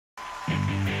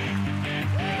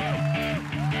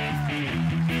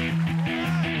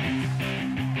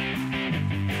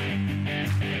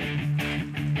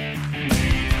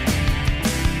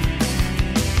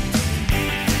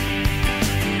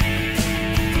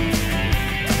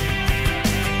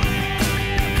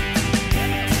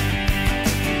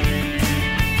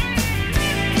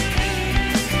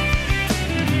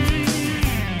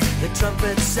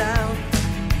Trumpet sound,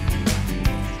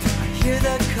 I hear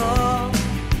the call.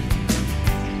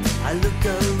 I look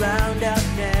around,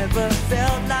 I've never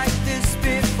felt like this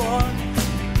before.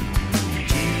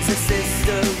 Jesus is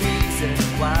the reason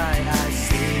why I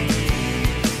sing.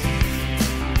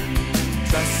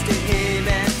 Trust in Him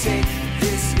and take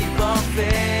this leap of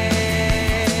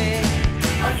faith.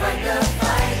 I'll fight the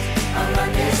fight, I'll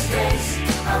run this race.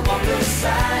 I won't lose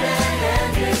sight and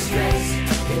end this race.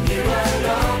 In You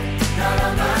alone, not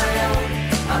on my own,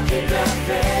 I'll keep the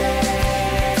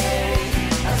faith.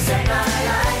 I'll set my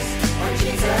eyes on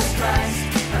Jesus Christ.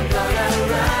 I'm gonna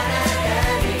run at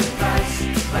any price.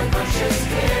 My conscience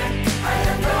clear, I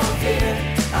have no fear.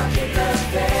 I'll keep the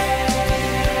faith.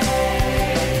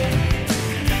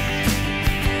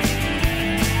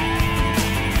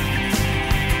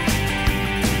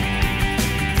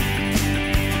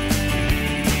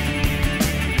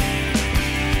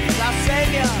 He's our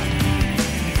Savior.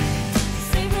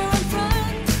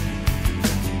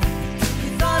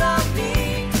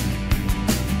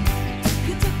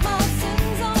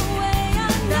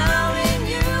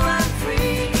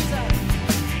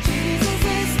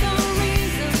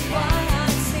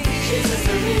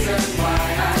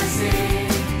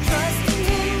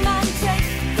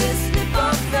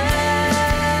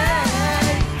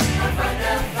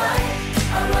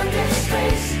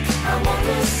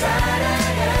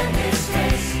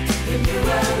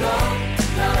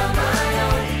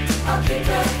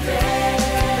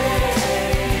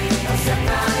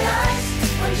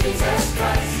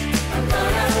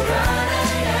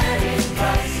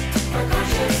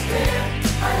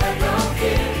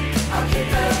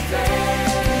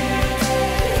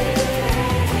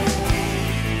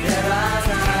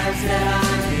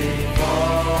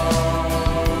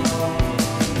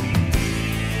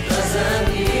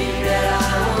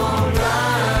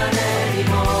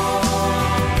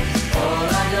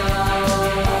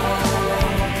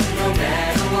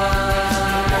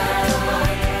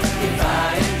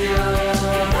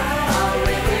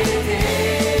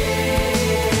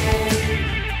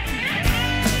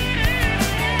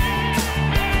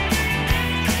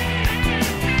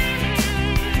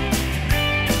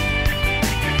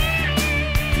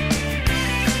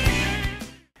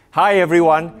 Hi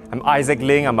everyone, I'm Isaac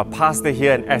Ling. I'm a pastor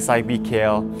here in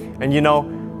SIBKL. And you know,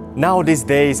 now these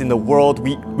days in the world,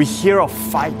 we hear of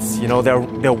fights. You know, there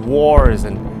are wars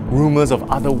and rumors of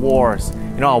other wars.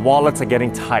 You know, our wallets are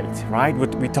getting tight, right?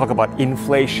 We talk about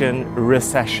inflation,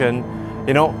 recession,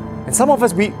 you know. And some of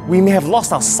us, we may have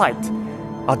lost our sight,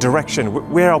 our direction.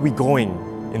 Where are we going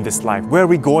in this life? Where are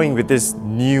we going with this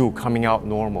new coming out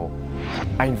normal?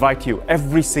 I invite you,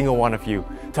 every single one of you,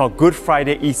 to our Good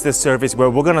Friday Easter service where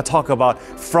we're going to talk about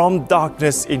from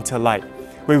darkness into light,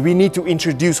 where we need to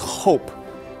introduce hope,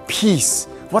 peace.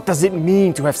 What does it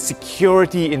mean to have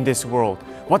security in this world?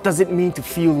 What does it mean to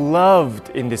feel loved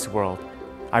in this world?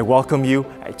 I welcome you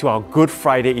to our Good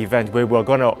Friday event where we're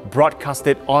going to broadcast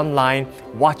it online,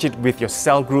 watch it with your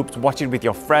cell groups, watch it with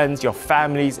your friends, your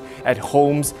families at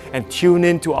homes, and tune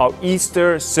in to our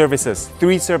Easter services,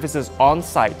 3 services on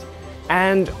site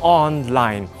and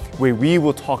online, where we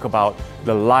will talk about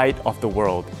the light of the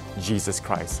world, Jesus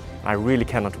Christ. I really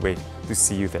cannot wait to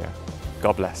see you there.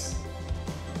 God bless.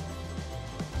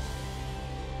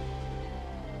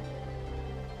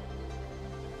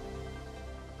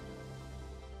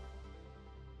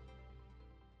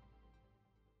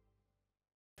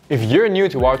 If you're new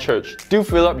to our church, do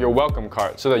fill up your welcome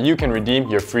card so that you can redeem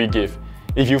your free gift.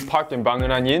 If you've parked in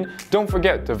Bangunan Yin, don't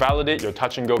forget to validate your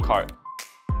Touch and Go card.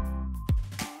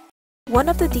 One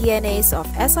of the DNAs of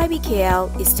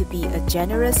SIBKL is to be a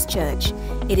generous church.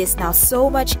 It is now so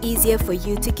much easier for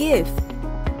you to give.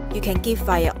 You can give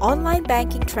via online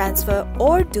banking transfer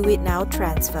or do it now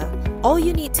transfer. All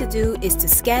you need to do is to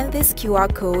scan this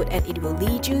QR code and it will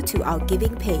lead you to our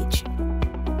giving page.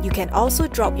 You can also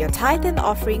drop your tithe and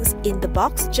offerings in the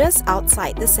box just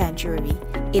outside the sanctuary.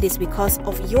 It is because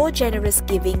of your generous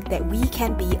giving that we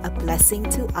can be a blessing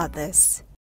to others.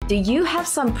 Do you have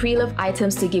some pre-loved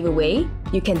items to give away?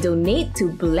 You can donate to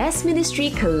Bless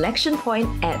Ministry Collection Point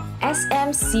at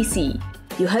SMCC.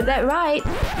 You heard that right,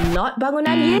 not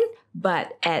Bangunan Yin,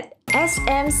 but at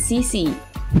SMCC.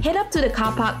 Head up to the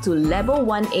car park to level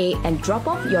 1A and drop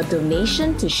off your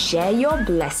donation to share your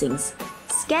blessings.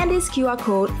 Scan this QR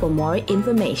code for more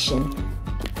information.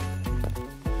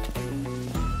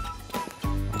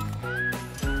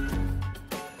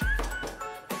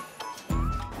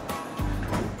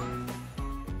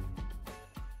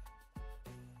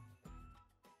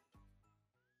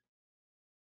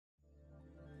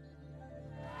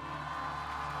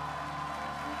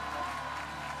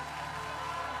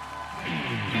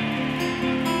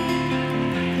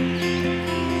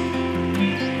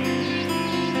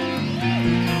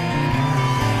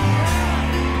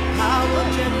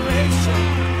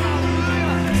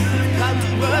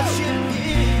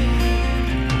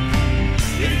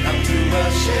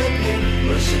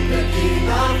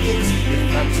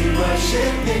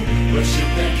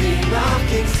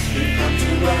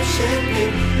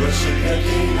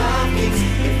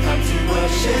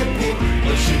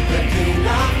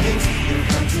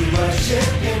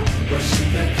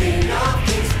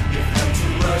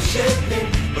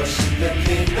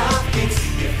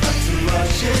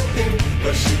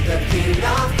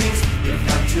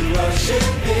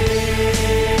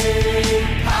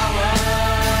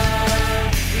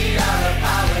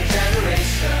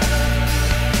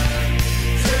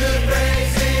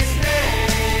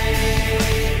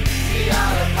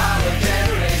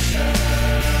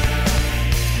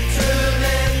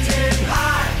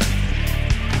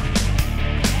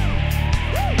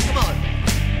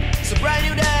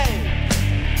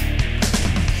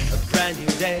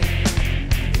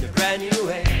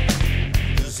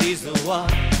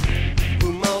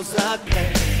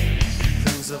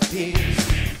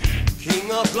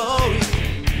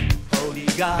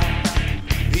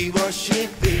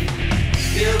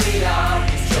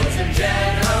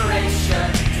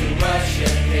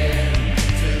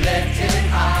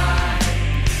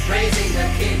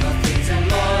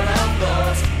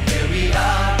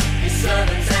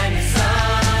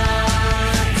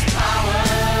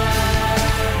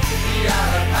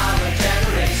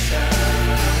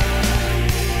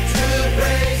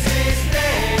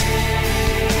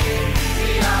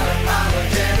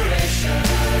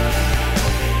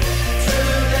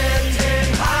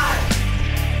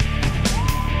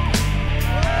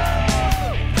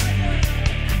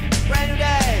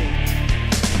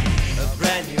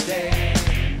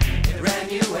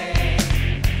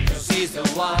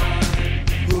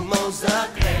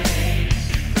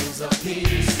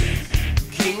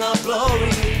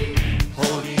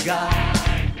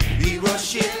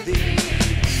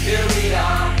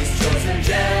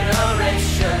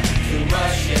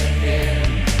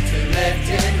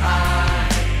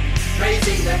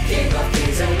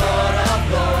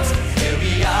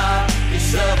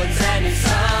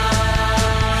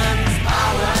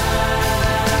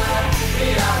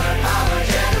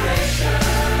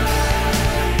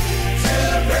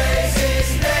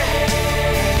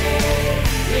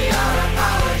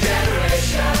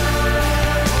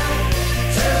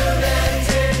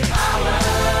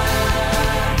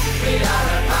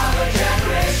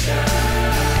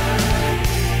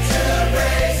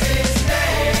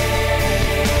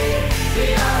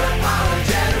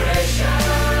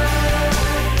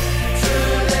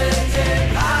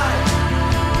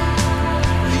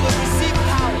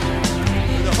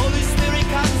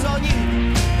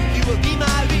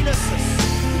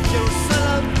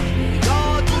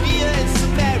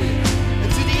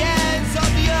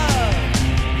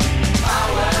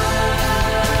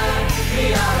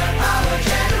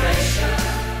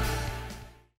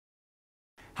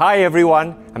 Hi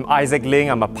everyone, I'm Isaac Ling.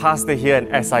 I'm a pastor here in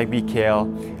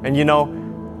SIBKL. And you know,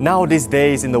 now these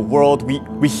days in the world,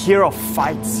 we hear of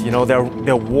fights. You know, there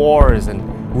are wars and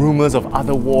rumors of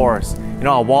other wars. You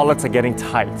know, our wallets are getting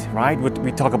tight, right?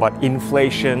 We talk about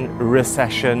inflation,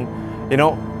 recession, you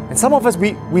know. And some of us,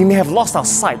 we may have lost our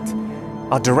sight,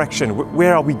 our direction.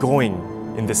 Where are we going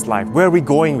in this life? Where are we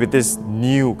going with this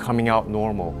new coming out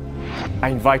normal? I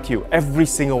invite you, every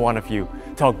single one of you,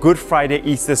 to our Good Friday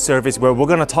Easter service where we're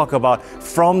going to talk about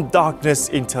from darkness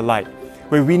into light,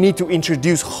 where we need to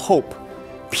introduce hope,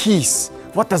 peace.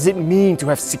 What does it mean to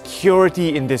have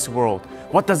security in this world?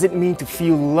 What does it mean to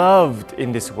feel loved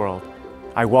in this world?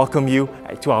 I welcome you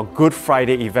to our Good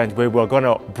Friday event where we're going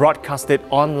to broadcast it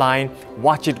online,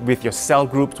 watch it with your cell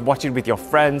groups, watch it with your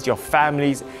friends, your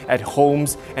families at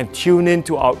homes, and tune in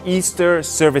to our Easter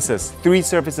services, 3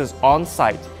 services on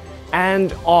site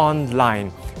and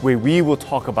online, where we will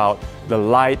talk about the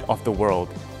light of the world,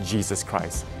 Jesus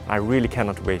Christ. I really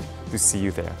cannot wait to see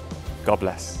you there. God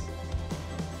bless.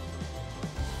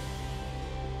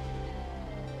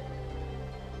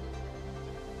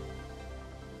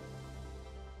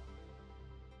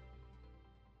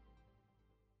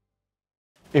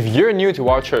 If you're new to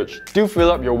our church, do fill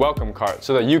up your welcome card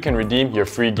so that you can redeem your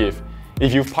free gift.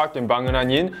 If you've parked in Bangunan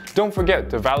Yin, don't forget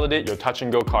to validate your Touch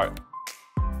and Go card.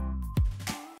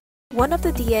 One of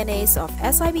the DNAs of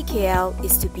SIBKL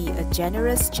is to be a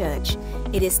generous church.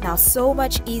 It is now so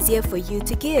much easier for you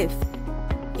to give.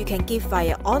 You can give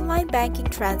via online banking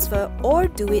transfer or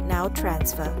do it now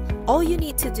transfer. All you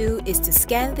need to do is to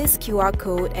scan this QR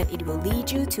code and it will lead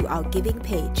you to our giving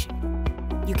page.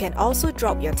 You can also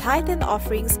drop your tithe and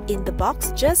offerings in the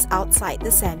box just outside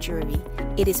the sanctuary.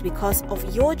 It is because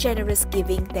of your generous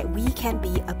giving that we can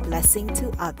be a blessing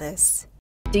to others.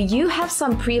 Do you have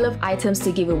some pre-loved items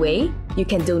to give away? You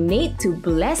can donate to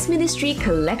Bless Ministry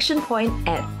Collection Point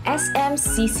at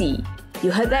SMCC.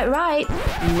 You heard that right,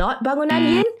 not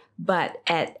Bangunan Yin, but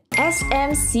at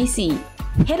SMCC.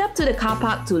 Head up to the car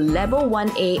park to level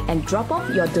 1A and drop off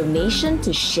your donation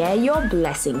to share your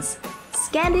blessings.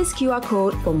 Scan this QR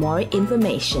code for more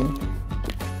information.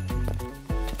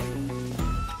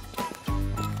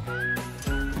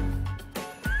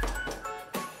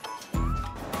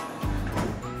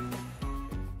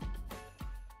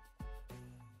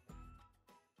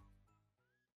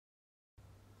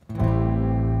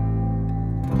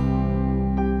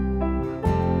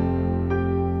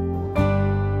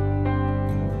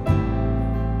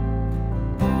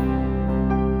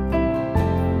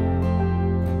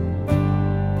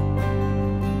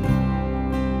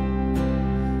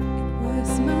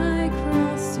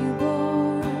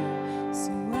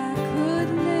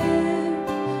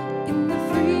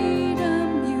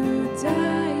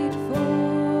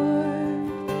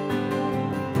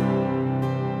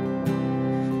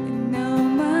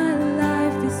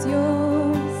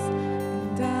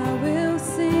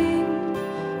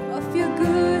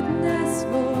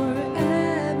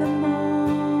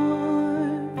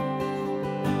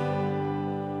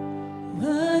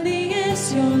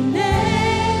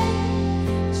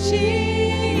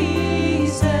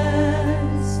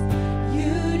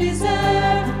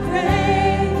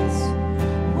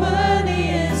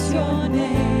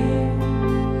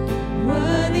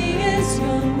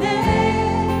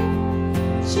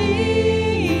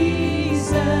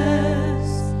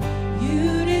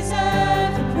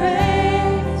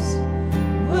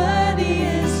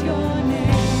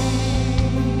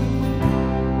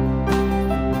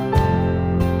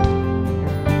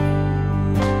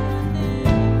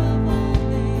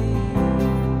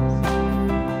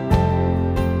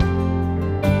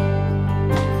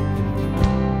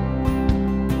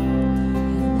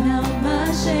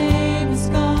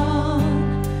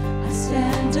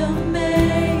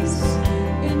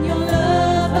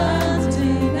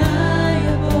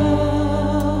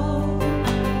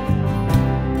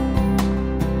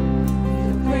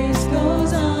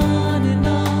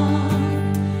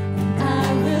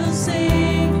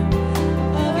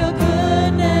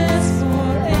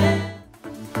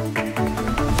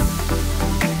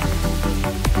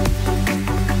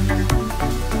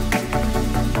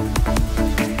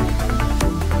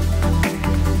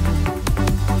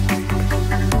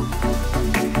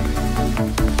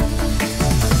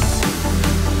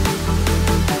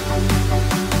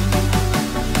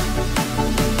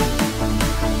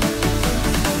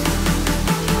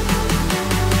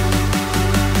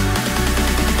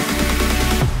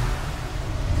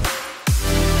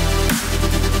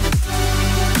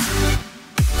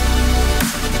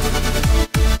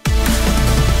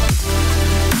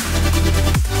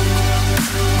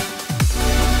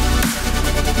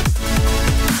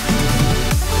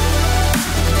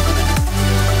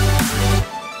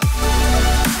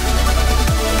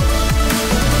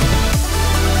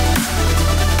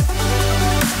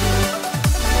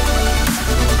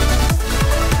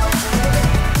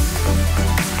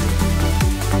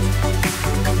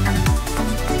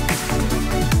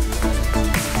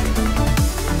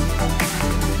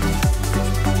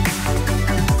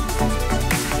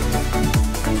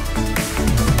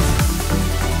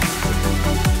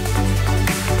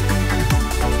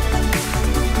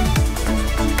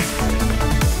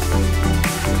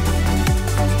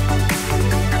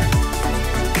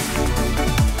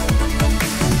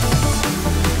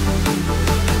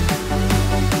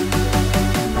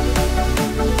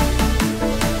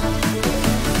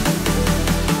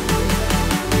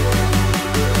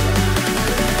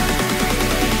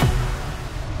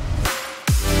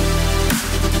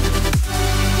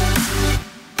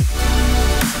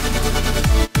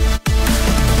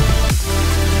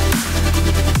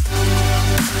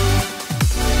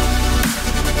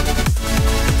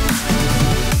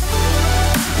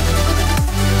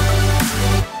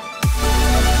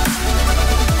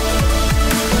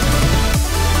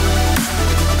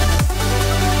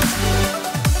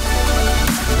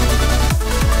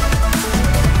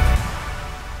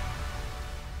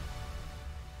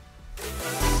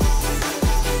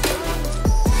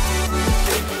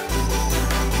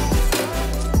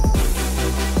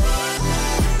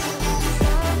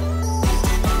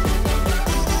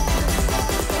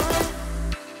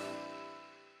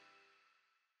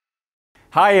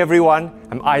 Hi everyone,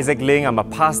 I'm Isaac Ling. I'm a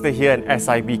pastor here in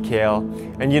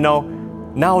SIBKL. And you know,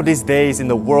 now these days in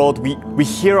the world, we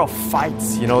hear of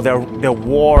fights. You know, there are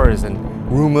wars and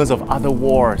rumors of other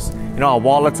wars. You know, our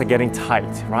wallets are getting tight,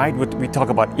 right? We talk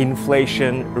about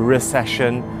inflation,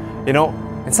 recession, you know,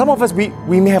 and some of us,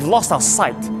 we may have lost our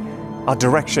sight, our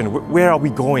direction. Where are we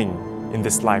going in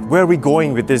this life? Where are we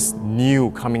going with this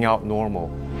new coming out normal?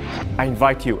 I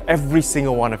invite you, every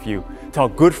single one of you, to our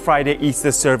Good Friday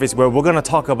Easter service where we're going to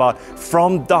talk about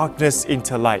from darkness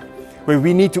into light, where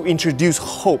we need to introduce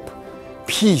hope,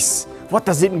 peace. What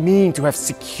does it mean to have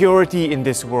security in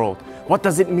this world? What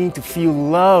does it mean to feel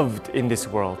loved in this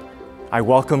world? I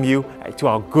welcome you to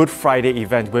our Good Friday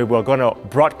event where we're going to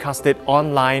broadcast it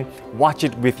online, watch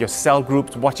it with your cell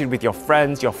groups, watch it with your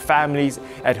friends, your families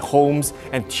at homes,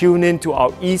 and tune in to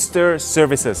our Easter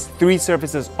services, 3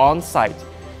 services on site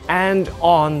and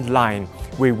online,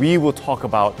 where we will talk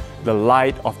about the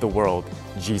light of the world,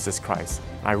 Jesus Christ.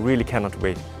 I really cannot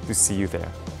wait to see you there.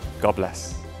 God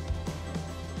bless.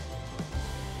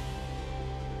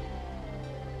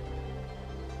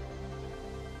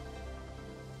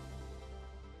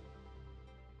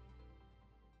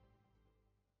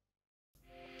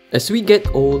 As we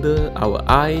get older, our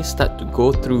eyes start to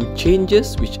go through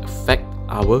changes which affect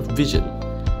our vision.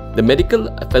 The Medical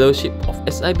Fellowship of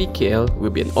SIBKL will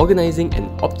be organizing an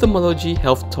ophthalmology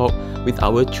health talk with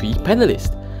our 3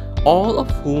 panelists, all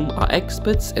of whom are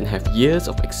experts and have years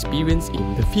of experience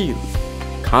in the field.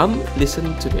 Come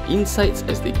listen to their insights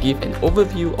as they give an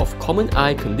overview of common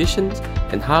eye conditions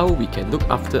and how we can look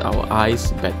after our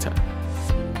eyes better.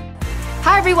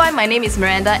 Hi everyone, my name is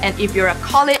Miranda, and if you're a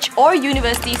college or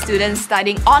university student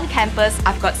studying on campus,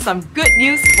 I've got some good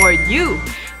news for you.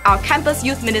 Our campus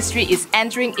youth ministry is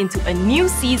entering into a new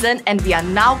season and we are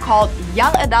now called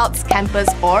Young Adults Campus,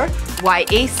 or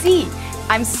YAC.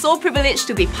 I'm so privileged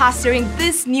to be pastoring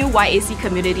this new YAC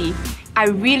community. I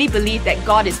really believe that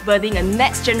God is birthing a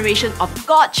next generation of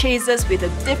God chasers with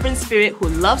a different spirit who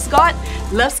loves God,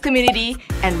 loves community,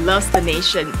 and loves the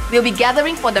nation. We'll be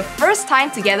gathering for the first time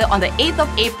together on the 8th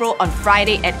of April on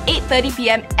Friday at 8:30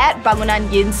 p.m. at Bangunan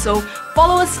Yin. So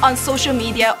follow us on social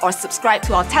media or subscribe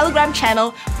to our Telegram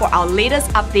channel for our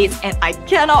latest updates, and I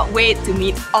cannot wait to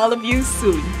meet all of you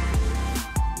soon.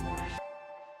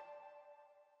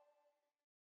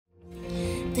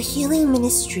 The Healing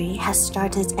Ministry has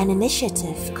started an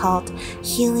initiative called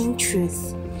Healing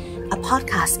Truth, a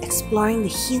podcast exploring the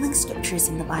healing scriptures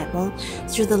in the Bible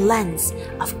through the lens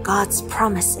of God's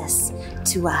promises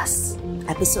to us.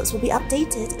 Episodes will be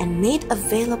updated and made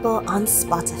available on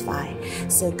Spotify,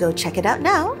 so go check it out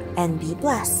now and be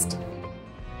blessed.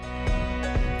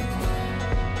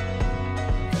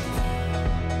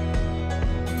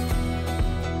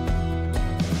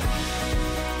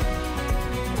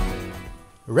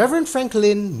 Reverend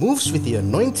Franklin moves with the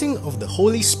anointing of the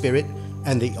Holy Spirit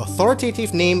and the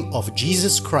authoritative name of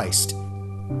Jesus Christ.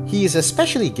 He is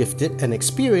especially gifted and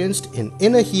experienced in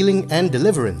inner healing and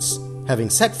deliverance, having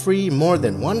set free more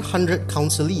than 100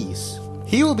 counselees.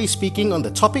 He will be speaking on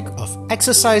the topic of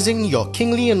exercising your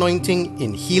kingly anointing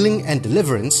in healing and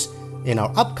deliverance in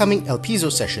our upcoming El Piso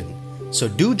session. So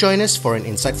do join us for an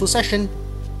insightful session.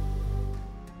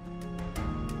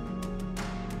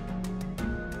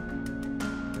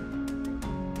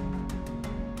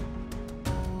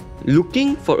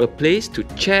 Looking for a place to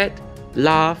chat,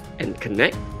 laugh, and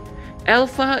connect?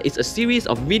 Alpha is a series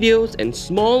of videos and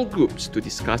small groups to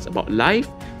discuss about life,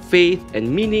 faith, and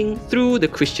meaning through the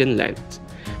Christian lens.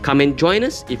 Come and join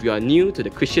us if you are new to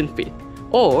the Christian faith,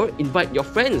 or invite your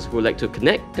friends who like to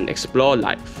connect and explore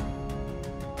life.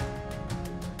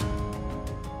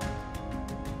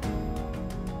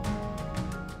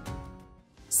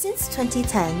 Since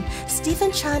 2010,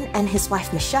 Stephen Chan and his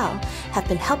wife Michelle have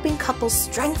been helping couples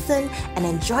strengthen and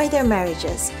enjoy their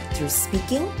marriages through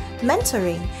speaking,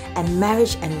 mentoring, and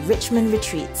marriage enrichment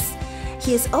retreats.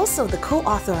 He is also the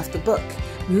co-author of the book,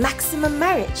 Maximum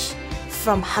Marriage,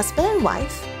 From Husband and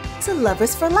Wife to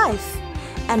Lovers for Life,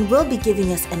 and will be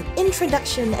giving us an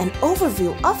introduction and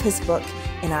overview of his book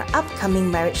in our upcoming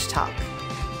marriage talk.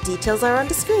 Details are on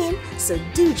the screen, so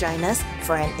do join us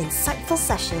for an insightful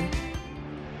session.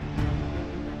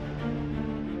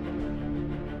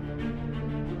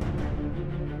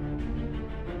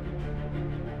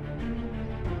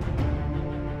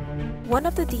 One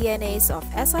of the DNAs of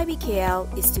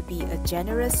SIBKL is to be a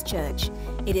generous church.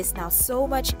 It is now so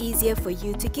much easier for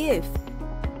you to give.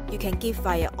 You can give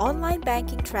via online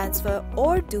banking transfer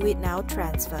or Do It Now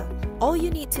transfer. All you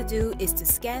need to do is to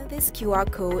scan this QR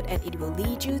code and it will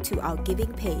lead you to our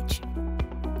giving page.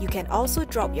 You can also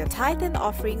drop your tithe and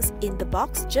offerings in the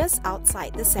box just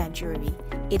outside the sanctuary.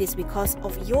 It is because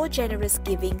of your generous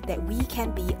giving that we can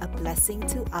be a blessing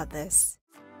to others.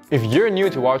 If you're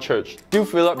new to our church, do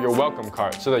fill up your welcome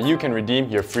card so that you can redeem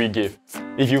your free gift.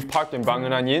 If you've parked in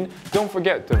Bangunan Yin, don't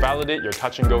forget to validate your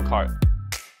touch and go card.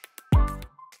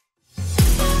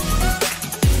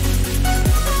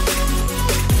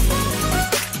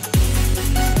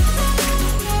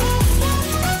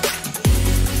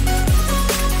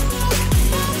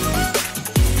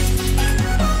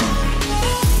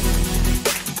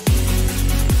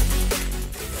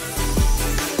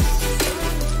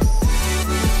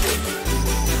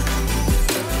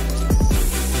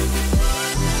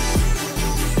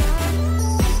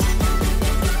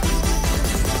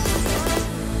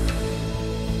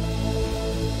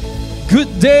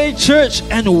 Good day, church,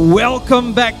 and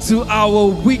welcome back to our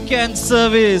weekend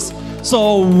service.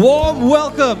 So, warm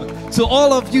welcome to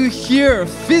all of you here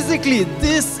physically.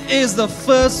 This is the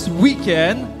first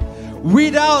weekend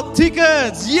without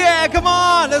tickets. Yeah, come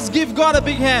on, let's give God a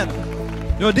big hand.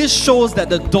 You know, this shows that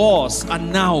the doors are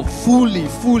now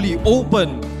fully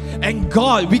open. And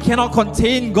God, we cannot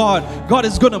contain God. God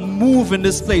is going to move in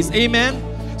this place. Amen.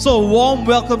 So warm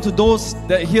welcome to those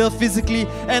that are here physically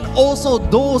and also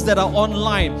those that are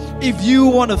online. If you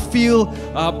want to feel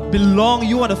belong,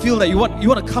 you want to feel that you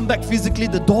want to come back physically,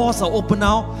 the doors are open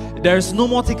now. There's no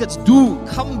more tickets. Do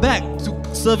come back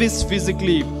to service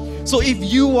physically. So if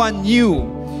you are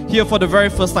new here for the very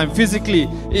first time physically,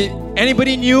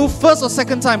 anybody new, first or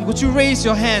second time, could you raise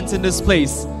your hands in this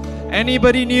place?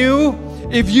 Anybody new?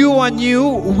 If you are new,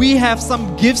 we have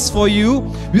some gifts for you.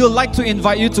 We would like to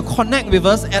invite you to connect with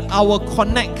us at our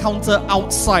Connect counter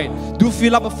outside. Do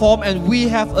fill up a form and we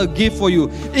have a gift for you.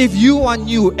 If you are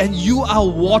new and you are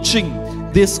watching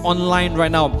this online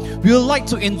right now, we would like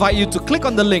to invite you to click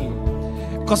on the link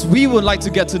because we would like to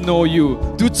get to know you.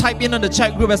 Do type in on the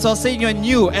chat group as well, saying you're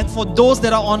new. And for those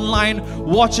that are online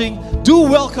watching, do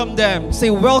welcome them. Say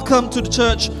welcome to the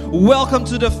church, welcome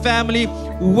to the family,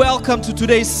 welcome to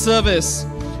today's service.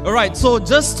 All right, so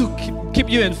just to keep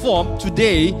you informed,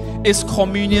 today is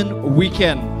Communion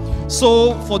Weekend.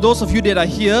 So for those of you that are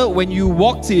here, when you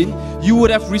walked in, you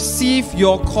would have received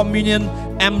your communion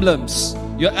emblems,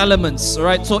 your elements. All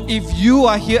right, so if you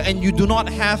are here and you do not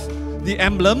have the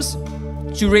emblems,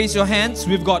 to raise your hands.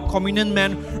 We've got communion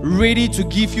men ready to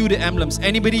give you the emblems.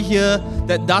 Anybody here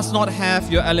that does not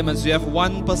have your elements? You have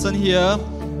one person here.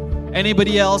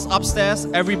 Anybody else upstairs?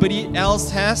 Everybody else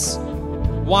has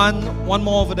one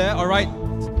more over there. All right,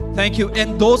 thank you.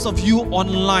 And those of you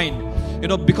online, you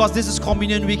know, because this is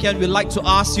Communion Weekend, we'd like to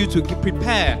ask you to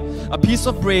prepare a piece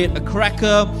of bread, a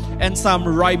cracker, and some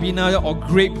ribena or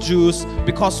grape juice,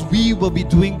 because we will be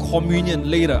doing communion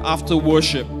later after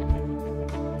worship.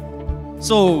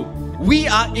 So we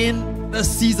are in the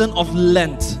season of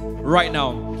Lent right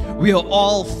now. We are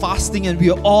all fasting and we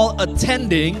are all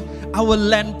attending our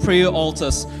Lent prayer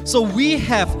altars. So we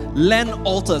have Lent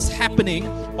altars happening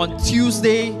on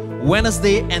Tuesday,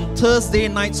 Wednesday and Thursday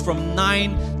nights from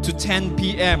 9 to 10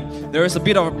 p.m. There is a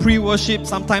bit of a pre-worship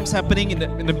sometimes happening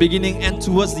in the beginning and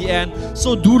towards the end.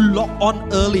 So do log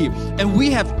on early. And we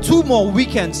have 2 more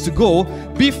weekends to go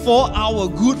before our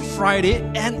Good Friday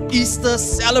and Easter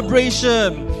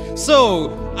celebration.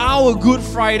 So our Good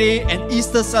Friday and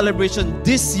Easter celebration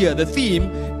this year, the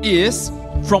theme is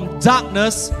From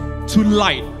Darkness to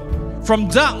Light. From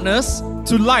darkness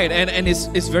to light, and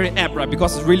it's very apt, right?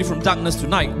 Because it's really from darkness to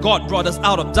night. God brought us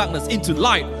out of darkness into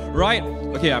light, right?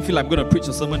 Okay, I feel like I'm going to preach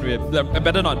a sermon.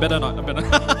 Better not.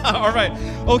 All right.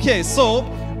 Okay, so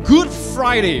Good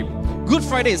Friday. Good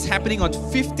Friday is happening on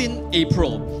 15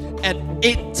 April at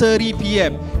 8:30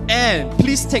 p.m. And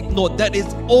please take note that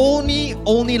it's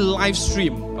only live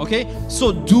stream. Okay,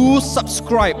 so do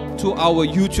subscribe to our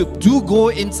YouTube. Do go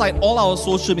inside all our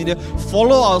social media,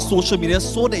 follow our social media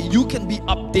so that you can be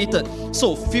updated.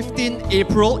 So 15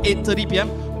 April, 8:30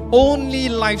 p.m. only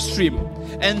live stream.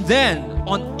 And then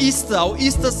on Easter, our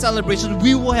Easter celebration,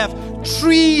 we will have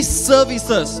 3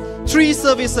 services.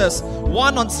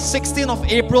 One on 16th of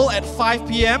April at 5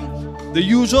 p.m. the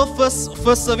usual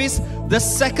first service. The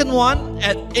second one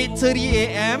at 8:30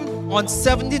 a.m. on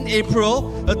 17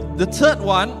 April. The third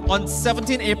one on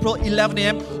 17 April, 11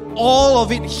 a.m. All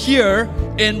of it here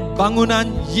in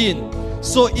Bangunan Yin.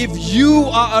 So if you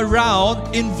are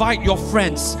around, invite your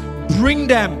friends. Bring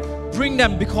them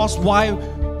because why?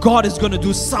 God is going to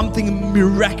do something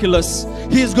miraculous.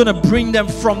 He is going to bring them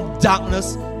from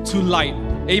darkness to light.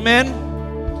 Amen?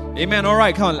 Amen. All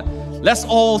right, come on. Let's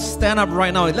all stand up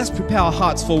right now. Let's prepare our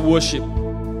hearts for worship.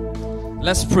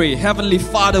 Let's pray. Heavenly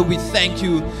Father, we thank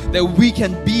you that we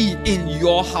can be in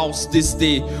your house this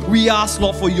day. We ask,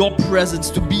 Lord, for your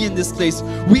presence to be in this place.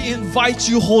 We invite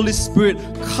you, Holy Spirit,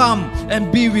 come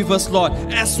and be with us, Lord,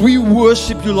 as we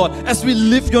worship you, Lord, as we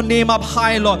lift your name up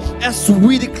high, Lord, as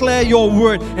we declare your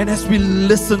word, and as we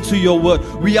listen to your word.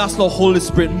 We ask, Lord, Holy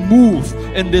Spirit, move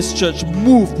in this church,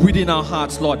 move within our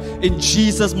hearts, Lord. In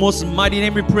Jesus' most mighty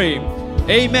name we pray.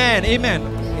 Amen. Amen.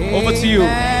 Over to you.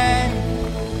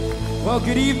 Well,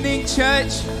 good evening,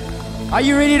 church. Are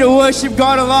you ready to worship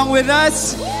God along with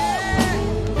us?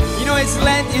 You know, it's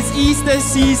Lent, it's Easter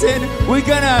season. We're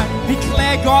gonna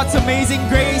declare God's amazing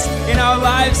grace in our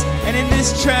lives and in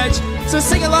this church. So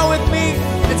sing along with me.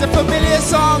 It's a familiar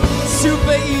song,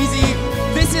 super easy.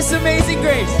 This is Amazing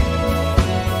Grace.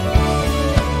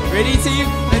 Ready, team?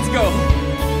 Let's go.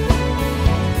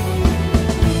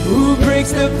 Who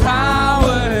breaks the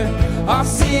power of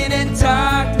sin and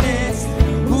darkness?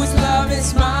 Whose love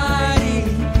is mighty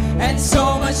and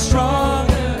so much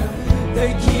stronger?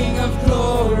 The King of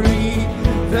glory,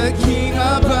 the King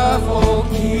above all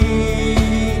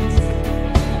kings.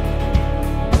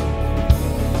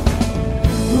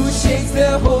 Who shakes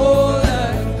the whole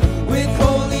earth with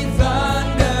holy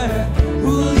thunder?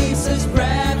 Who leaves us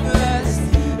breathless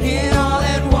in all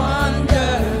that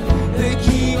wonder? The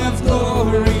King of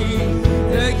glory,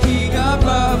 the King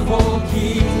above all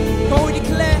kings. Go and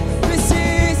declare,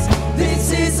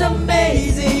 this is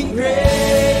amazing grace.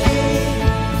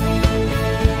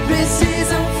 This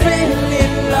is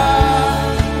unfailing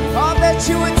love. Oh, that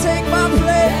you would take my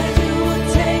place. That you would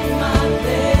take my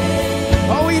place.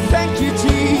 Oh, we thank you,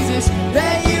 Jesus,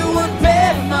 that you would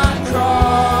bear my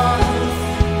cross.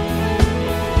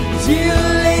 You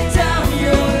laid down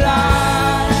your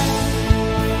life,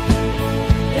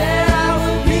 that I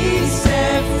will be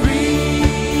set free.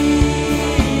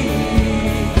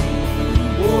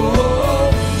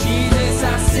 Oh, Jesus, I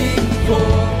sing for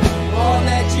all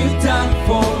that you've done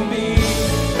for me.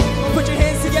 Put your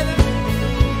hands together.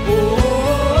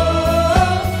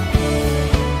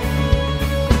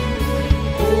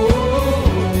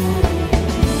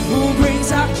 Who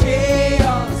brings our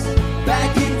chaos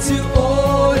back into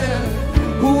order?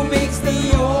 Who makes the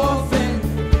orphan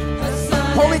a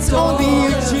son? Oh, it's only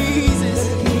you, Jesus,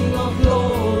 the King of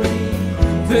glory,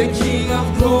 the King of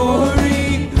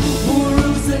glory, who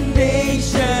rules the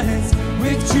nations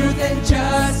with truth and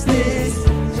justice,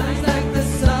 shines like the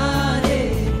sun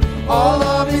in all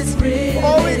of his riches.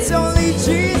 Oh, it's only Jesus,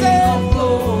 King of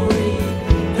glory,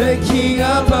 the King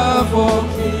above all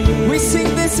kings. We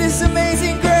sing, this is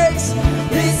amazing grace.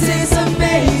 This is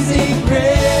amazing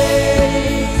grace.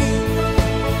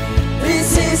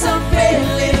 This is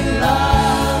unfailing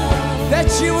love.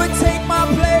 That you would take my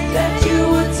place. That you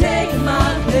would take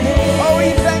my place. Oh,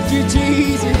 we thank you,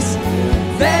 Jesus,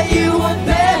 that you would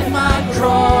bear my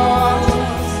cross.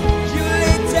 You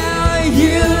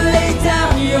lay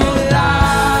down your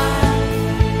life,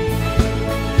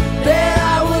 that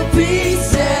I will be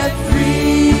set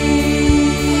free.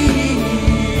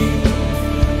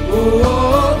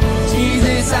 Oh,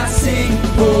 Jesus, I sing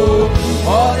for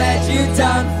all that you've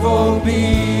done for me.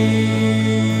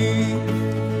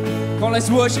 Come on, let's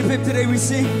worship him today. We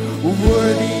sing,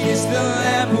 worthy is the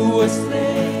Lamb who was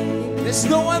slain. There's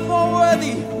no one more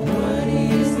worthy. Worthy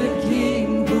is the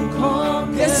King who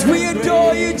conquered. Yes, we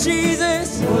adore you,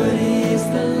 Jesus. Worthy is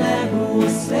the Lamb who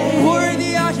was slain.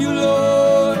 Worthy are you,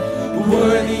 Lord.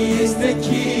 Worthy is the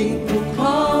King who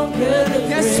conquered the grave.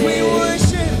 Yes, we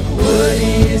worship.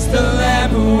 Worthy is the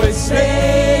Lamb who was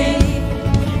slain.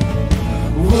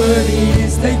 Worthy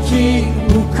is the King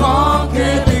who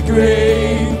conquered the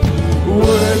grave.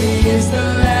 Worthy is the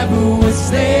Lamb who was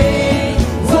slain.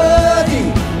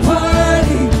 Worthy,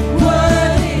 worthy,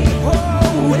 worthy.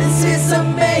 Oh, this is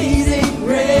amazing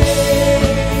grace.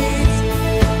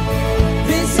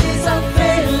 This is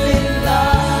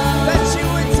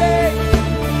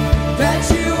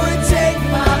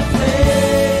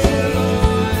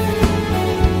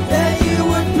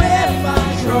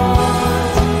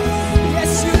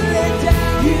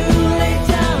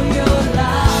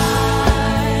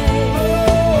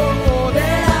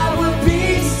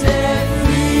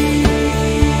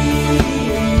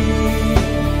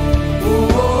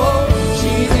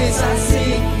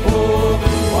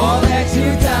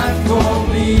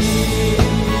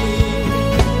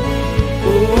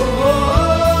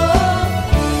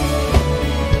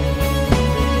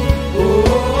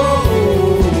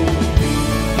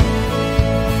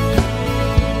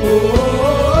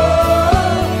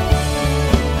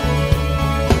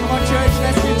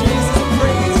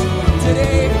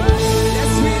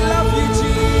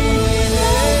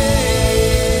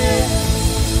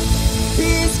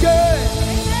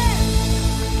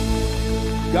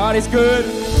God is good.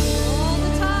 All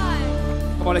the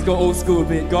time. Come on, let's go old school a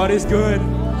bit. God is good.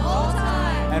 All the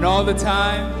time. And all the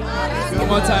time. One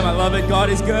more time, I love it. God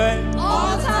is good.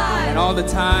 All the time. And all the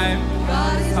time.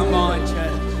 God is Come on,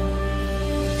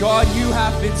 church. God, you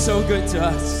have been so good to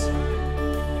us.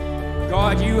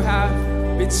 God, you have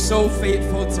been so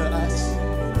faithful to us.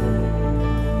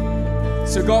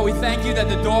 So God, we thank you that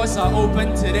the doors are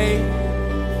open today.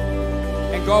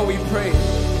 And God, we pray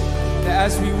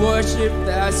that as we worship,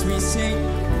 that as we sing,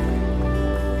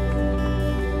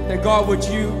 that God, would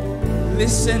you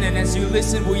listen, and as you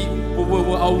listen,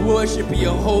 will our worship be a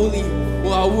holy,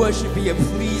 will our worship be a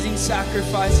pleasing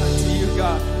sacrifice unto you,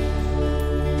 God?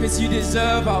 Because you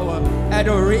deserve our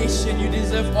adoration, you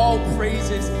deserve all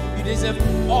praises, you deserve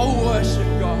all worship,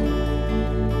 God.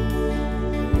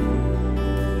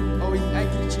 Oh, we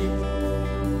thank you, Jesus.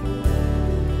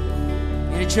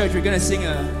 In the church, we're going to sing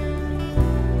a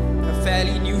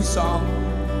fairly new song.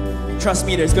 Trust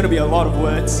me, there's going to be a lot of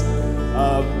words.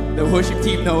 The worship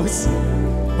team knows.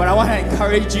 But I want to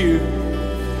encourage you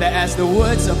that as the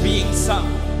words are being sung,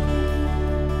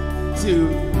 to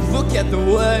look at the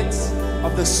words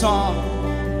of the song,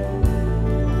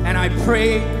 and I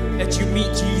pray that you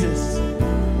meet Jesus,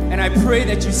 and I pray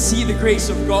that you see the grace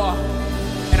of God,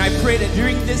 and I pray that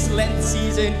during this Lent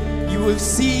season you will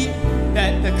see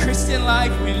that the Christian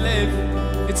life we live,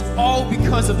 it's all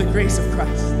because of the grace of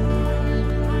Christ.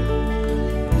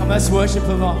 Come, let's worship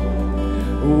along.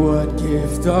 What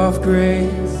gift of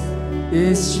grace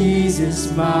is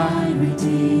Jesus my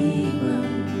Redeemer?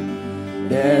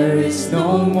 There is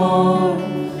no more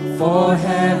for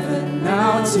heaven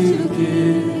now to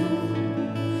give.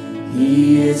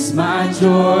 He is my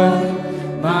joy,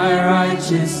 my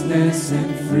righteousness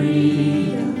and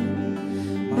freedom,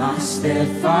 my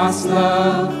steadfast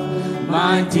love,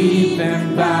 my deep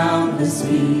and boundless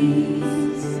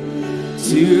peace.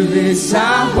 To this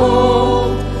I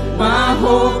hold, my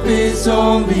hope is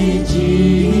only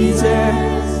Jesus,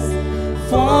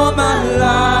 for my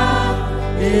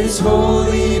life is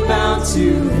wholly bound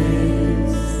to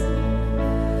His.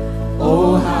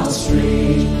 Oh, how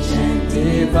strange and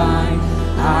divine,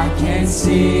 I can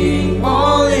sing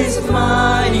all is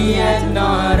mine, yet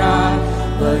not I,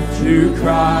 but through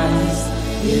Christ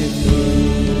in me.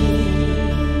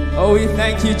 Oh, we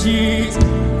thank you, Jesus.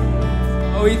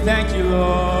 Oh, we thank you,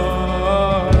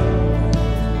 Lord.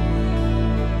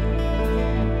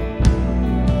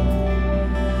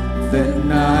 The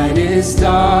night is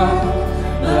dark,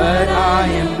 but I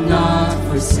am not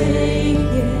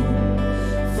forsaken.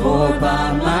 For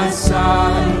by my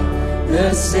side,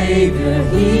 the Savior,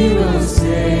 He will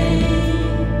stay.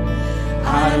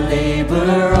 I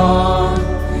labor on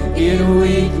in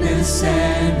weakness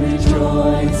and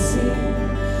rejoicing,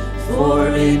 for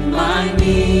in my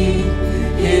need,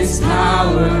 His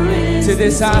power is. To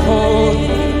this I hold,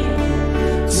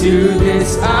 to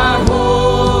this I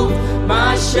hold.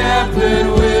 My shepherd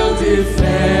will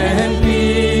defend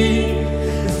me.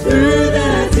 Through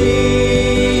the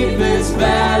deepest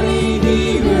valley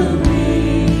He will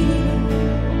lead.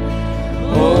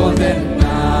 Oh, the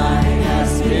night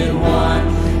has been won,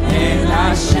 and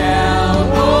I shall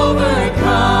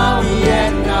overcome.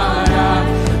 Yet not I,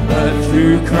 but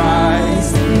through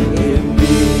Christ in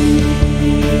me.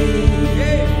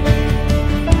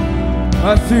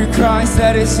 But through Christ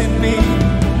that is in me.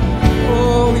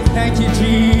 Oh, we thank you,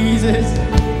 Jesus.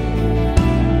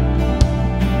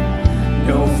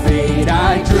 No fate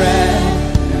I dread,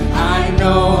 I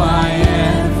know I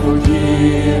am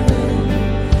forgiven.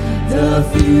 The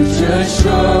future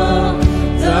sure,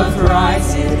 the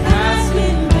price it has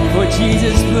been paid. For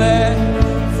Jesus bled,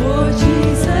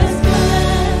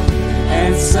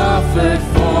 and suffered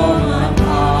for my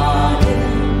pardon,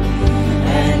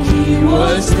 and He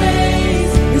was raised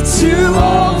to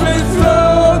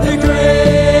overthrow the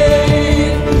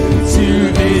grave. To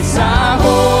this I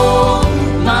hold,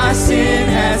 my sin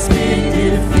has been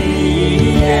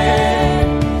defeated.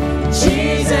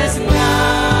 Jesus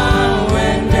now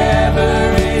and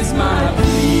ever is my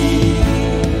plea.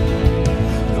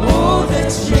 Oh, the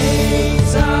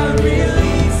chains are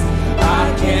released,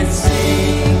 I can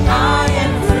sing, I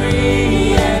am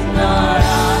free, and not I,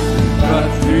 but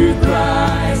through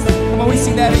Christ. Come on, we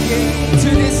sing that again. To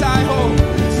this I hold,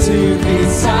 to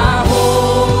this I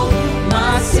hold,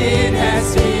 my sin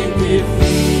has been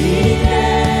defeated.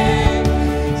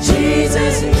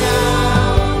 Jesus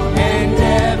now and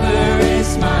ever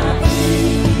is my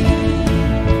plea.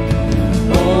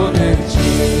 Oh, the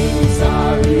chains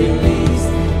are released,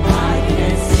 I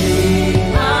can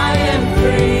sing, I am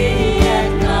free, yet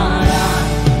not I,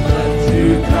 but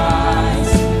through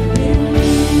Christ in me.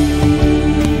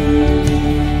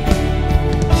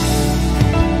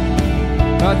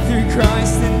 but through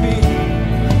Christ in me.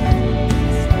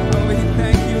 Oh, we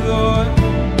thank you, Lord.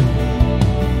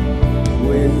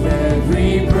 With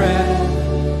every breath,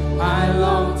 I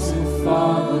long to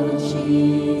follow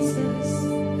Jesus,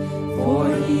 for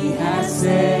He has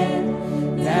said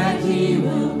that He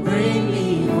will bring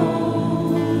me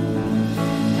home.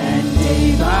 And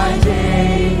day by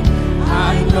day,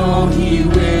 I know He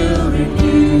will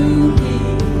renew me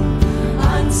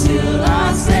until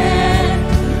I stand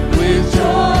with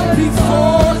joy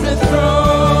before the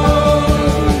throne.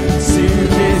 To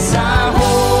this I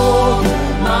hold,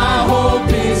 my hope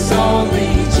is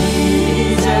only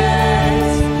Jesus.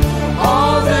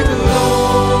 All the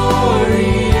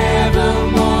glory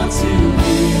evermore to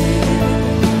Him.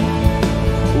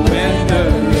 When the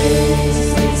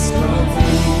race is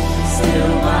complete,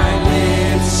 still my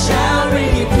lips shall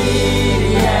repeat,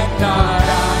 yet not I,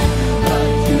 but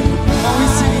you. Are we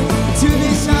singing? To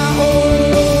this I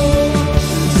hold,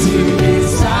 to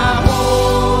this I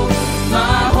hold,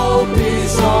 my hope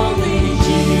is only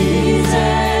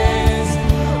Jesus.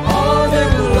 All the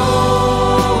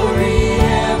glory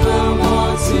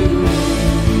evermore to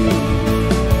Him.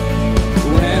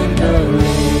 When the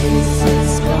race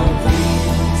is complete,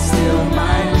 still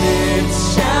my lips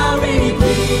shall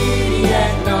repeat,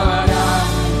 yet not I,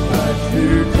 but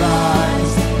through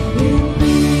Christ in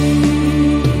me.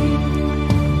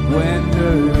 When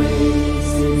the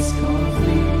race is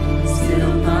complete,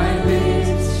 still my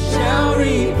lips shall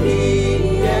repeat,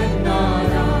 yet not I,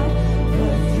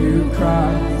 but through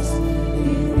Christ in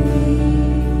me.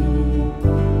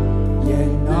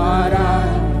 Yet not I,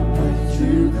 but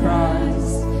through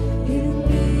Christ in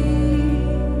me.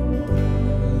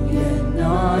 Yet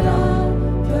not I,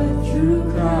 but through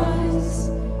Christ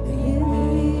in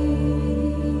me.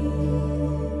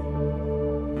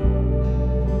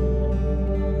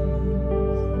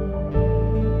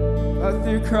 But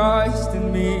through Christ in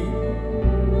me.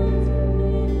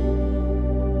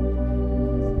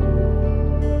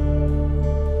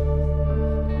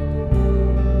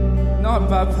 Not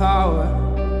by power,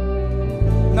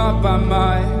 not by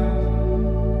might,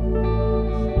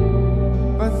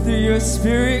 but through your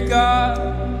Spirit, God.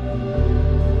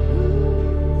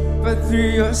 But through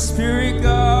your Spirit,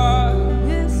 God.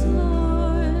 Yes,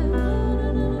 Lord.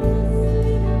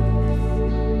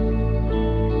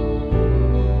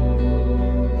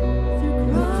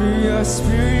 But through your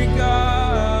Spirit,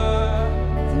 God.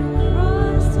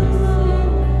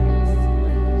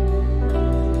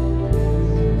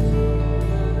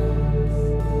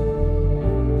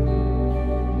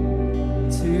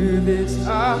 To this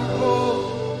I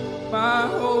hope, my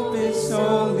hope is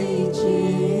only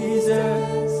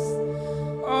Jesus.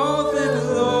 All the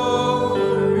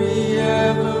glory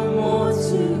evermore to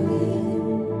Him.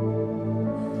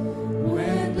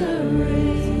 When the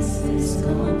race is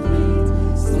complete,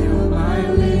 still my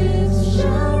lips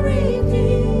shall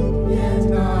repeat, yet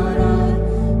not I,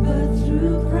 but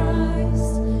through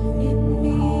Christ in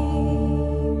me.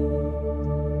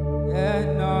 Yet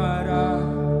not I,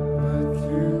 but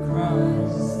through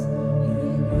Christ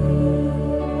in me.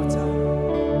 One time.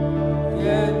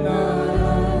 Yet not I,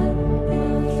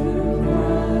 but through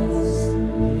Christ in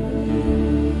me.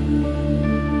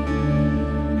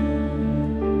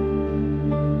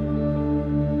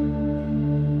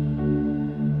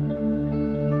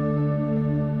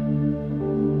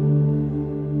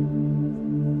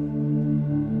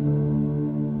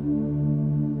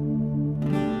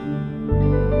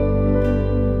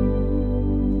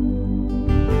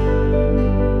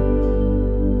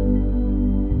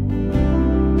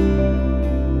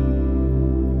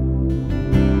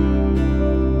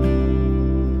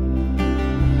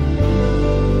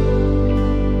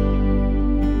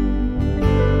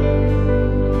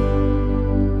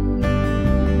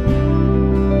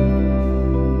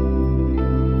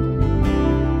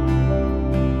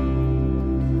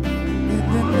 In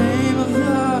the name of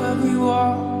love you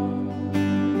walked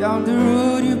down the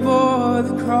road, you bore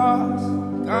the cross,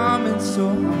 garment so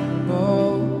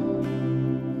humble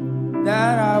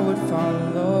that I would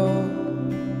follow.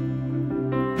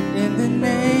 In the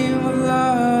name of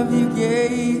love you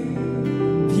gave,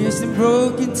 pierced and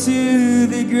broken to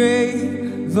the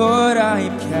grave. Lord, I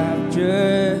am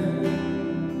captured,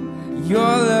 your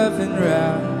love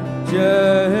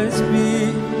enraptures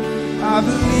me. I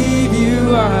believe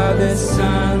you are the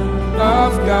Son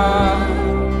of God.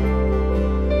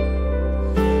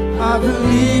 I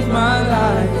believe my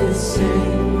life is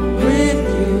saved with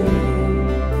you.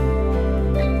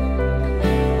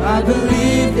 I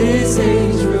believe this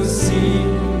age will see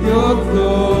your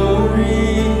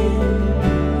glory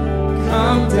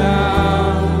come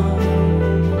down.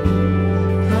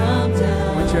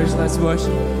 church, let's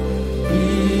worship.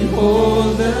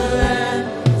 Behold the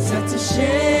Lamb, set to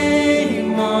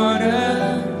shame on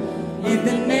earth, in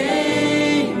the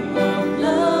name of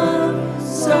love,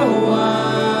 so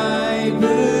I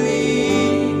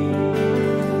believe.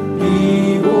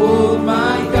 Behold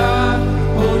my God,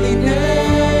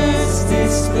 holiness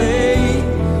displayed,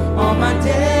 all my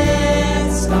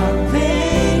debts are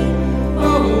paid.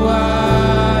 Oh,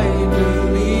 I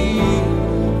believe.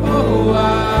 Oh, I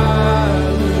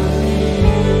believe.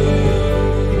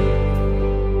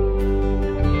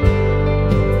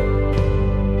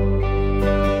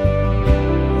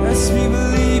 Yes, we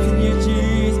believe in you,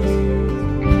 Jesus.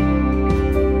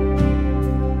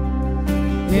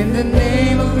 In the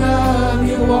name of love,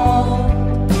 you walk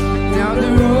down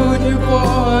the road, you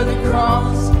bore the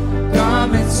cross,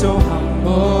 garment so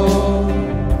humble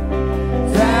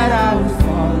that I would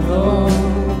follow.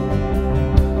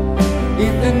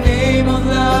 In the name of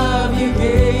love, you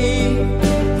gave,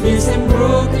 pierced and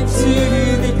broken to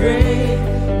the grave.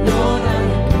 Lord, I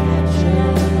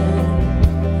imagine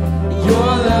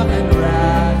your love and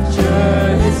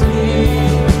rapture is me.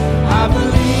 I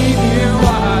believe you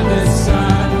are the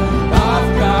Son of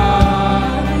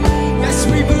God. Yes,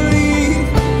 we believe.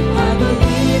 I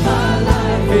believe our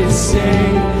life is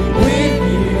saved with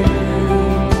you.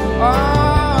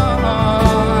 Oh,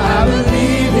 I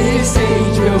believe this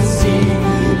age will see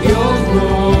your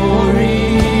glory.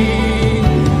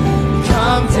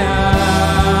 Come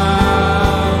down,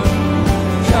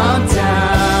 come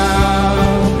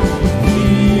down.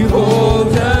 Behold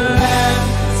the Lamb,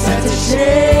 set to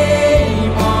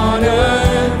shame on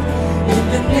earth, in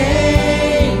the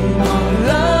name of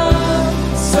love,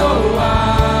 so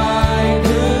I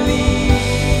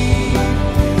believe.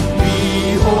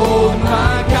 Behold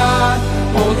my God,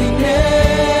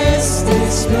 holiness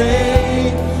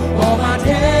displayed, all my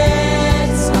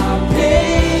debts are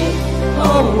paid.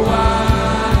 Oh, I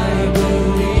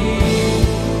believe.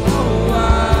 Oh, I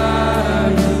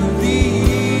believe.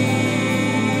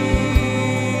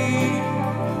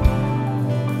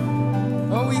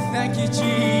 Oh, we thank you,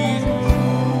 Jesus.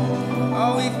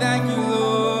 Oh, we thank you,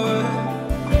 Lord.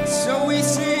 So we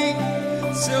sing,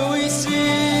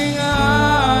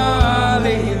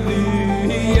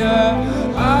 hallelujah,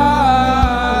 hallelujah,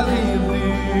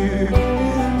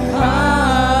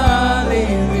 hallelujah,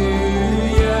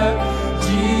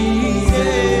 Jesus.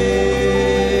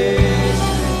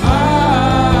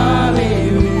 Hallelujah,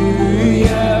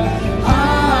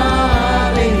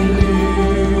 hallelujah,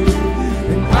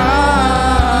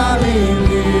 hallelujah,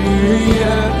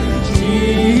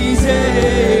 Jesus.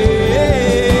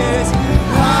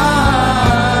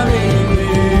 Hallelujah,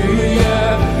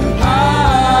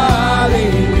 hallelujah,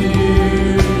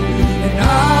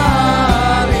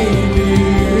 hallelujah.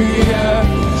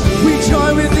 We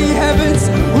join with the heavens,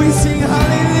 we sing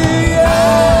hallelujah.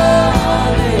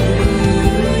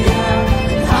 Hallelujah,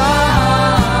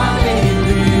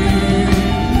 hallelujah,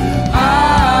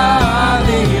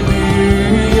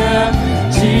 hallelujah,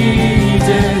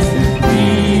 Jesus.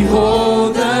 Behold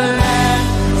the Lamb,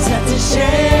 set to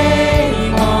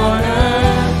shame on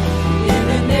earth, in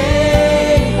the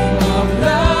name of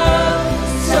love,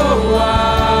 so I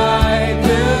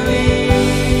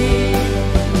believe.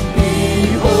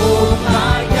 Behold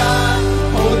my God,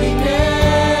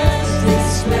 holiness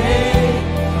displayed,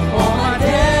 all my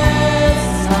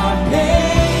debts are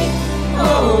paid.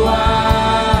 Oh, I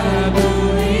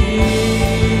believe.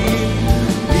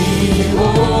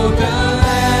 Behold the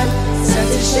Lamb, set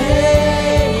to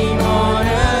shame on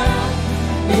earth,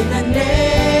 in the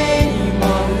name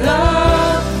of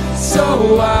love, so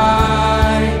I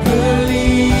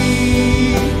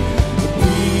believe.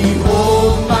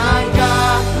 Behold my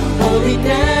God,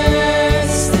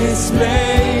 holiness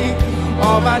displayed,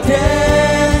 all my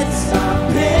debts are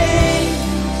paid.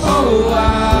 Oh, I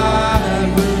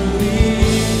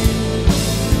believe.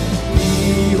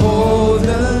 Behold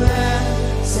the Lamb,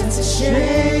 set to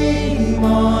shame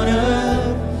on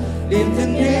earth, in the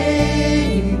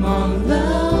name of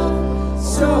love,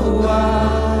 so I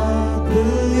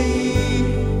believe.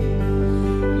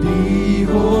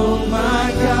 Behold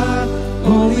my God,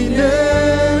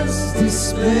 holiness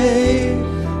displayed,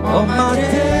 all my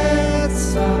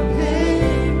debts are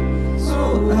paid.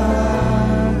 So I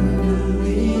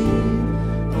believe.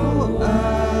 Oh, I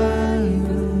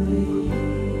believe.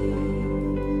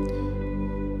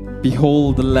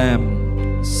 Behold the Lamb,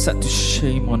 set to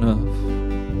shame on earth.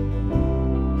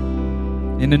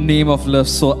 In the name of love,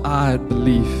 so I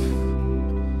believe.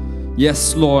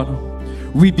 Yes, Lord,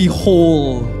 we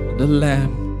behold the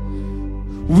Lamb.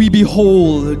 We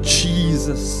behold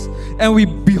Jesus, and we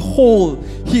behold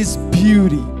His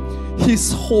beauty, His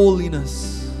His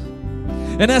holiness.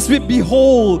 And as we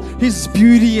behold His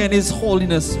beauty and His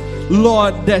holiness,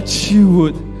 Lord, that you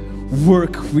would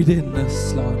work within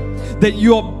us, Lord. That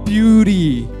your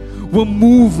beauty will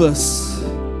move us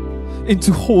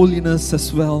into holiness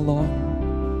as well, Lord.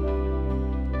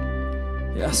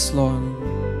 Yes, Lord.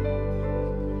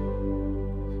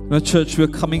 Now, church, we're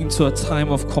coming to a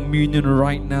time of communion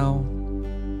right now.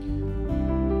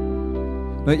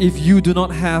 But if you do not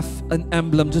have an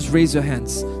emblem, just raise your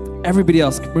hands. Everybody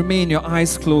else, remain your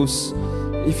eyes closed.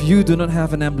 If you do not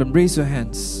have an emblem, raise your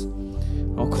hands.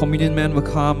 Our communion man will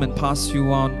come and pass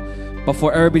you on. But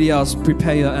for everybody else,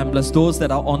 prepare your emblems. Those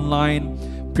that are online,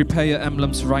 prepare your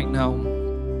emblems right now.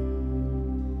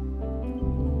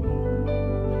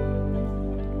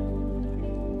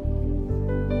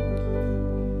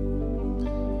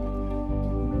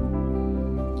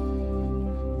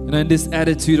 And in this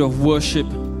attitude of worship,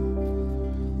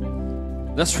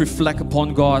 let's reflect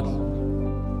upon God.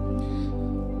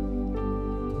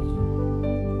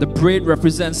 The bread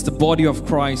represents the body of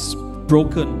Christ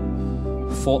broken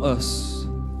for us.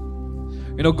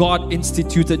 You know,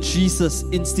 Jesus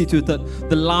instituted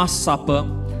the Last Supper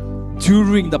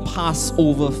during the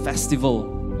Passover festival.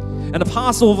 And the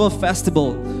Passover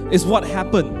festival is what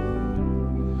happened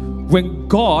when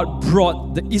God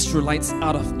brought the Israelites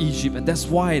out of Egypt. And that's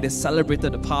why they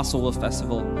celebrated the Passover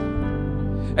festival.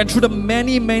 And through the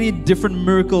many, many different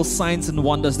miracles, signs and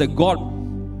wonders that God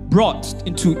brought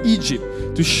into Egypt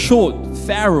to show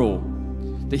Pharaoh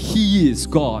that He is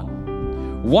God,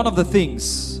 one of the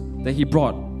things that He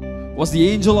brought was the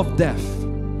angel of death.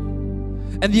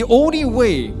 And the only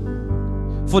way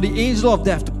for the angel of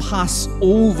death to pass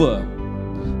over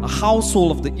a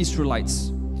household of the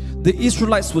Israelites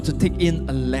were to take in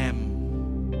a lamb.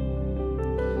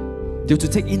 They were to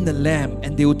take in the lamb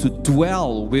and they were to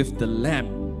dwell with the lamb,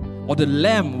 or the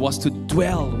lamb was to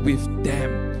dwell with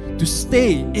them, to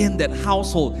stay in that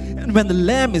household. And when the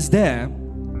lamb is there,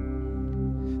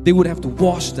 they would have to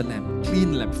wash the lamb,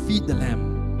 clean the lamb, feed the lamb.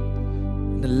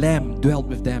 And the lamb dwelt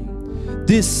with them.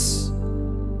 This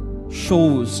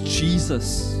shows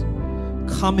Jesus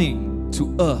coming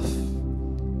to earth,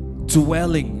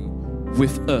 dwelling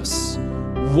with us,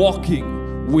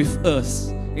 walking with us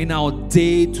in our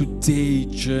day-to-day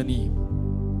journey.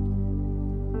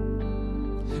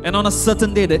 And on a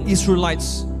certain day, the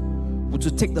Israelites were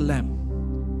to take the lamb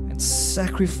and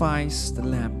sacrifice the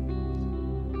lamb.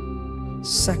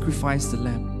 Sacrifice the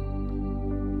lamb.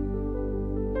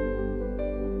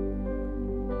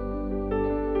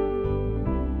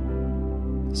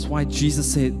 That's why Jesus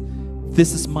said,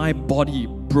 "This is my body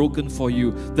broken for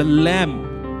you." The lamb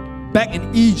back in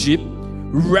Egypt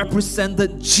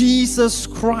represented Jesus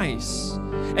Christ.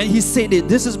 And He said that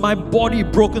this is my body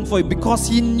broken for you, because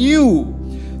He knew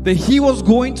that He was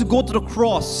going to go to the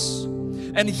cross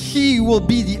and He will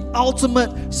be the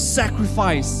ultimate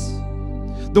sacrifice,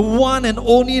 the one and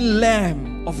only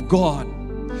Lamb of God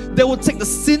that will take the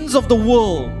sins of the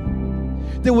world.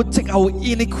 They would take our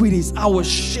iniquities, our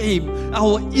shame,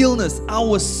 our illness,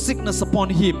 our sickness upon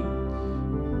Him,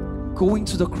 going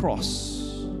to the cross,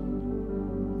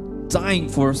 dying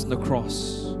for us on the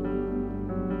cross.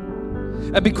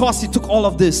 And because He took all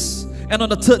of this, and on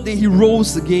the third day He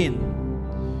rose again,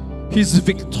 He's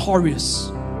victorious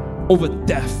over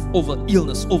death, over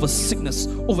illness, over sickness,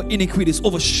 over iniquities,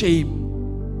 over shame.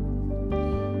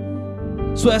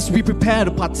 So as we prepare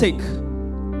to partake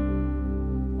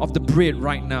of the bread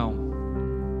right now,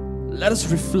 let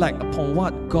us reflect upon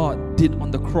what God did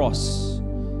on the cross,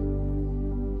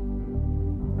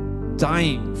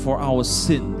 dying for our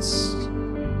sins,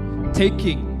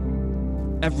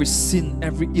 taking every sin,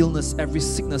 every illness, every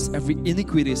sickness, every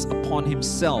iniquities upon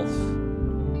Himself,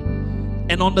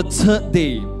 and on the third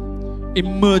day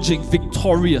emerging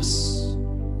victorious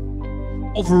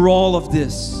over all of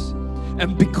this.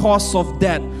 And because of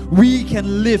that, we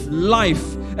can live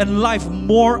life, and life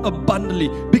more abundantly.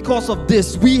 Because of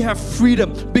this, we have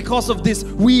freedom. Because of this,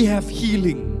 we have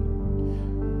healing.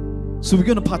 So we're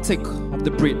going to partake of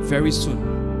the bread very soon.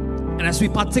 And as we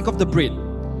partake of the bread,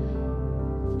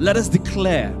 let us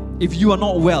declare, if you are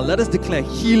not well, let us declare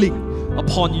healing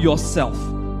upon yourself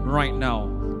right now.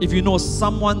 If you know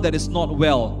someone that is not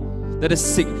well, that is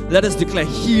sick, let us declare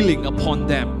healing upon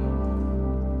them.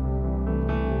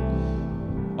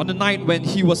 On the night when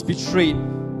He was betrayed,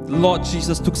 the Lord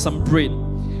Jesus took some bread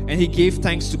and He gave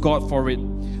thanks to God for it.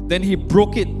 Then He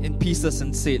broke it in pieces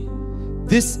and said,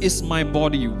 "This is my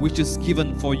body which is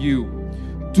given for you.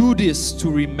 Do this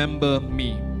to remember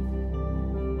me."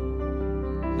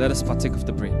 Let us partake of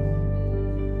the bread.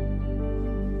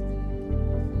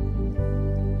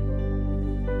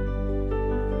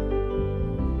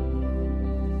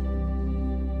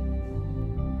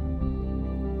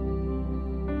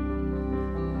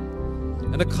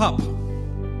 And the cup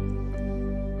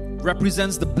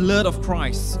represents the blood of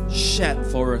Christ shed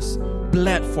for us,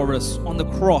 bled for us on the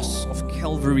cross of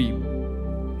Calvary.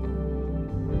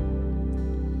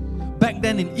 Back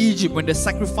then in Egypt, when they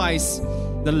sacrificed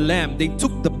the lamb, they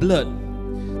took the blood,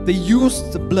 they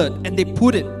used the blood and they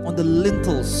put it on the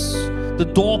lintels, the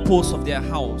doorposts of their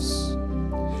house.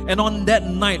 And on that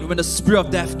night, when the spirit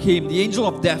of death came, the angel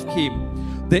of death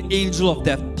came, the angel of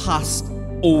death passed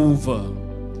over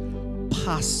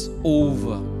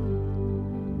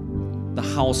the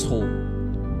household.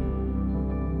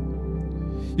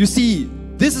 You see,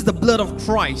 this is the blood of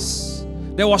Christ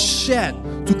that was shed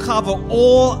to cover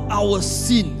all our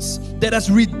sins, that has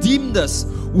redeemed us,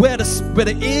 where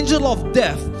the angel of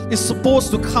death is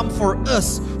supposed to come for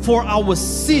us for our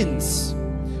sins,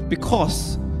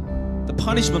 because the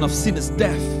punishment of sin is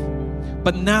death.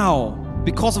 But now,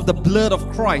 because of the blood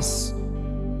of Christ,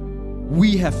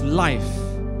 we have life,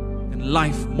 and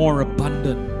life more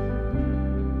abundant.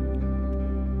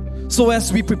 So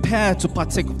as we prepare to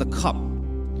partake of the cup,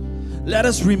 let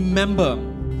us remember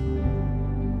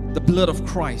the blood of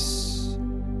Christ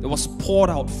that was poured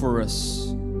out for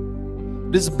us.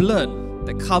 This blood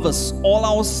that covers all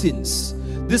our sins.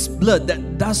 This blood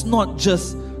that does not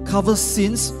just cover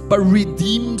sins, but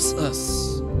redeems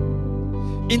us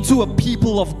into a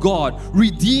people of God,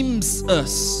 redeems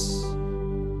us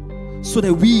so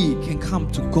that we can come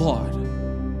to God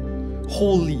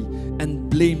holy and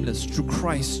blameless through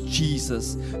Christ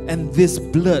Jesus. And this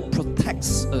blood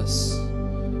protects us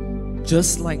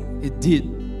just like it did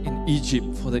in Egypt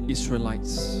for the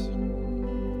Israelites.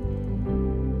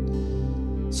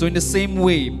 So in the same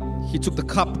way, he took the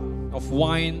cup of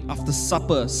wine after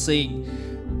supper, saying,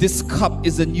 "This cup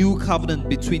is a new covenant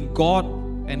between God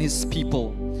and his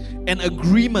people, an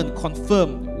agreement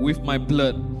confirmed with my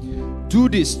blood. Do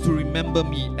this to remember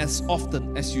me as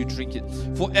often as you drink it.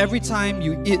 For every time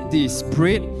you eat this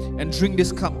bread and drink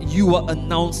this cup, you are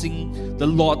announcing the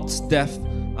Lord's death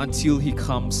until he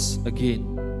comes again."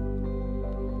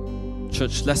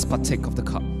 Church, let's partake of the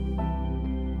cup.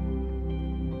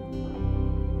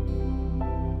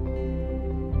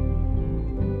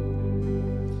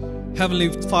 Heavenly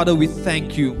Father, we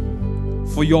thank you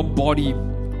for your body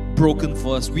broken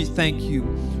for us. We thank you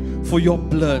for your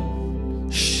blood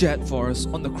shed for us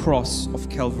on the cross of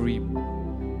Calvary.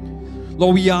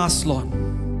 Lord, we ask, Lord,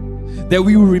 that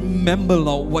we will remember,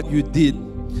 Lord, what you did,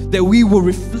 that we will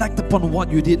reflect upon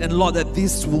what you did, and Lord, that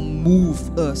this will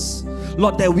move us.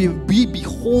 Lord, that we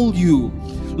behold you.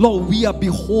 Lord, we are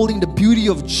beholding the beauty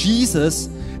of Jesus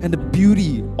and the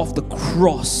beauty of the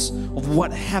cross, of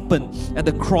what happened at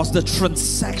the cross, the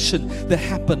transaction that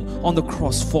happened on the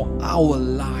cross for our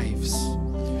lives.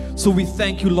 So we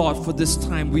thank you, Lord, for this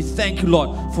time. We thank you, Lord,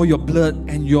 for your blood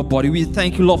and your body. We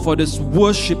thank you, Lord, for this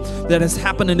worship that has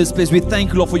happened in this place. We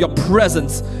thank you, Lord, for your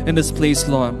presence in this place,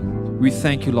 Lord. We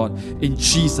thank you, Lord. In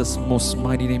Jesus' most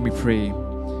mighty name we pray.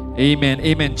 Amen.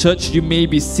 Amen. Church, you may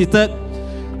be seated.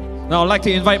 Now I'd like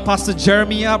to invite Pastor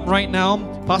Jeremy up right now.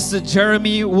 Pastor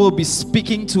Jeremy will be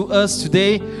speaking to us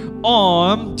today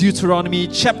on Deuteronomy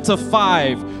chapter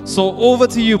 5. So over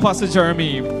to you, Pastor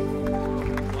Jeremy.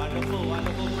 Wonderful,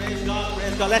 wonderful. Praise God,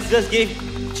 praise God. Let's just give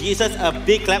Jesus a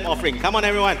big clap offering. Come on,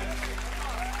 everyone.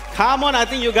 Come on, I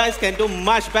think you guys can do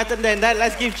much better than that.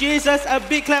 Let's give Jesus a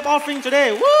big clap offering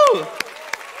today. Woo!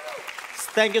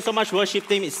 Thank you so much, worship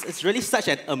team. It's really such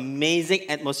an amazing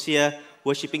atmosphere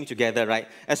worshiping together, right?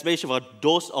 Especially for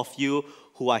those of you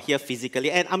who are here physically,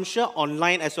 and I'm sure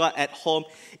online as well at home.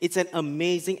 It's an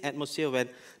amazing atmosphere when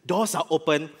doors are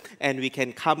open and we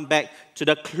can come back to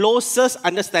the closest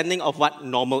understanding of what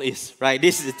normal is, right?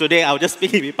 This is today, I was just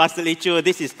speaking with Pastor Lee Chu.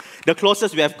 This is the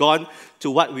closest we have gone to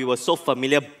what we were so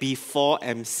familiar before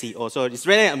MCO. So it's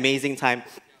really an amazing time.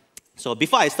 So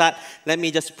before I start, let me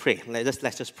just pray. Let's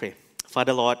just pray.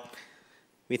 Father Lord,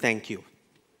 we thank you.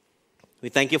 We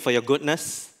thank you for your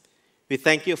goodness. We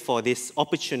thank you for this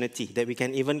opportunity that we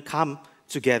can even come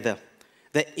together.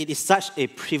 That it is such a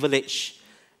privilege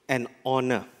and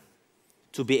honor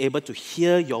to be able to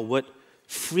hear your word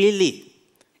freely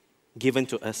given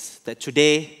to us. That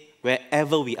today,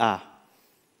 wherever we are,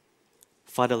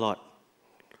 Father Lord,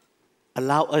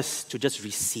 allow us to just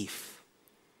receive.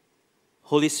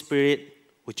 Holy Spirit,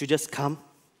 would you just come?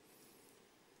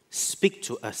 Speak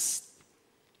to us.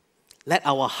 Let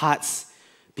our hearts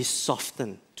be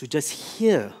softened to just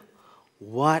hear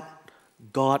what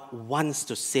God wants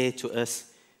to say to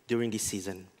us during this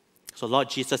season. So Lord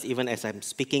Jesus, even as I'm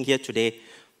speaking here today,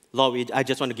 Lord, I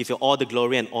just want to give you all the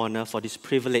glory and honor for this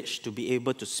privilege to be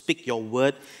able to speak your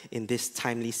word in this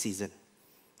timely season.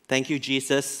 Thank you,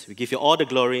 Jesus. We give you all the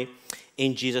glory.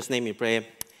 In Jesus' name we pray.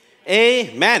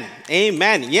 Amen.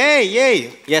 Amen. Yay,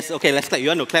 yay. Yes, okay, let's clap. You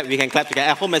want to clap? We can clap together.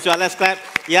 At home as well, let's clap.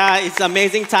 Yeah, it's an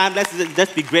amazing time. Let's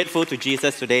just be grateful to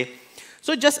Jesus today.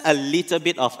 So just a little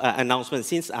bit of announcement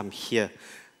since I'm here.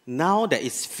 Now that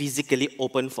it's physically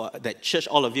open for that church,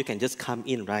 all of you can just come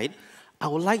in, right? I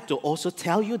would like to also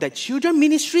tell you that children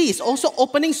ministry is also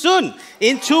opening soon,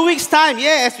 in 2 weeks' time.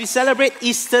 Yeah, as we celebrate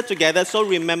Easter together. So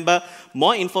remember,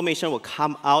 more information will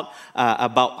come out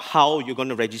about how you're going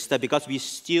to register, because we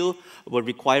still will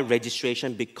require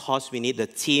registration because we need the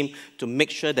team to make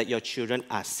sure that your children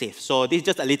are safe. So this is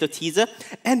just a little teaser.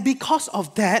 And because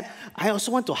of that, I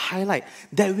also want to highlight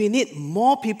that we need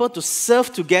more people to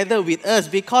serve together with us,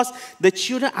 because the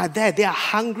children are there, they are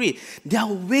hungry, they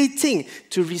are waiting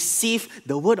to receive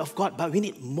the word of God, but we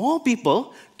need more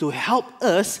people to help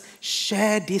us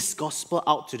share this gospel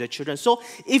out to the children. So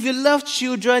if you love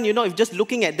children, you know, if just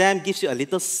looking at them gives you a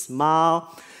little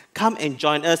smile, come and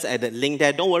join us at the link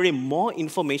there. Don't worry, more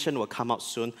information will come out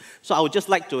soon. So I would just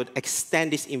like to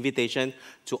extend this invitation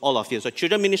to all of you. So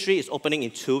children ministry is opening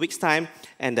in 2 weeks' time,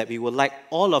 and that we would like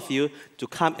all of you to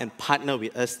come and partner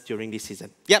with us during this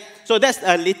season. Yep, so that's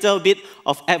a little bit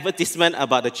of advertisement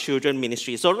about the children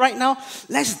ministry. So right now,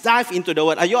 let's dive into the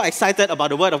word. Are you all excited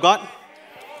about the word of God?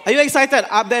 Are you excited?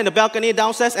 Up there in the balcony,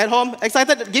 downstairs, at home?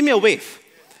 Excited? Give me a wave.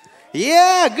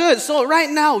 Yeah, good. So right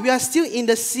now, we are still in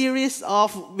the series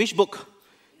of which book?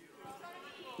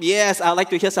 Yes, I'd like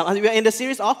to hear some. We are in the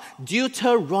series of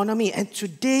Deuteronomy. And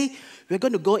today, we're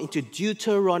going to go into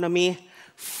Deuteronomy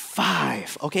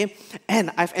 5. Okay?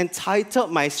 And I've entitled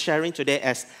my sharing today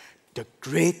as The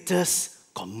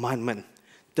Greatest Commandment.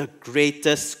 The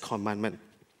Greatest Commandment.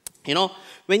 You know,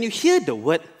 when you hear the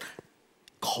word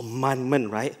commandment,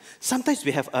 right? Sometimes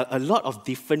we have a lot of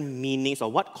different meanings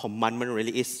of what commandment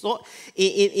really is. So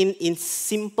in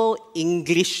simple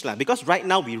English, because right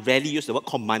now we rarely use the word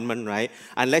commandment, right?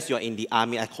 Unless you're in the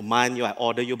army, I command you, I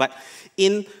order you. But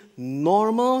in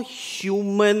normal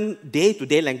human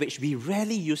day-to-day language, we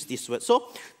rarely use this word. So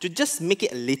to just make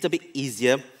it a little bit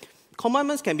easier,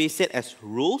 commandments can be said as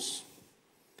rules,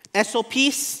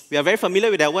 SOPs. We are very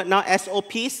familiar with that word now,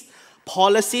 SOPs.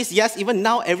 Policies, yes, even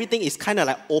now everything is kind of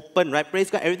like open, right? Praise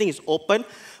God, everything is open,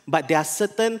 but there are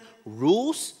certain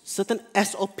rules, certain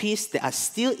SOPs that are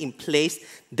still in place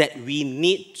that we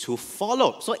need to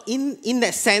follow. So in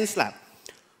that sense,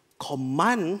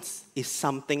 commands is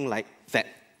something like that.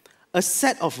 A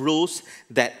set of rules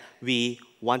that we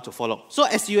want to follow. So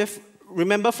as you have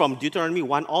remember from Deuteronomy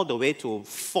 1 all the way to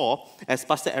 4, as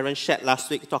Pastor Aaron shared last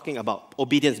week, talking about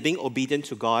obedience, being obedient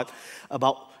to God,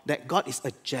 about that God is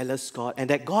a jealous God, and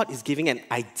that God is giving an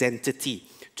identity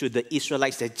to the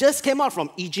Israelites that just came out from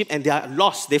Egypt and they are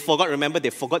lost. They forgot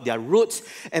their roots,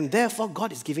 and therefore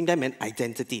God is giving them an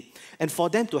identity. And for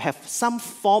them to have some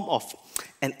form of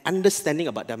an understanding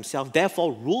about themselves,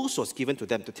 therefore rules was given to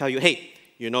them to tell you, hey,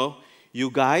 you know,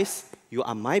 you guys, you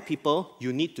are my people,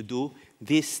 you need to do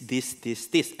this,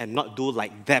 and not do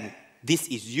like them. This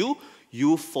is you.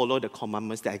 You follow the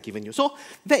commandments that I've given you. So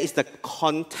that is the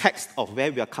context of where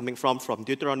we are coming from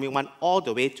Deuteronomy 1 all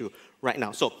the way to right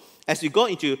now. So as we go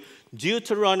into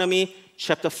Deuteronomy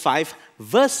chapter 5,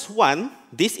 verse 1,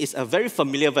 this is a very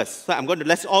familiar verse. So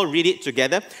let's all read it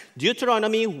together.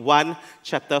 Deuteronomy 1,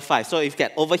 chapter 5. So if you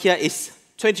get over here, it's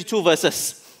 22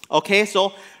 verses. Okay,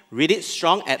 so read it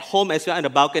strong at home as well on the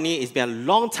balcony. It's been a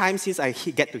long time since I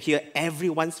get to hear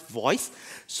everyone's voice.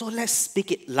 So let's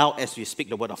speak it loud as we speak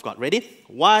the word of God. Ready?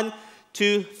 1,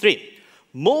 2, 3.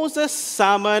 Moses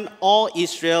summoned all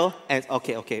Israel and...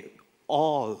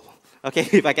 all. Okay,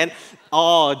 if I can.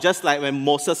 All, just like when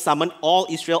Moses summoned all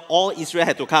Israel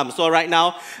had to come. So right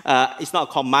now, it's not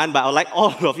a command, but I would like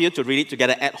all of you to read it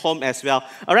together at home as well.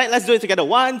 All right, let's do it together.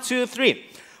 1, 2, 3.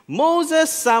 Moses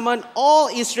summoned all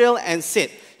Israel and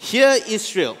said, "Hear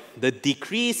Israel, the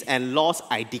decrees and laws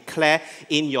I declare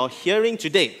in your hearing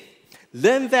today.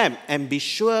 Learn them and be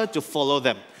sure to follow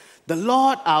them. The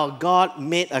Lord our God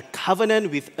made a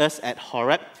covenant with us at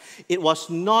Horeb. It was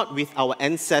not with our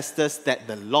ancestors that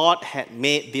the Lord had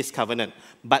made this covenant,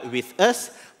 but with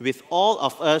us, with all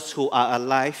of us who are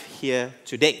alive here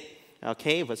today."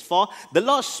 Okay, verse 4. "The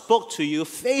Lord spoke to you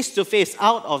face to face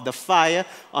out of the fire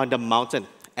on the mountain.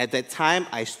 At that time,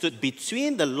 I stood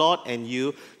between the Lord and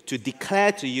you to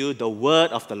declare to you the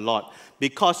word of the Lord,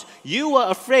 because you were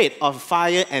afraid of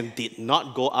fire and did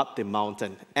not go up the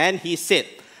mountain. And he said,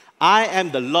 I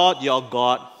am the Lord your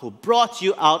God who brought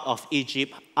you out of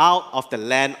Egypt, out of the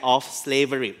land of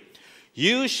slavery.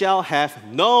 You shall have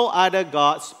no other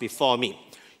gods before me.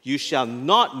 You shall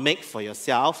not make for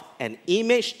yourself an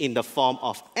image in the form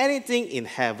of anything in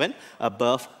heaven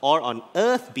above or on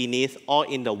earth beneath or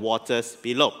in the waters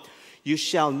below. You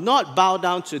shall not bow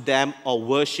down to them or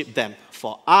worship them.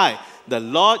 For I, the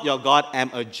Lord your God, am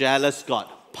a jealous God,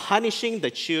 punishing the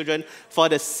children for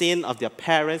the sin of their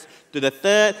parents to the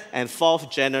third and fourth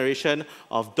generation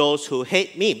of those who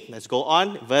hate me. Let's go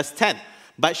on, verse 10.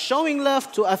 But showing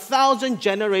love to 1,000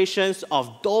 generations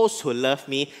of those who love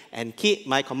me and keep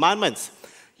my commandments.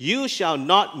 You shall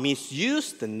not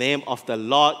misuse the name of the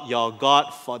Lord your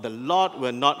God, for the Lord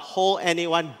will not hold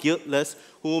anyone guiltless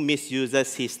who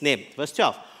misuses his name. Verse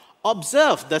 12.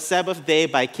 Observe the Sabbath day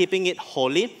by keeping it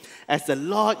holy, as the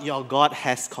Lord your God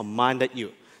has commanded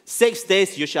you. 6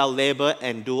 days you shall labor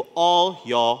and do all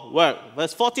your work.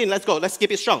 Verse 14, let's go. Let's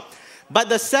keep it strong. But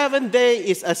the seventh day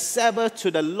is a Sabbath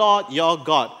to the Lord your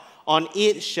God. On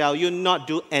it shall you not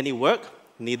do any work,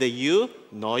 neither you,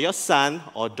 nor your son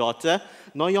or daughter,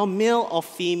 nor your male or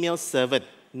female servant,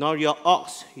 nor your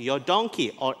ox, your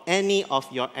donkey, or any of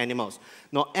your animals,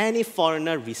 nor any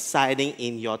foreigner residing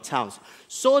in your towns,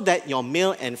 so that your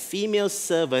male and female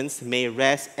servants may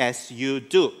rest as you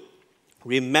do.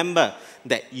 Remember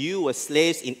that you were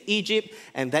slaves in Egypt,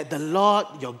 and that the Lord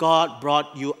your God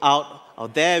brought you out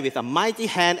of there with a mighty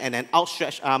hand and an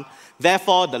outstretched arm.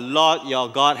 Therefore, the Lord your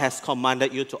God has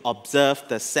commanded you to observe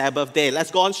the Sabbath day.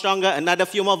 Let's go on stronger, another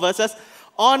few more verses.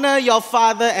 Honor your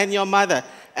father and your mother,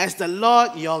 as the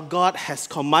Lord your God has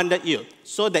commanded you,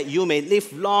 so that you may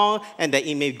live long and that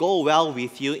it may go well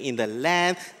with you in the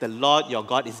land the Lord your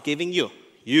God is giving you.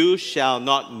 You shall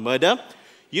not murder.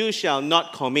 You shall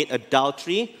not commit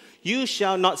adultery. You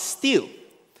shall not steal.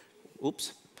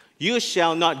 You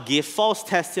shall not give false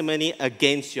testimony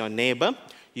against your neighbor.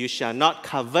 You shall not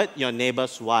covet your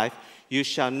neighbor's wife. You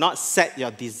shall not set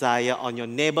your desire on your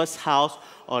neighbor's house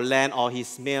or land or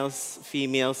his male,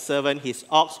 female servant, his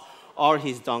ox or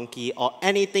his donkey, or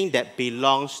anything that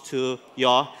belongs to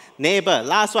your neighbor.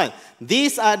 Last one.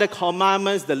 These are the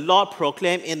commandments the Lord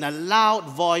proclaimed in a loud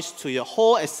voice to your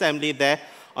whole assembly there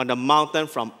on the mountain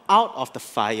from out of the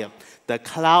fire, the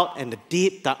cloud and the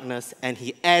deep darkness, and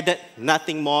he added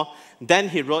nothing more. Then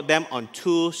he wrote them on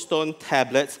 2 stone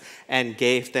tablets and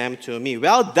gave them to me.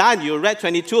 Well done, you read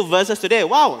 22 verses today.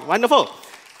 Wow, wonderful.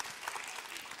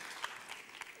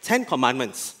 10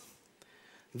 Commandments.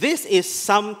 This is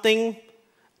something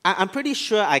I'm pretty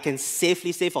sure I can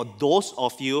safely say for those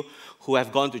of you who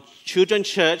have gone to children's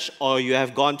church or you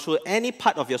have gone through any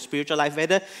part of your spiritual life,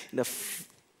 whether in the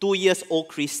 2-year-old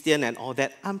Christian and all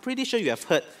that, I'm pretty sure you have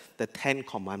heard the 10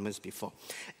 Commandments before.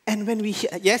 And when we hear,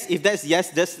 yes, if that's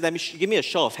yes, just give me a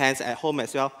show of hands at home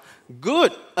as well.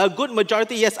 Good. A good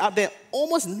majority, yes, up there.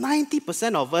 Almost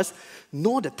 90% of us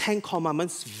know the 10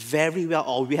 Commandments very well,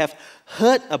 or we have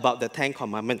heard about the 10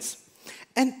 Commandments.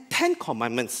 And 10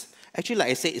 Commandments, actually, like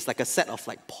I said, it's like a set of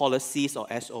like policies or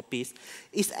SOPs.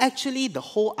 It's actually, the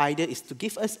whole idea is to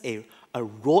give us a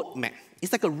roadmap.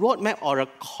 It's like a roadmap or a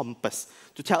compass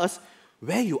to tell us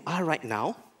where you are right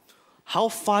now, how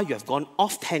far you have gone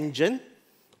off tangent,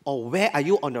 or where are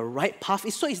you on the right path.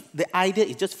 The idea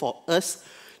is just for us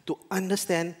to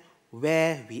understand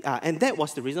where we are. And that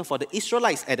was the reason for the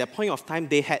Israelites at that point of time.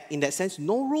 They had, in that sense,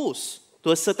 no rules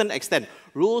to a certain extent.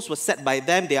 Rules were set by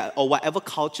them, or whatever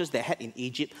cultures they had in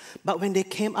Egypt. But when they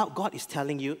came out, God is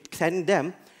telling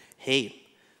them, hey,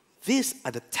 these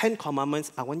are the 10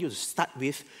 Commandments I want you to start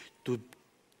with to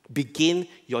begin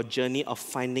your journey of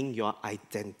finding your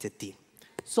identity.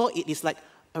 So it is like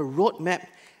a roadmap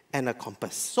and a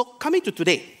compass. So coming to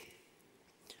today,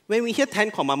 when we hear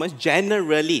 10 Commandments,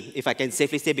 generally, if I can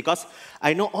safely say, because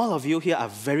I know all of you here are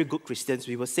very good Christians,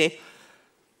 we will say,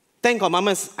 10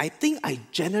 Commandments, I think I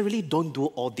generally don't do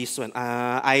all this one.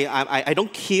 I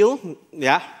don't kill,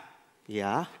 yeah.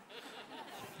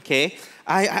 Okay,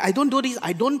 I don't do this,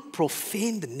 I don't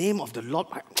profane the name of the Lord,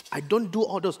 I don't do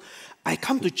all those. I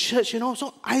come to church,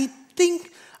 so I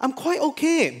think I'm quite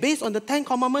okay. Based on the 10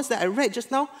 Commandments that I read just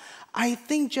now, I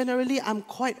think generally I'm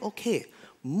quite okay.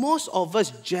 Most of us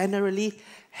generally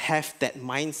have that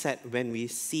mindset when we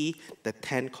see the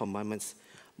 10 Commandments.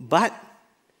 But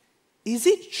is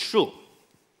it true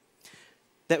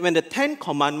that when the 10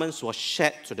 Commandments were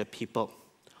shared to the people,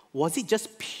 was it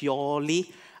just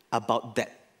purely about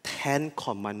that 10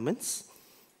 Commandments?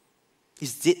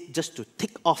 Is it just to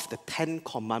tick off the 10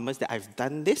 Commandments that I've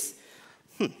done this?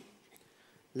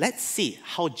 Let's see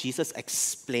how Jesus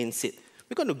explains it.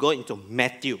 We're going to go into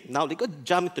Matthew. Now, we're going to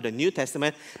jump into the New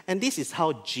Testament, and this is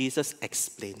how Jesus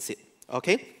explains it.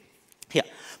 Okay? Here.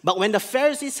 But when the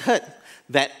Pharisees heard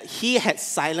that he had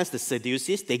silenced the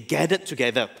Sadducees, they gathered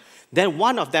together. Then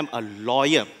one of them, a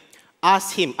lawyer,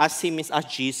 asked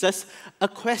Jesus, a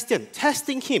question,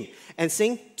 testing him and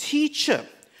saying, Teacher,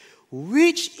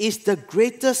 which is the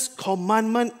greatest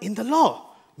commandment in the law?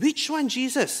 Which one,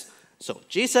 Jesus? So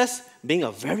Jesus, being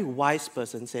a very wise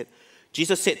person,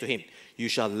 Jesus said to him, you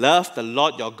shall love the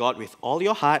Lord your God with all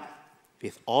your heart,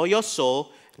 with all your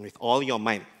soul, and with all your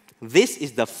mind. This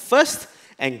is the first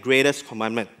and greatest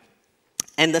commandment.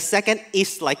 And the second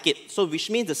is like it. So which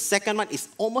means the second one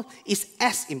is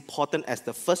as important as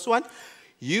the first one.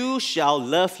 You shall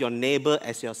love your neighbor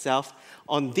as yourself.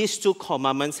 On these two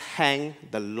commandments hang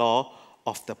the law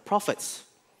of the prophets.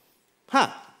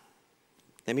 Let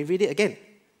me read it again.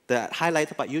 The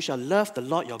highlighted part, you shall love the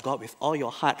Lord your God with all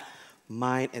your heart,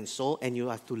 mind, and soul, and you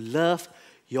have to love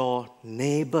your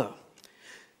neighbor.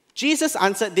 Jesus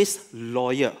answered this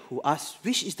lawyer who asked,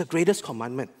 which is the greatest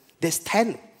commandment? There's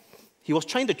 10. He was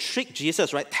trying to trick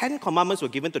Jesus, right? 10 commandments were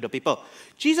given to the people.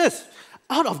 Jesus,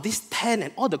 out of these 10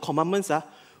 and all the commandments,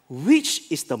 which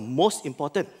is the most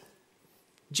important?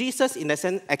 Jesus, in a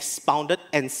sense, expounded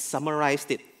and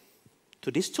summarized it to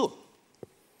these two.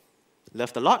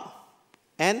 Love the Lord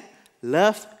and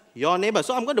love your neighbor.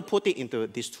 So I'm going to put it into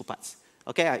these two parts.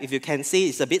 Okay, if you can see,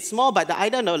 it's a bit small, but the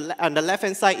idea on the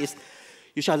left-hand side is,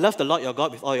 you shall love the Lord your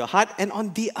God with all your heart, and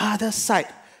on the other side,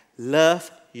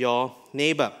 love your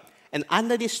neighbor. And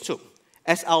under these two,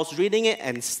 as I was reading it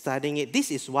and studying it, this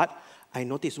is what I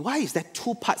noticed. Why is there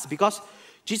two parts? Because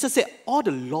Jesus said, all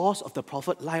the laws of the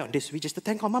prophet lie on this, which is the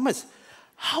 10 commandments.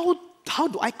 How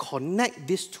do I connect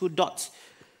these two dots?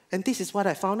 And this is what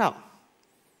I found out.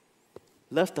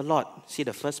 Love the Lord. See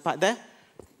the first part there?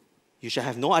 You shall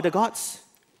have no other gods.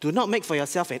 Do not make for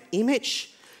yourself an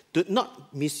image. Do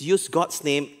not misuse God's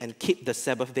name and keep the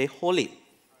Sabbath day holy.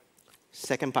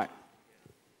 Second part.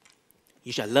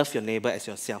 You shall love your neighbor as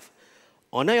yourself.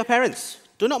 Honor your parents.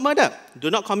 Do not murder. Do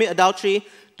not commit adultery.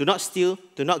 Do not steal.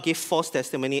 Do not give false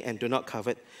testimony. And do not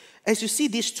covet. As you see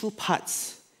these two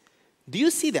parts, do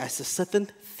you see there's a certain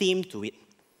theme to it?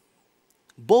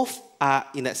 Both are,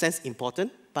 in that sense,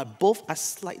 important, but both are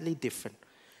slightly different.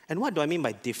 And what do I mean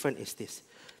by different is this.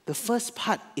 The first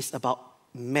part is about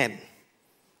men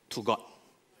to God.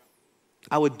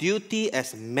 Our duty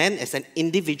as men, as an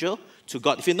individual to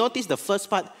God. If you notice the first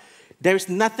part, there is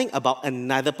nothing about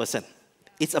another person.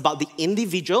 It's about the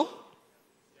individual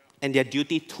and their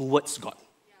duty towards God.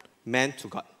 Man to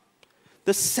God.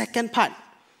 The second part,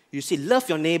 you see, love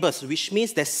your neighbors, which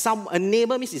means a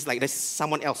neighbor means it's like there's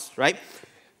someone else, right?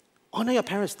 Honor your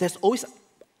parents. There's always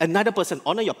another person.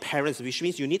 Honor your parents, which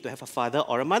means you need to have a father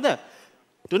or a mother.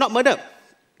 Do not murder.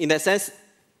 In that sense,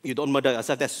 you don't murder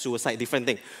yourself, that's suicide, different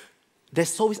thing.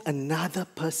 There's always another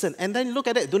person. And then look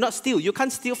at it, do not steal. You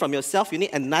can't steal from yourself, you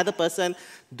need another person.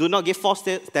 Do not give false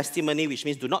testimony, which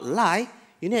means do not lie.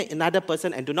 You need another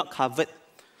person, and do not covet,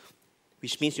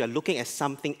 which means you are looking at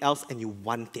something else and you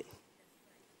want it.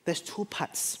 There's two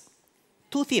parts,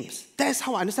 two themes. That's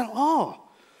how I understand.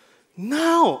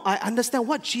 Now I understand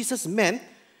what Jesus meant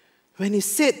when he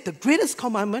said the greatest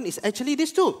commandment is actually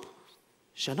these two.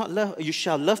 You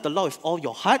shall love the Lord with all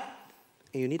your heart,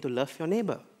 and you need to love your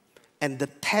neighbor. And the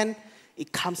 10,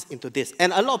 it comes into this.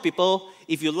 And a lot of people,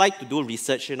 if you like to do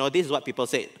research, this is what people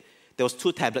say. There was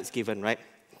 2 tablets given, right?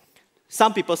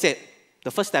 Some people said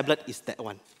the first tablet is that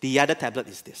one. The other tablet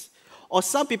is this. Or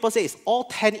some people say it's all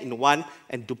 10 in one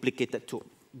and duplicated 2.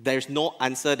 There's no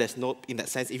answer, there's no, in that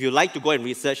sense. If you like to go and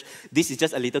research, this is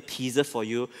just a little teaser for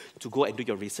you to go and do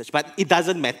your research. But it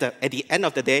doesn't matter. At the end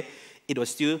of the day, it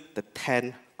was still the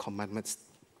 10 commandments.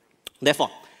 Therefore,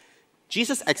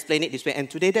 Jesus explained it this way, and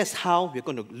today that's how we're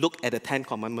going to look at the 10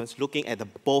 commandments, looking at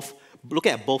both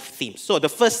themes. So the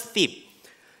first theme,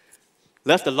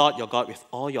 love the Lord your God with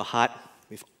all your heart,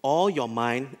 with all your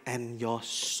mind, and your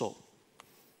soul.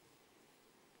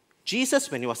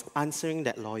 Jesus, when he was answering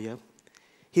that lawyer,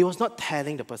 he was not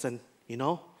telling the person, you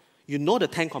know the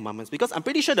 10 commandments, because I'm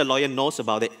pretty sure the lawyer knows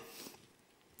about it.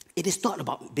 It is not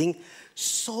about being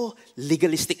so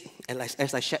legalistic, and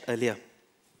as I shared earlier,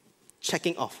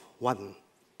 checking off 1,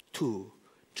 2,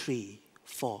 3,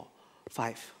 4,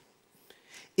 5.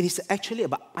 It is actually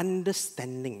about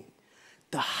understanding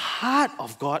the heart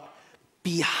of God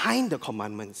behind the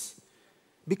commandments.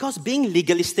 Because being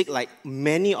legalistic, like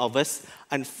many of us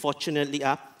unfortunately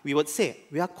are, we would say,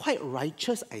 we are quite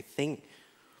righteous, I think.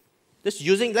 Let's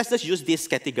just use this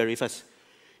category first.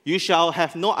 You shall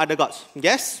have no other gods.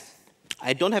 Yes,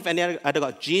 I don't have any other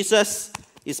God. Jesus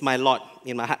is my Lord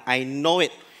in my heart. I know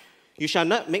it. You shall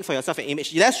not make for yourself an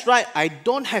image. That's right, I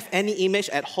don't have any image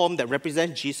at home that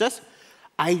represents Jesus.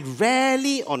 I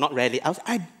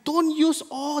don't use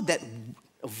all that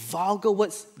vulgar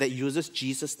words that uses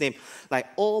Jesus' name. Like,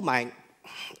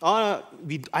 I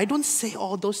don't say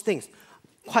all those things.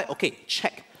 Quite okay,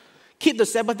 check. Keep the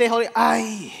Sabbath day holy.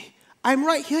 I'm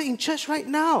right here in church right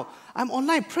now. I'm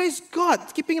online. Praise God.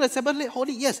 Keeping the Sabbath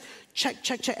holy. Yes.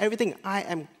 Check everything. I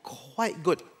am quite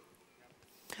good.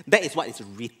 That is what is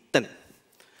written.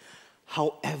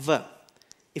 However,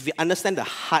 if we understand the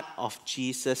heart of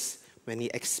Jesus, when he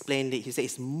explained it, he said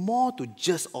it's more to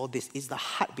just all this. It's the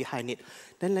heart behind it.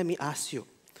 Then let me ask you.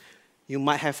 You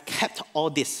might have kept all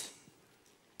this,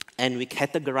 and we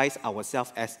categorize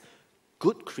ourselves as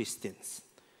good Christians.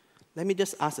 Let me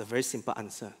just ask a very simple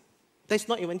answer. That's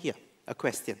not even here, a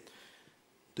question.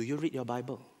 Do you read your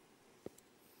Bible?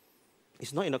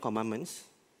 It's not in the commandments,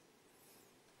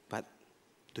 but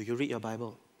do you read your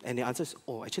Bible? And the answer is,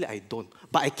 oh, actually I don't,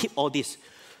 but I keep all this.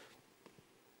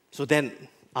 So then,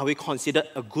 are we considered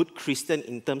a good Christian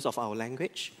in terms of our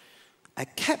language? I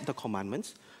kept the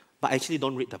commandments, but I actually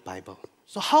don't read the Bible.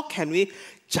 So how can we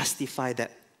justify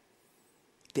that?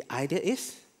 The idea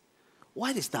is,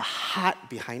 what is the heart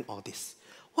behind all this?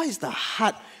 What is the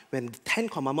heart when the 10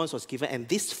 Commandments was given? And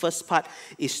this first part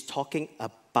is talking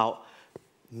about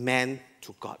man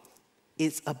to God.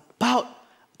 It's about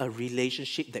a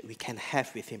relationship that we can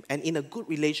have with Him. And in a good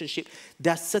relationship,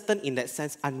 there are certain, in that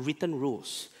sense, unwritten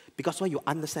rules. Because when you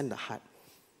understand the heart.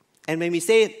 And when we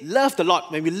say, love the Lord,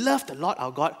 when we love the Lord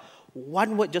our God,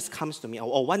 one word just comes to me,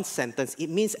 or one sentence. It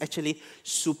means actually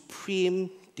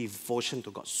supreme devotion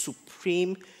to God.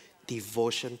 Supreme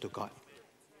devotion to God.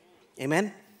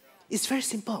 Amen? It's very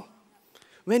simple.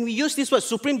 When we use this word,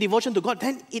 supreme devotion to God,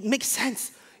 then it makes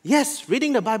sense. Yes,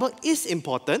 reading the Bible is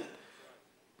important.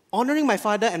 Honoring my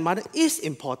father and mother is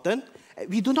important.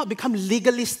 We do not become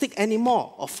legalistic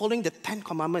anymore of following the 10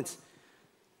 Commandments.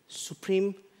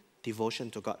 Supreme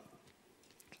devotion to God.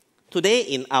 Today,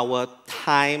 in our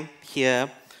time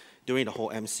here, during the whole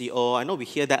MCO, I know we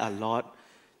hear that a lot.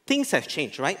 Things have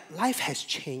changed, right? Life has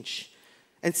changed.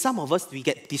 And some of us, we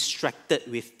get distracted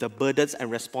with the burdens and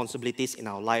responsibilities in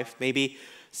our life. Maybe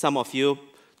some of you,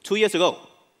 2 years ago,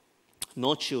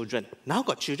 no children. Now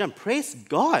got children. Praise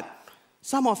God.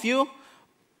 Some of you,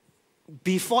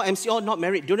 before MCO, not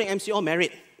married. During MCO,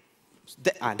 married.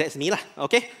 That's me lah,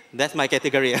 okay? That's my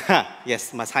category.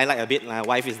 Yes, must highlight a bit. My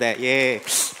wife is there. Yay.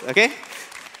 Okay?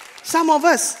 Some of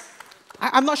us,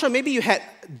 I'm not sure, maybe you had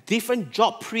different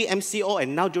job pre-MCO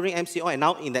and now during MCO and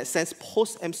now in that sense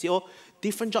post-MCO,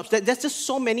 different jobs. There's just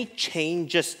so many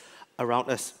changes around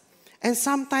us. And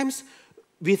sometimes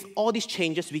with all these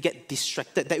changes, we get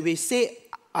distracted that we say,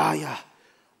 I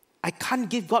can't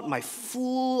give God my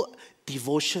full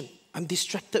devotion. I'm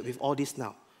distracted with all this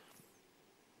now.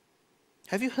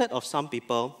 Have you heard of some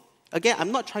people? Again,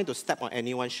 I'm not trying to step on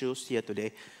anyone's shoes here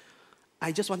today.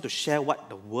 I just want to share what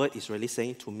the word is really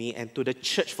saying to me and to the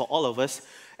church for all of us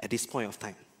at this point of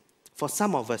time. For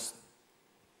some of us,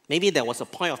 maybe there was a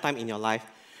point of time in your life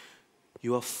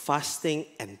you were fasting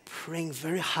and praying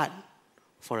very hard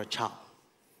for a child.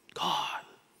 God,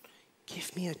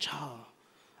 give me a child.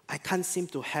 I can't seem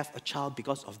to have a child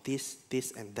because of this,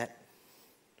 and that.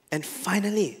 And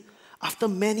finally, after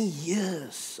many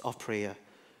years of prayer,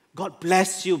 God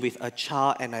bless you with a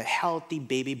child and a healthy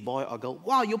baby boy or girl.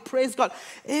 Wow, you praise God.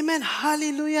 Amen,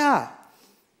 hallelujah.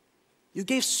 You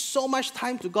gave so much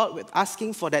time to God with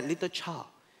asking for that little child.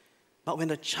 But when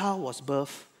the child was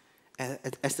birthed,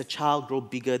 as the child grew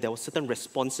bigger, there were certain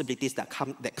responsibilities that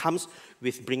comes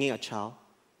with bringing a child,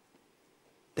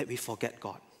 that we forget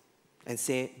God and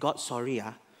say, God, sorry,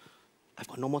 I've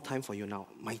got no more time for you now.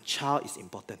 My child is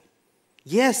important.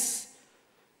 Yes,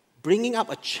 bringing up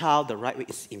a child the right way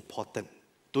is important.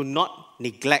 Do not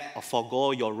neglect or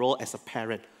forgo your role as a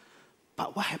parent.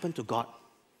 But what happened to God?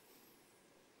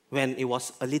 When it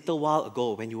was a little while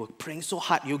ago, when you were praying so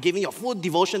hard, you were giving your full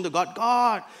devotion to God.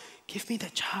 God, give me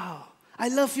that child. I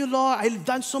love you, Lord. I've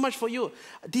done so much for you.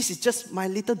 This is just my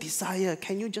little desire.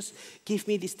 Can you just give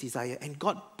me this desire? And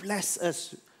God bless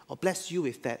us or bless you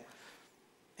with that.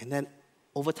 And then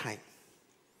over time,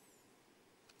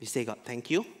 we say, God,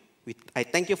 thank you. I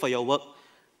thank you for your work.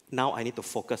 Now I need to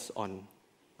focus on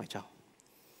my child.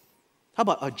 How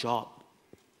about a job?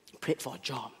 Prayed for a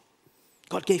job.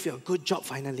 God gave you a good job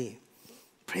finally.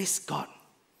 Praise God.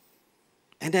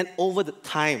 And then over the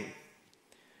time,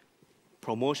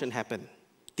 promotion happened.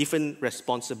 Different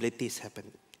responsibilities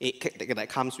happen. That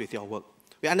comes with your work.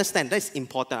 We understand that's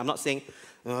important. I'm not saying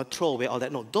throw away all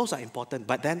that. No, those are important.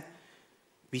 But then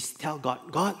we tell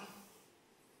God, God,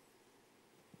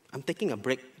 I'm taking a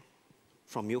break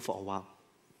from you for a while.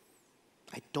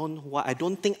 I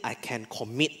don't think I can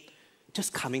commit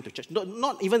just coming to church.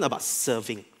 Not even about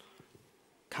serving.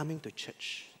 Coming to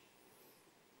church.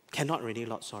 Cannot really,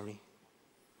 Lord, sorry.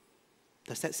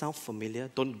 Does that sound familiar?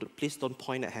 Please don't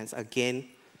point at hands. Again,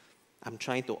 I'm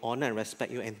trying to honor and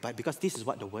respect you, but because this is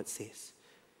what the word says.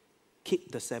 keep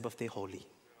the Sabbath day holy.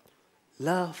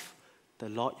 Love the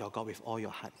Lord your God with all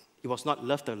your heart. It was not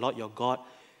love the Lord your God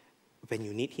when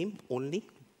you need Him only.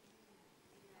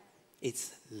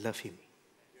 It's love Him.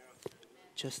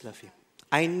 Just love Him.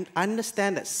 I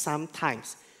understand that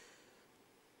sometimes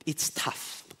it's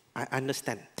tough. I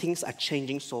understand. Things are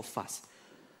changing so fast.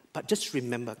 But just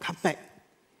remember, come back,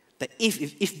 that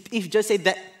if just say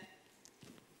that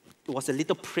it was a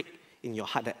little prick in your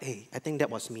heart that, hey, I think that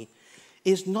was me.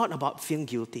 It's not about feeling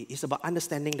guilty. It's about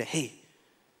understanding that, hey,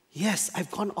 yes, I've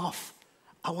gone off.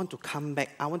 I want to come back.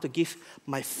 I want to give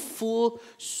my full,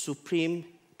 supreme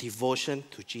devotion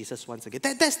to Jesus once again.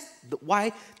 That's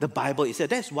why the Bible is there.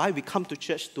 That's why we come to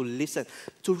church to listen,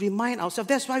 to remind ourselves.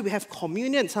 That's why we have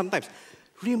communion sometimes.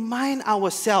 Remind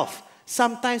ourselves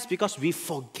sometimes because we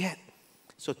forget.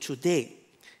 So today,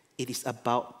 it is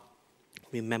about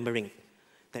remembering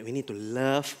that we need to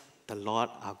love the Lord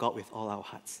our God with all our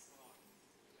hearts.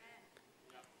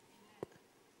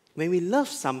 When we love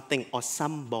something or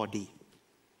somebody,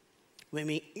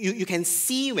 you can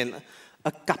see when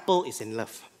a couple is in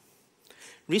love.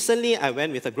 Recently, I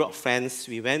went with a group of friends.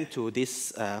 We went to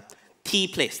this tea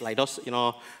place, like those,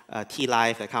 Tea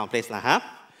Life, that kind of place.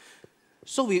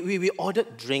 So we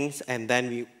ordered drinks, and then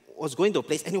we was going to a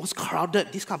place, and it was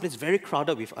crowded. This kind of place is very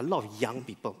crowded with a lot of young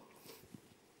people.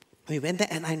 We went there,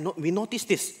 and we noticed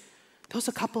this. There was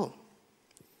a couple.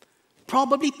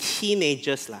 Probably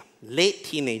teenagers, late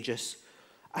teenagers.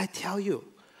 I tell you,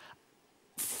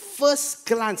 first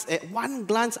glance, at one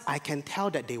glance, I can tell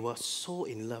that they were so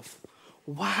in love.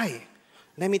 Why?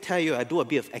 Let me tell you, I do a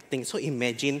bit of acting. So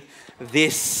imagine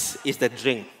this is the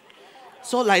drink.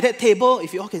 So like that table,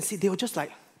 if you all can see, they were just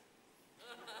like,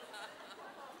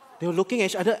 they were looking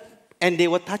at each other, and they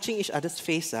were touching each other's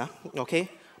face, okay?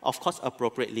 Of course,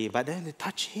 appropriately, but then they're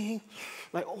touching,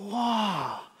 like,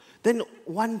 wow. Then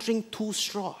one drink, 2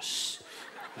 straws.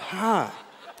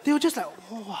 They were just like,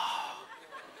 wow.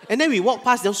 And then we walked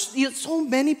past, there was so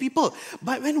many people.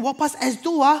 But when we walked past, as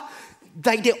though,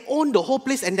 like they owned the whole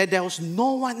place and that there was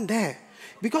no one there.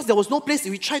 Because there was no place,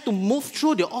 we tried to move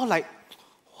through, they're all like,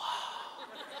 wow.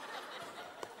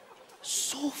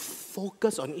 So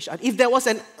focused on each other. If there was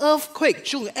an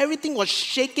earthquake, everything was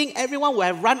shaking, everyone would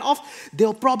have run off,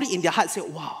 they'll probably in their heart say,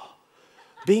 wow,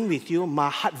 being with you, my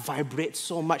heart vibrates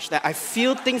so much that I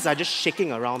feel things are just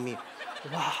shaking around me.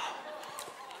 Wow.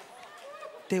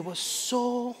 They were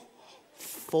so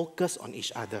focused on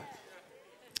each other.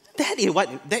 That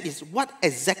is what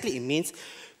exactly it means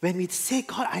when we say,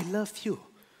 God, I love you.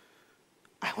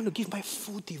 I want to give my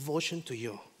full devotion to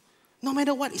you. No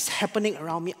matter what is happening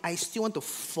around me, I still want to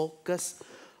focus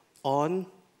on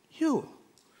you.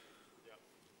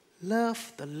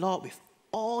 Love the Lord with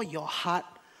all your heart,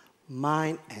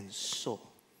 mind, and soul.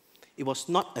 It was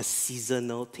not a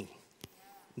seasonal thing.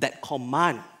 That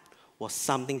command was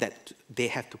something that they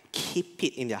have to keep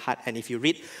it in their heart. And if you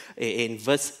read in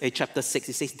chapter 6,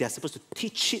 it says they are supposed to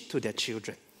teach it to their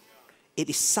children. It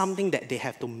is something that they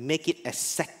have to make it a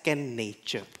second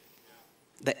nature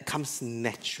that comes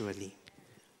naturally.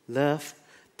 Love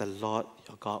the Lord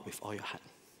your God with all your heart.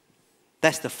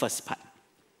 That's the first part.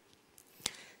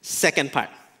 Second part,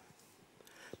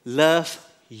 love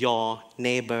your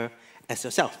neighbor as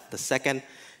yourself. The second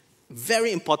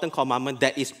very important commandment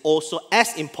that is also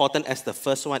as important as the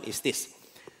first one is this.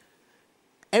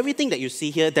 Everything that you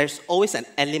see here, there's always an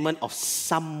element of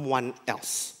someone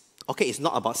else. Okay, it's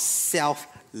not about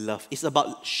self-love. It's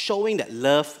about showing that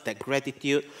love, that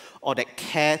gratitude, or that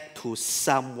care to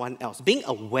someone else. Being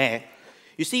aware.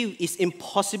 You see, it's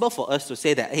impossible for us to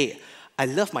say that, hey, I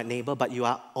love my neighbor, but you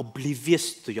are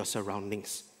oblivious to your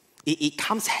surroundings. It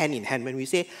comes hand in hand. When we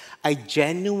say, I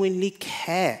genuinely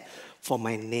care for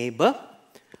my neighbor,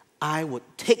 I would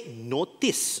take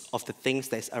notice of the things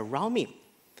that is around me.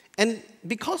 And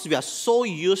because we are so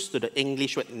used to the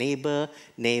English word neighbor,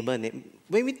 neighbor,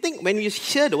 when you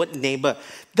hear the word neighbor,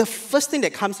 the first thing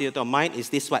that comes into our mind is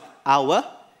this: what? Our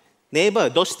neighbor,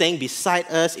 those staying beside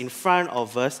us, in front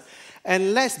of us.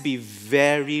 And let's be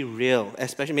very real,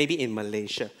 especially maybe in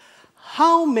Malaysia.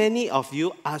 How many of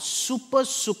you are super,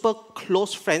 super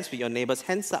close friends with your neighbors?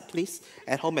 Hands up, please.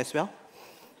 At home as well.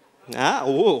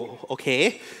 Oh,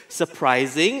 okay.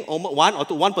 Surprising.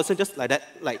 One person just like that.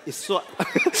 Like, it's so...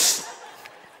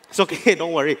 It's okay,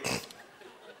 don't worry.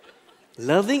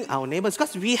 Loving our neighbors,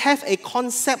 because we have a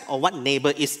concept of what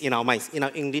neighbor is in our minds, in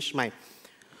our English mind.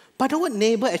 But the word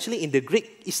neighbor actually in the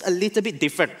Greek is a little bit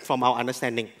different from our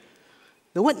understanding.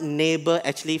 The word neighbor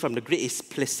actually from the Greek is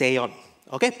pleseon.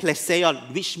 Okay,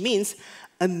 pleseon, which means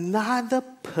another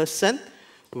person,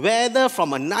 whether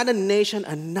from another nation,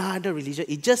 another religion.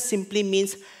 It just simply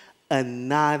means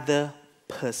another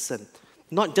person,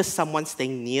 not just someone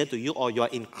staying near to you or you are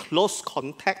in close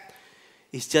contact.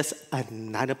 It's just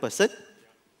another person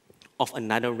of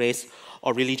another race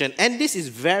or religion. And this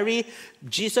is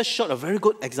Jesus showed a very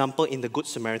good example in the Good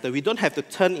Samaritan. We don't have to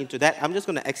turn into that. I'm just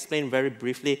going to explain very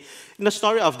briefly. In the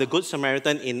story of the Good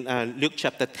Samaritan in Luke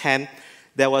chapter 10,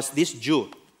 there was this Jew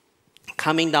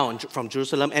coming down from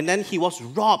Jerusalem, and then he was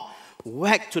robbed,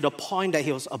 whacked to the point that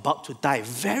he was about to die,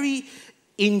 very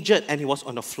injured, and he was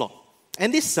on the floor.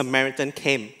 And this Samaritan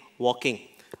came walking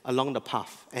along the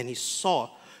path, and he saw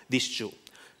this Jew.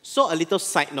 So a little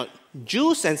side note,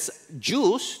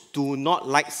 Jews do not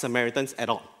like Samaritans at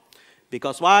all.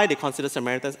 Because why? They consider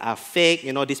Samaritans are fake.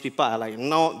 These people are like,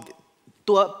 no,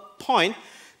 to a point,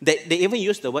 they even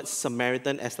use the word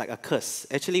Samaritan as like a curse.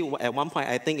 Actually, at one point,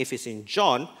 I think if it's in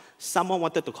John, someone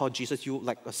wanted to call Jesus you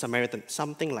like a Samaritan,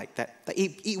 something like that.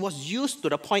 It was used to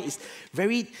the point it's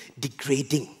very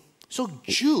degrading. So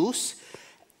Jews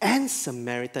and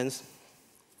Samaritans,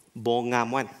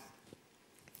 bongam one.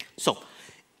 So,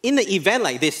 in the event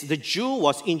like this, the Jew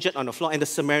was injured on the floor and the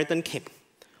Samaritan came.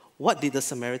 What did the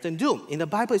Samaritan do? In the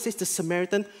Bible, it says the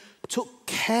Samaritan took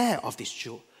care of this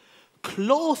Jew,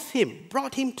 clothed him,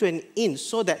 brought him to an inn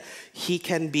so that he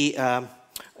can be,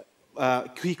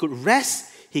 he could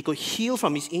rest, he could heal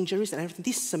from his injuries and everything.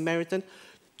 This Samaritan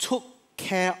took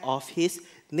care of his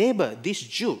neighbor, this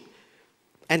Jew.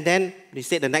 And then they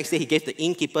said the next day he gave the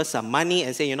innkeeper some money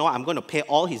and said, you know what, I'm going to pay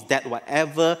all his debt,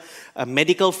 whatever,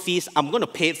 medical fees, I'm going to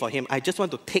pay it for him. I just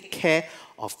want to take care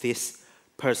of this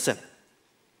person.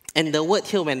 And the word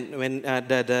here, when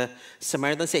the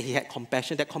Samaritan said he had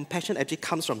compassion, that compassion actually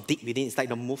comes from deep within. It's like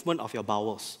the movement of your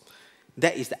bowels.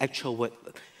 That is the actual word.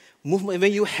 Movement.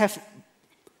 When you have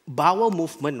bowel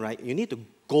movement, right, you need to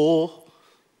go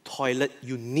toilet,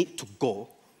 you need to go.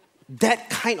 That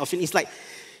kind of thing. It's like,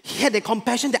 he had the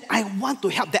compassion that I want to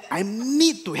help, that I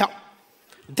need to help.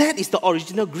 That is the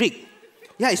original Greek.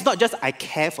 Yeah, it's not just I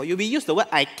care for you. We use the word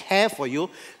I care for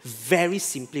you very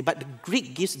simply, but the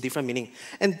Greek gives different meaning.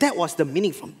 And that was the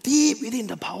meaning from deep within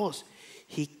the bowels.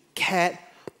 He cared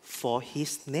for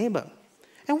his neighbor.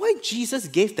 And why Jesus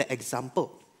gave the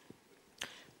example?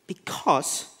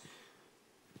 Because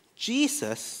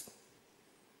Jesus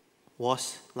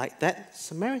was like that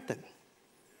Samaritan.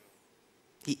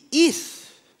 He is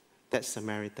that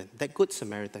Samaritan, that good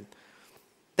Samaritan,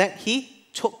 that he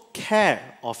took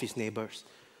care of his neighbors.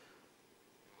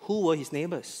 Who were his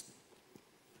neighbors?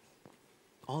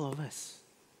 All of us.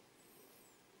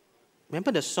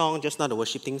 Remember the song just now the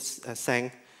worship team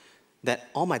sang, that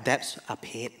all my debts are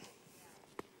paid.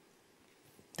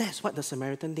 That's what the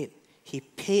Samaritan did. He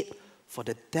paid for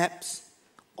the debts,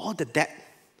 all the debt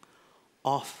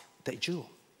of that Jew.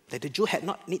 That the Jew had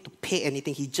not need to pay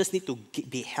anything, he just need to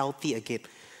be healthy again.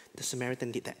 The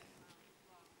Samaritan did that.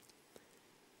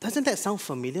 Doesn't that sound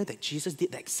familiar that Jesus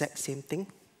did the exact same thing?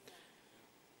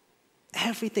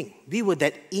 Everything. We were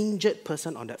that injured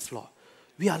person on that floor.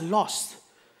 We are lost.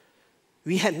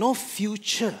 We had no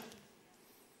future.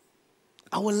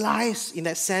 Our lives, in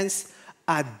that sense,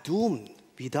 are doomed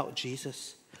without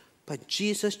Jesus. But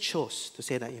Jesus chose to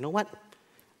say that, you know what?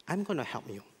 I'm going to help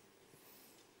you.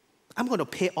 I'm going to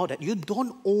pay all that. You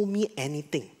don't owe me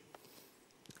anything.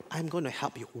 I'm going to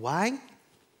help you. Why?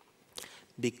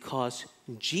 Because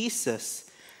Jesus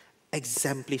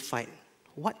exemplified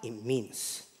what it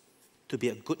means to be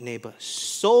a good neighbor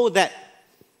so that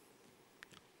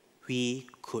we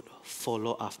could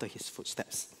follow after his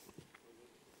footsteps.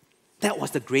 That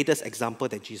was the greatest example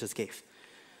that Jesus gave.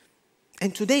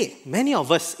 And today, many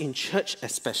of us in church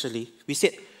especially, we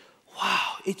said,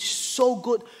 wow, it's so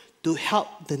good to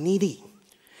help the needy.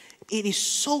 It is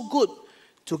so good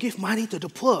to give money to the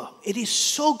poor. It is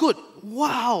so good.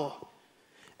 Wow.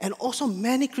 And also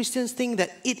many Christians think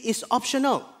that it is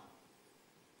optional.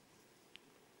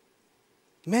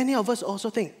 Many of us also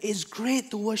think it's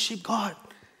great to worship God.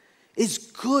 It's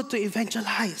good to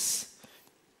evangelize.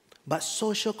 But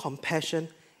social compassion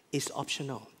is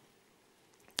optional.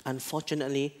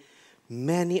 Unfortunately,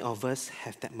 many of us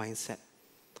have that mindset.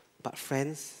 But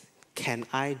friends, can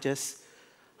I just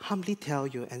humbly tell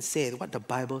you and say what the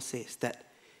Bible says, that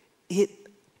it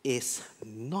is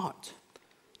not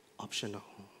optional.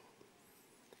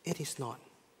 It is not.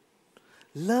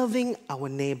 Loving our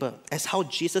neighbor, as how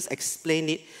Jesus explained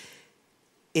it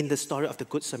in the story of the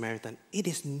Good Samaritan, it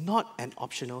is not an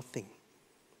optional thing.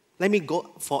 Let me go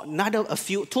for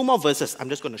two more verses. I'm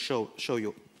just going to show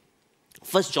you.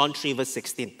 1 John 3 verse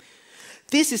 16.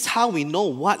 This is how we know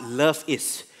what love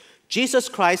is. Jesus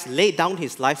Christ laid down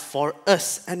his life for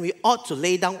us, and we ought to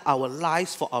lay down our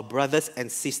lives for our brothers and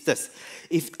sisters.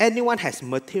 If anyone has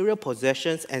material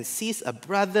possessions and sees a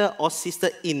brother or sister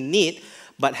in need,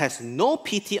 but has no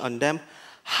pity on them,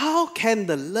 how can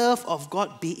the love of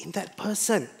God be in that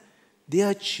person?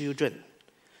 Dear children,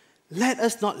 let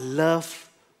us not love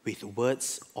with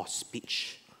words or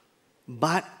speech,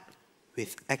 but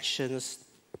with actions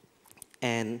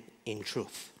and in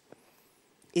truth.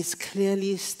 It's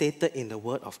clearly stated in the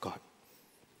Word of God.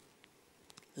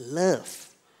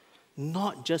 Love,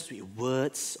 not just with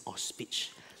words or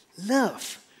speech.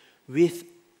 Love with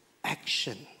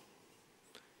action.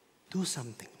 Do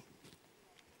something.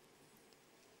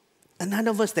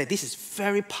 Another verse that this is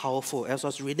very powerful, as I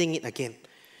was reading it again,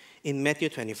 in Matthew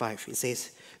 25, it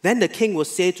says, "Then the king will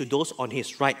say to those on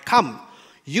his right, 'Come,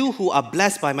 you who are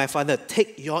blessed by my Father,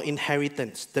 take your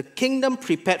inheritance, the kingdom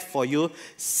prepared for you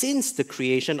since the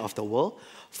creation of the world.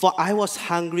 For I was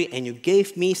hungry, and you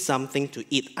gave me something to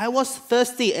eat. I was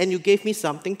thirsty, and you gave me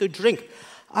something to drink.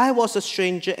 I was a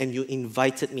stranger, and you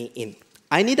invited me in.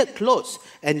 I needed clothes,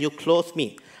 and you clothed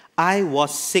me. I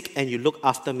was sick, and you looked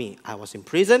after me. I was in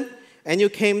prison, and you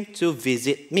came to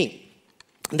visit me.'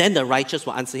 Then the righteous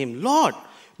will answer him, 'Lord,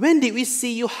 when did we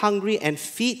see you hungry and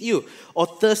feed you, or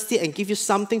thirsty and give you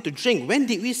something to drink? When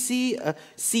did we see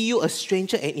you a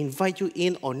stranger and invite you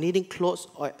in, or needing clothes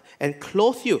and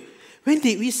clothe you? When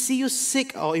did we see you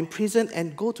sick or in prison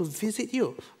and go to visit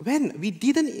you?' When? We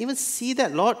didn't even see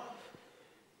that, Lord."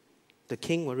 The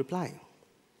king will reply,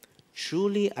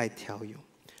 "Truly I tell you,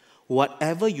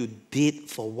 whatever you did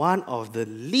for one of the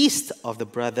least of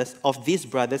these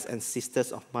brothers and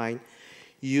sisters of mine,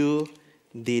 you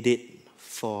did it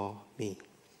for me."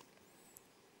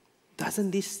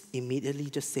 Doesn't this immediately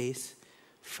just say,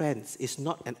 friends, it's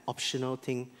not an optional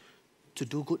thing to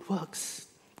do good works?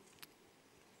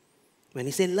 When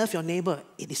he said love your neighbor,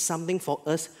 it is something for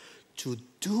us to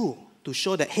do, to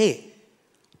show that, hey,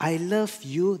 I love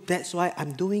you, that's why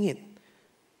I'm doing it.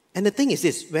 And the thing is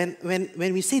this, when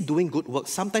we say doing good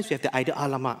works, sometimes we have the idea,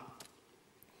 alamak,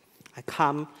 I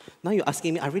come, now you're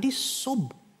asking me, I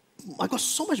got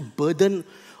so much burden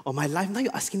on my life, now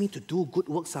you're asking me to do good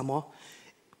works some more.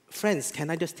 Friends, can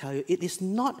I just tell you, it is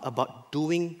not about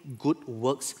doing good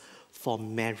works for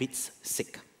merit's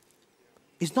sake.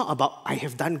 It's not about, I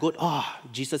have done good,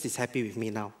 Jesus is happy with me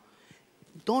now.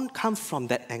 Don't come from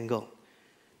that angle.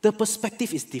 The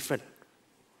perspective is different.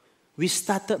 We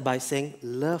started by saying,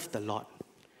 love the Lord.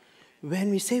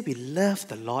 When we say we love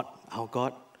the Lord, our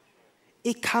God,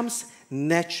 it comes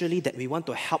naturally that we want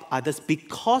to help others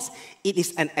because it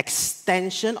is an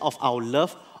extension of our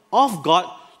love of God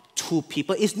to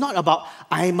people. It's not about,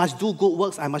 I must do good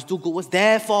works,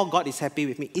 therefore God is happy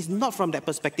with me. It's not from that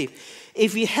perspective.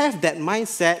 If we have that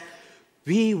mindset,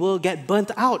 we will get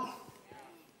burnt out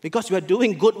because we are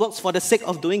doing good works for the sake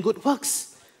of doing good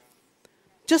works.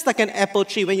 Just like an apple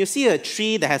tree, when you see a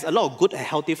tree that has a lot of good and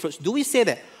healthy fruits, do we say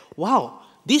that, wow,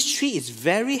 this tree is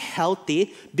very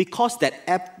healthy because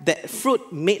that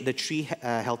fruit made the tree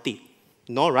healthy?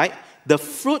 No, right? The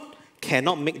fruit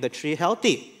cannot make the tree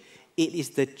healthy. It is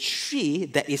the tree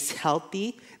that is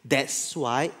healthy, that's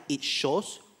why it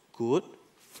shows good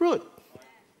fruit.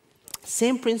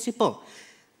 Same principle.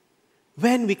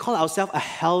 When we call ourselves a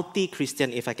healthy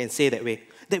Christian, if I can say that way,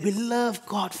 that we love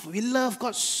God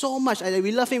so much, and that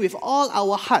we love Him with all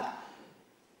our heart,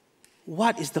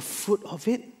 what is the fruit of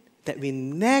it? That we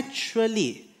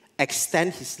naturally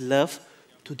extend His love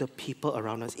to the people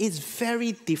around us. It's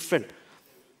very different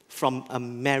from a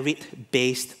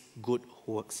merit-based good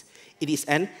works. It is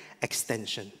an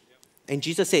extension. And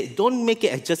Jesus said, don't make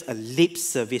it just a lip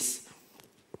service.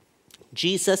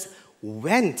 Jesus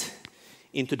went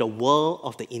into the world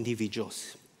of the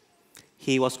individuals.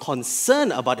 He was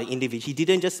concerned about the individual. He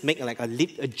didn't just make like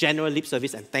a general lip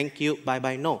service and thank you,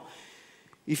 bye-bye. No.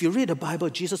 If you read the Bible,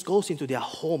 Jesus goes into their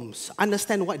homes,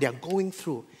 understand what they're going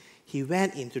through. He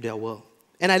went into their world.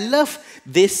 And I love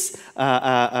this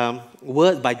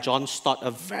word by John Stott,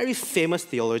 a very famous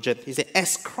theologian. He said,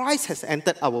 as Christ has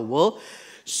entered our world,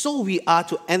 so we are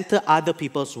to enter other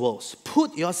people's worlds.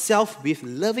 Put yourself with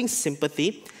loving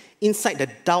sympathy inside the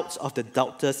doubts of the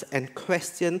doubters and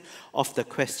question of the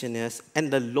questioners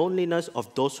and the loneliness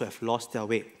of those who have lost their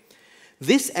way.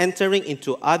 This entering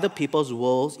into other people's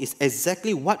worlds is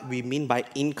exactly what we mean by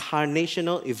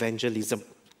incarnational evangelism.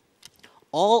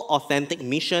 All authentic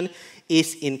mission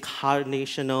is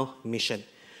incarnational mission.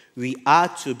 We are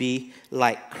to be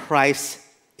like Christ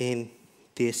in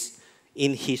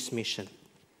His mission.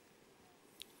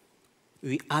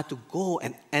 We are to go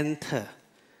and enter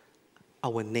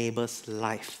our neighbor's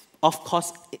life. Of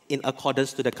course, in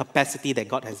accordance to the capacity that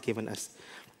God has given us.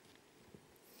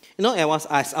 You know,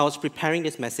 as I was preparing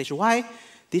this message, why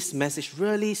this message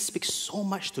really speaks so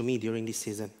much to me during this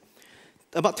season.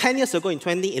 About 10 years ago, in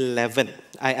 2011,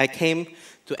 I came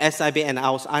to SIB and I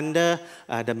was under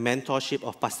the mentorship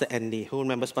of Pastor Andy. Who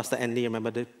remembers Pastor Andy?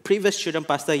 Remember the previous children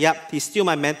pastor? Yep, he's still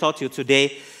my mentor till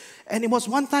today. And it was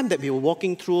one time that we were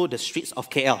walking through the streets of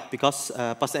KL because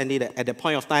Pastor Andy, at that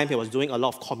point of time, he was doing a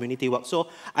lot of community work. So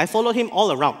I followed him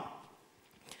all around.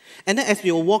 And then as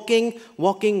we were walking,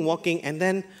 and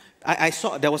then I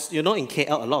saw there was, you know, in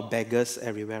KL, a lot of beggars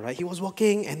everywhere, right? He was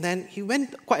walking, and then he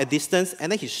went quite a distance, and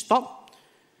then he stopped.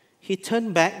 He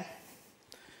turned back,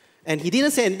 and he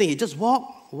didn't say anything. He just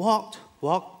walked.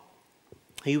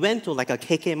 He went to like a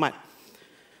KK Mart,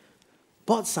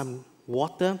 bought some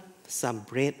water, some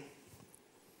bread,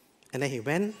 and then he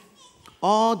went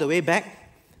all the way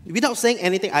back. Without saying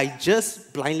anything, I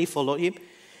just blindly followed him,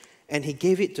 and he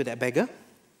gave it to that beggar,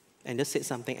 and just said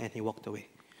something, and he walked away.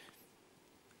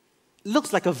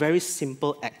 Looks like a very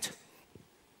simple act.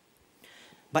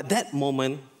 But that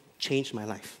moment changed my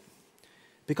life.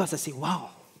 Because I said, wow,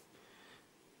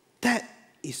 that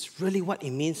is really what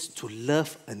it means to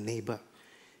love a neighbor.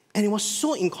 And it was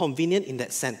so inconvenient in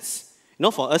that sense. You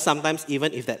know, for us sometimes,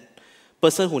 even if that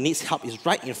person who needs help is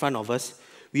right in front of us,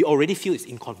 we already feel it's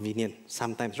inconvenient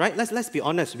sometimes, right? Let's be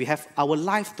honest. We have our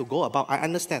life to go about. I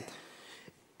understand.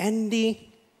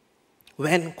 Andy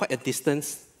went quite a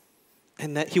distance,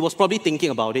 and he was probably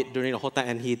thinking about it during the whole time,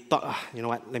 and he thought, you know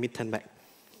what, let me turn back.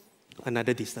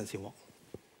 Another distance he walked.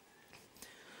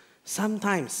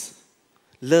 Sometimes,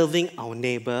 loving our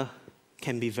neighbor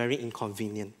can be very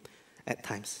inconvenient at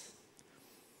times.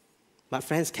 But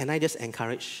friends, can I just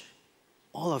encourage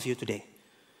all of you today?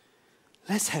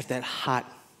 Let's have that heart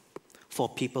for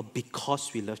people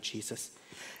because we love Jesus.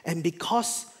 And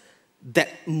because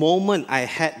that moment I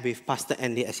had with Pastor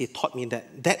Andy as he taught me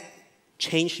that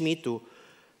changed me to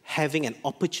having an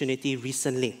opportunity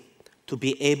recently to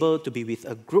be able to be with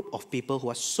a group of people who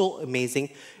are so amazing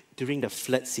during the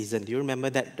flood season. Do you remember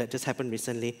that just happened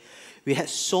recently? We had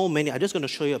so many, I'm just going to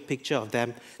show you a picture of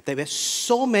them, that we had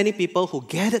so many people who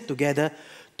gathered together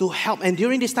to help. And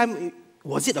during this time,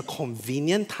 was it a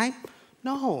convenient time?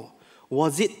 No.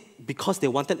 Was it because they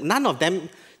wanted? None of them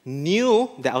knew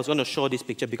that I was going to show this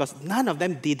picture because none of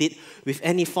them did it with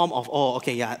any form of, oh,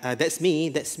 okay, yeah, that's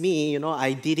me, you know,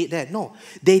 I did it there. No.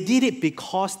 They did it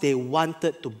because they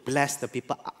wanted to bless the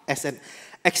people as an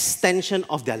extension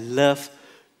of their love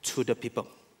to the people,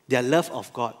 their love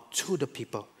of God to the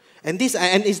people. And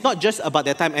it's not just about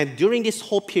that time. And during this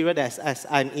whole period as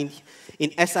I'm in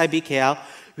SIBKL,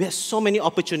 we had so many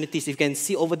opportunities. You can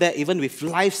see over there, even with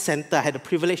Life Center, I had the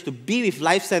privilege to be with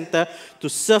Life Center to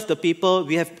serve the people.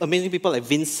 We have amazing people like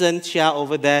Vincent Chia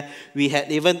over there. We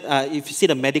had even, if you see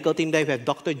the medical team there, we have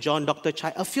Dr. John, Dr.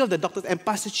 Chai, a few of the doctors, and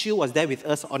Pastor Chu was there with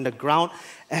us on the ground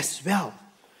as well.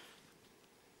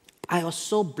 I was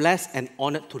so blessed and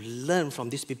honored to learn from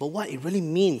these people what it really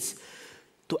means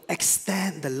to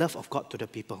extend the love of God to the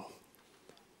people.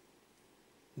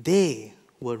 They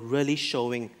were really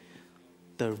showing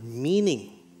the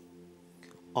meaning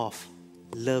of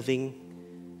loving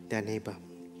their neighbor.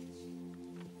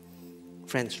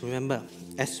 Friends, remember,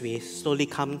 as we slowly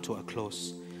come to a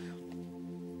close,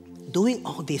 doing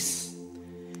all this,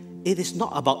 it is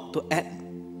not about to add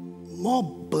more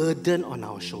burden on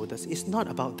our shoulders. It's not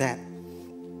about that.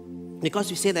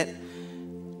 Because we say that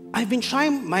I've been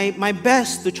trying my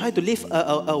best to try to live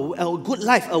a good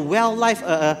life, a well life,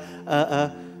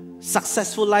 a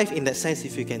successful life in that sense,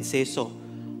 if you can say so.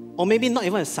 Or maybe not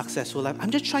even a successful life.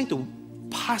 I'm just trying to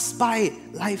pass by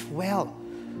life well.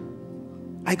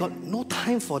 I got no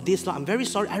time for this. I'm very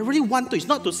sorry. I really want to. It's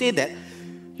not to say that,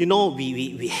 you know,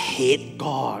 we hate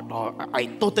God or I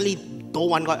totally don't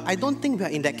want God. I don't think we are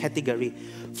in that category.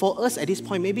 For us at this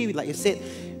point, maybe, like I said,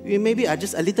 we maybe are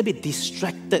just a little bit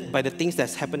distracted by the things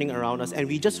that's happening around us, and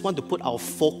we just want to put our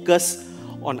focus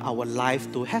on our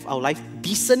life, to have our life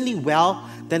decently well.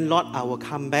 Then Lord, I will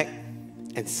come back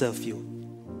and serve you.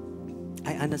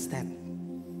 I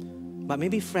understand. But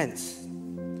maybe, friends,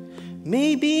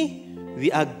 maybe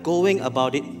we are going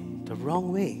about it the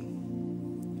wrong way.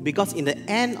 Because in the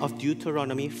end of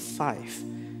Deuteronomy 5,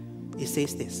 it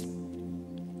says this: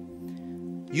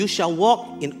 you shall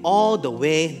walk in all the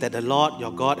way that the Lord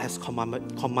your God has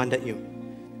commanded you,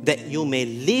 that you may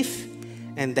live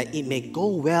and that it may go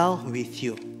well with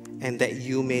you, and that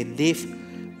you may live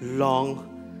long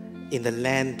in the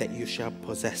land that you shall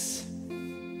possess.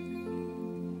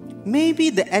 Maybe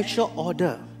the actual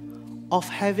order of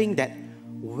having that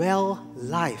well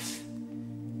life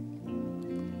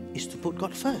is to put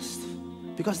God first.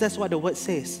 Because that's what the word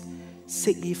says.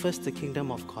 Seek ye first the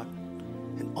kingdom of God,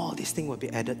 and all these things will be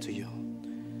added to you.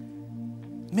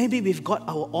 Maybe we've got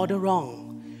our order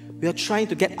wrong. We are trying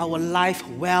to get our life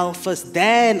well first,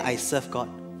 then I serve God.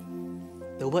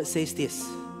 The word says this: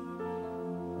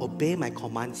 obey my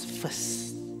commands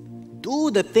first.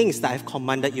 Do the things that I've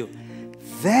commanded you.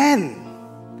 Then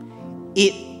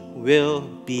it will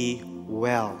be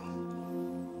well.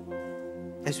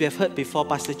 As we have heard before,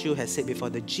 Pastor Chu has said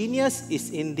before, the genius is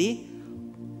in the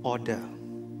order.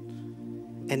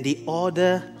 And the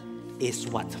order is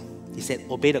what? He said,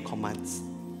 obey the commands.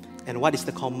 And what is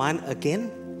the command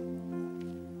again?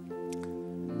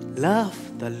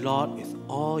 Love the Lord with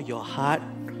all your heart,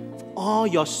 with all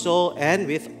your soul, and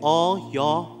with all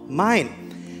your mind.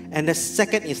 And the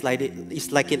second is like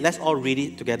it. Let's all read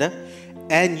it together.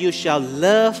 And you shall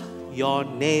love your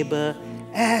neighbor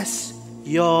as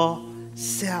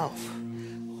yourself.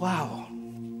 Wow.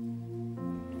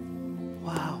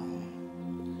 Wow.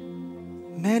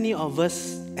 Many of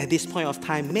us at this point of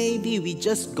time, maybe we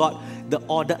just got the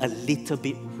order a little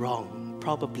bit wrong,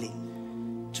 probably.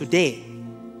 Today,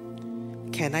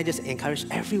 can I just encourage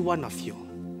every one of you?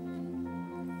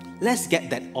 Let's get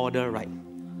that order right.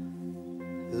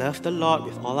 Love the Lord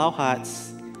with all our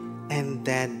hearts, and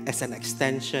then as an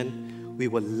extension, we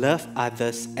will love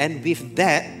others, and with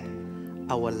that,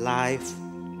 our life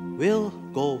will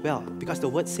go well, because the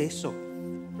word says so.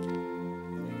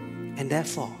 And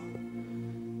therefore,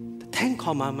 the 10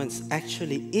 Commandments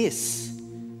actually is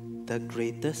the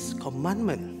greatest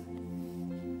commandment.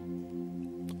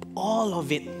 All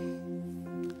of it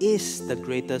is the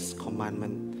greatest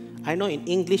commandment. I know in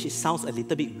English it sounds a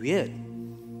little bit weird,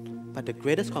 but the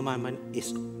greatest commandment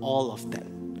is all of that.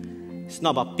 It's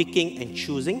not about picking and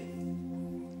choosing.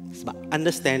 It's about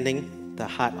understanding the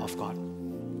heart of God.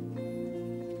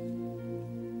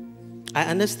 I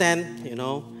understand,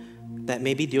 that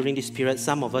maybe during this period,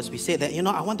 some of us, we say that,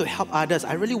 I want to help others.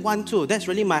 I really want to. That's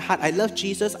really my heart. I love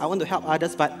Jesus. I want to help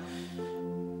others. But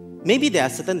maybe there are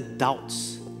certain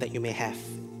doubts that you may have.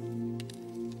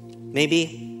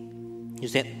 Maybe you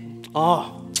said,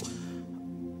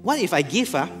 what if I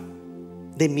give,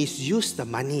 they misuse the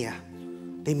money.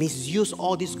 They misuse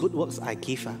all these good works I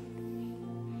give.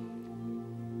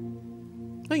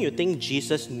 Don't you think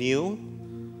Jesus knew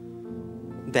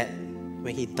that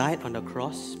when he died on the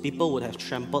cross, people would have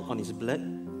trampled on his blood?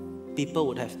 People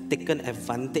would have taken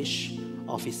advantage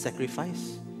of his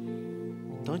sacrifice?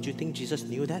 Don't you think Jesus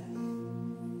knew that?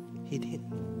 He did.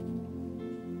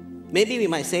 Maybe we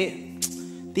might say,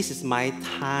 this is my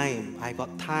time. I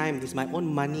got time. This is my own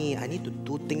money. I need to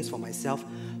do things for myself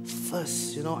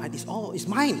first. It's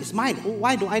mine. It's mine. Oh,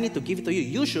 why do I need to give it to you?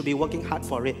 You should be working hard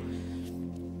for it.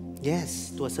 Yes,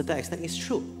 to a certain extent, it's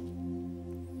true.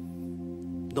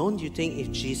 Don't you think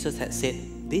if Jesus had said,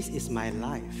 this is my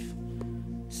life,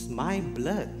 it's my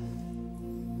blood,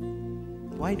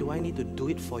 why do I need to do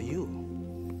it for you?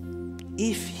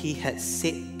 If he had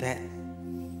said that,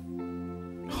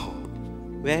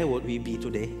 where would we be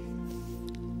today?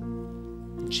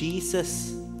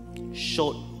 Jesus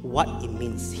showed what it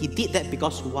means. He did that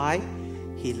because why?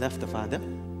 He loved the Father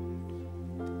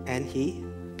and he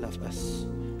loved us.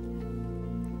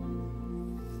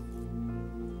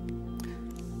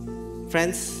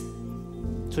 Friends,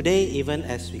 today, even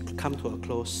as we come to a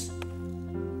close,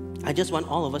 I just want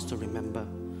all of us to remember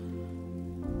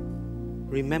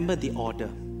the order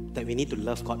that we need to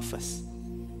love God first.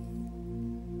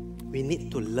 We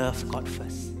need to love God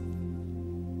first.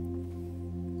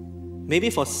 Maybe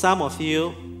for some of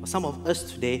you, or some of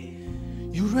us today,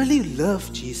 you really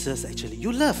love Jesus actually.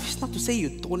 You love. It's not to say you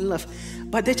don't love,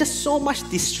 but there's just so much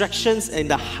distractions in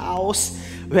the house,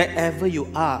 wherever you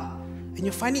are. And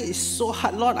you find it's so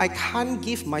hard. Lord, I can't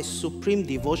give my supreme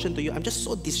devotion to you. I'm just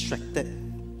so distracted.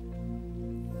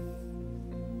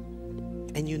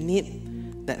 And you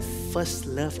need that first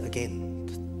love again.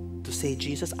 To say,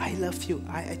 Jesus, I love you.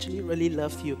 I actually really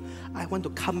love you. I want to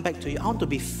come back to you. I want to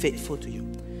be faithful to you.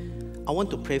 I want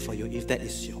to pray for you if that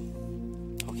is you.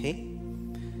 Okay?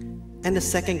 And the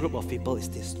second group of people is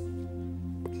this.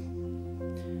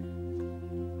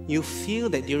 You feel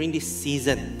that during this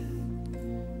season,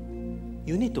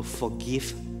 you need to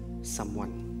forgive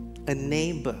someone, a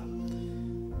neighbor.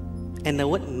 And the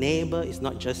word neighbor is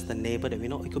not just the neighbor that we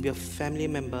know. It could be a family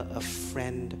member, a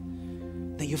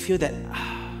friend. That you feel that,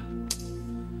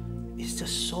 it's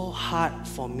just so hard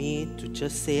for me to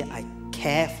just say I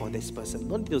care for this person.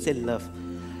 Don't need to say love.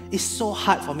 It's so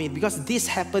hard for me because this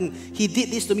happened. He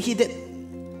did this to me. He did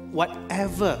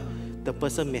whatever the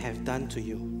person may have done to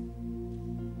you.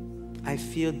 I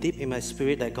feel deep in my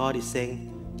spirit that God is saying,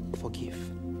 forgive.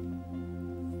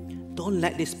 Don't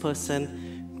let this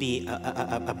person be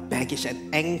a baggage, an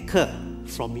anchor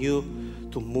from you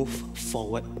to move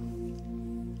forward.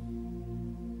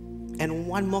 And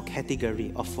one more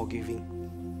category of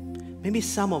forgiving. Maybe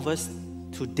some of us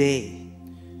today,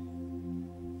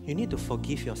 you need to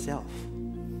forgive yourself.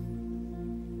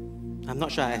 I'm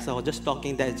not sure, as I was just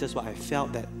talking, that is just what I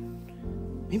felt, that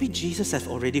maybe Jesus has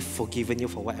already forgiven you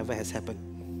for whatever has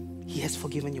happened. He has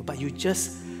forgiven you, but you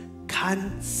just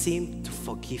can't seem to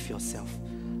forgive yourself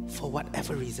for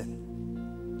whatever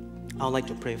reason. I would like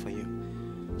to pray for you.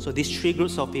 So these three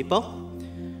groups of people,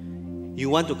 you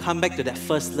want to come back to that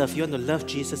first love. You want to love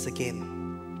Jesus again.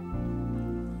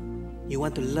 You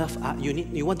want to love,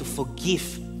 you want to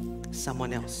forgive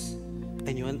someone else,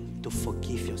 and you want to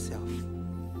forgive yourself.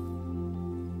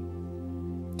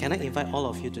 Can I invite all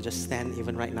of you to just stand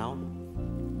even right now?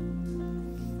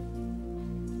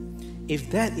 If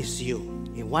that is you,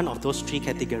 in one of those three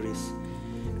categories,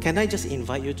 can I just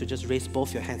invite you to just raise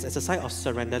both your hands as a sign of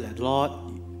surrender, that Lord,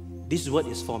 this word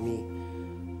is for me.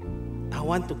 I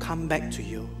want to come back to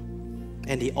you.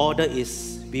 And the order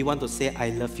is, we want to say, I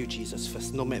love you, Jesus,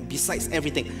 first. No matter, besides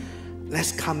everything,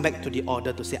 let's come back to the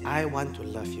order to say, I want to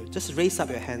love you. Just raise up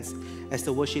your hands as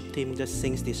the worship team just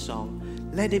sings this song.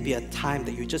 Let it be a time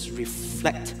that you just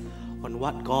reflect on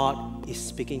what God is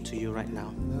speaking to you right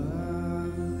now.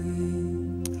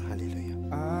 Hallelujah.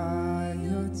 Are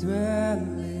your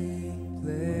dwelling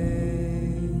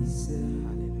places.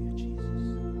 Hallelujah, Jesus.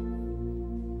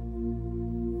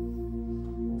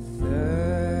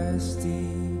 Thirsty,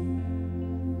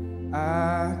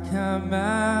 I come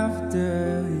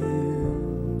after you.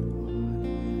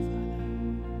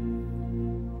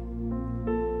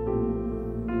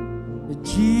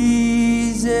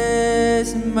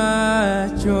 Jesus, my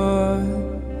joy,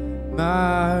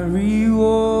 my reward.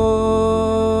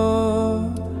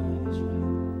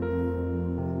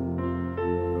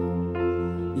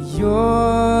 Your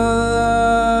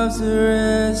love's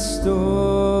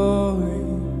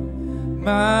restoring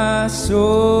my soul.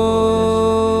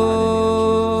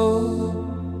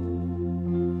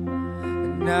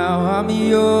 Now I'm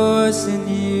yours and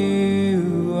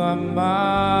you are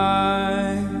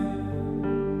mine.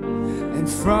 And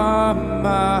from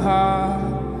my heart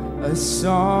a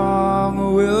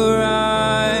song will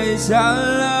rise. I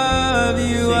love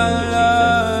you, I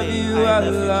love you, I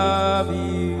love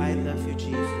you. I love you,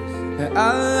 Jesus.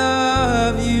 I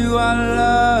love you, I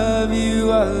love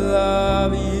you, I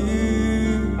love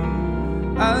you.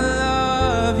 I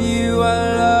love you,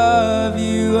 I love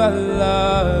you, I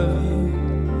love you.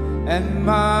 And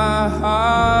my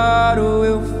heart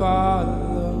will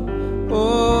follow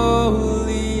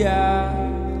wholly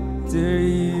after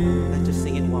you. Let's just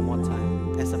sing it one more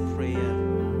time as a prayer.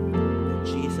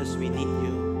 Jesus, we need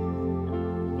you.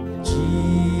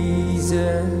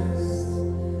 Jesus,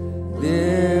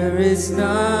 there is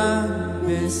none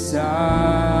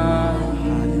beside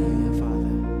you. Hallelujah,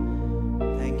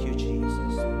 Father. Thank you,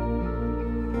 Jesus.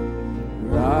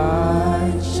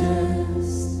 Righteous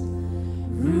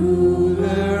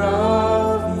ruler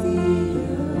of the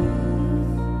earth,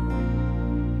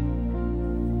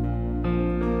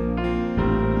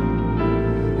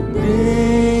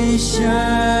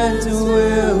 nations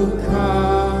will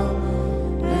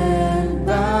come and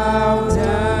bow down.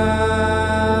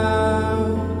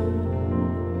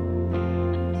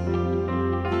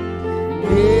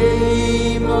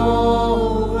 Name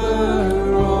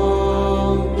over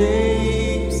all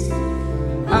names,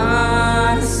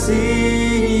 I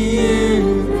sing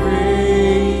you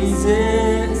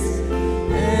praises,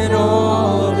 and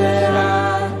all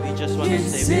that We just want I to can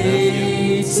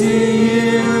say say to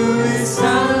you is I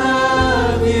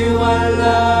love you, I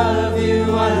love you,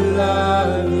 I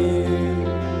love you.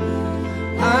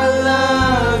 I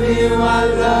love you, I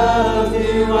love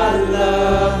you, I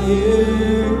love you.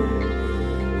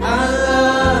 I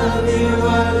love you,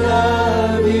 I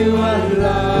love you, I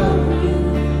love you.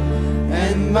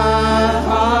 And my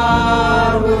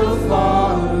heart will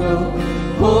follow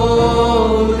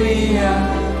wholly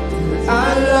after. I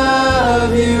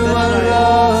love you, I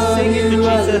love Sing it to you, I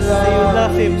Jesus. Say you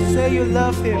love him. Say you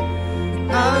love him.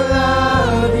 I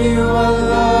love you, I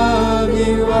love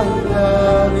you, I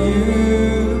love you.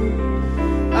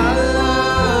 I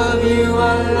love you, I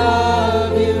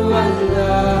love you, I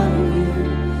love you.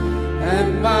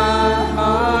 And my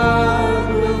heart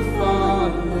will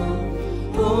follow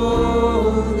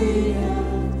wholly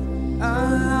after. I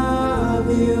love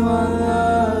you, I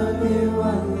love you, I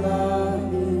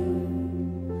love you.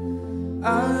 I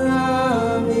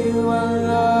love you, I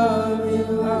love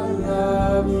you, I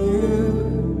love you.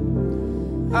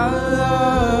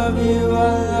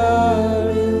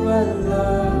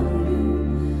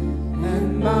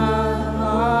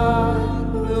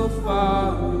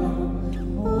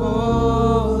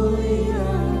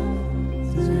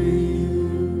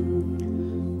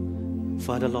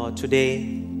 Lord, today,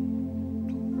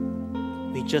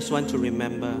 we just want to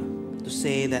remember to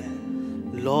say that,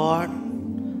 Lord,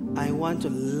 I want to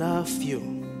love you.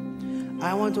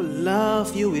 I want to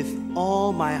love you with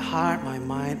all my heart, my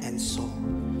mind, and soul.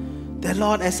 That,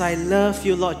 Lord, as I love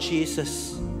you, Lord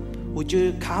Jesus, would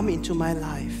you come into my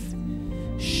life?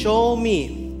 Show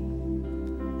me,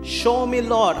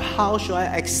 Lord, how should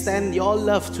I extend your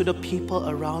love to the people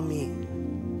around me?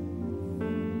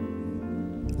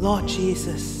 Lord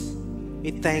Jesus, we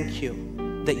thank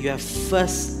you that you have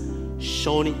first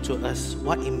shown it to us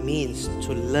what it means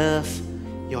to love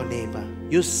your neighbor.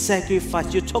 You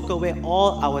sacrificed, you took away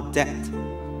all our debt.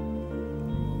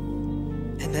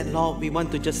 And that, Lord, we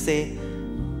want to just say,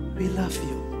 we love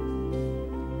you.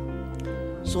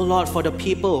 So, Lord, for the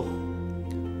people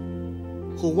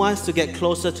who wants to get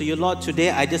closer to you, Lord, today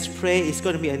I just pray it's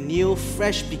going to be a new,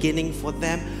 fresh beginning for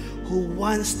them who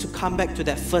wants to come back to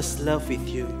that first love with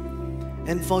you.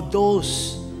 And for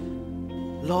those,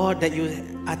 Lord, that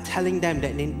you are telling them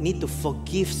that they need to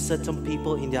forgive certain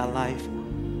people in their life,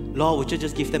 Lord, would you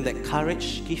just give them that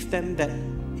courage, give them that,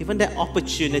 even that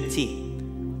opportunity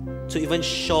to even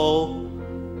show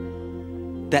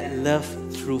that love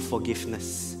through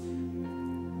forgiveness.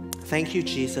 Thank you,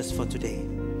 Jesus, for today.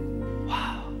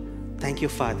 Wow. Thank you,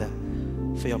 Father,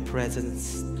 for your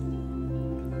presence.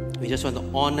 We just want to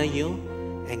honor you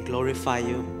and glorify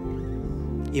you.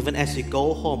 Even as we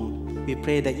go home, we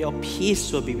pray that your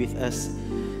peace will be with us.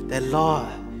 That, Lord,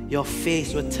 your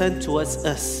face will turn towards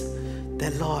us.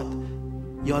 That, Lord,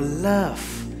 your love,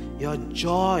 your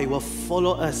joy will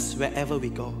follow us wherever we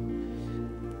go.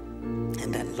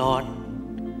 And that, Lord,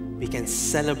 we can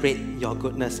celebrate your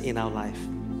goodness in our life.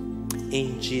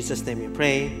 In Jesus' name we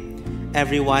pray.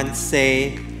 Everyone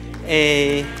say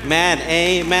amen,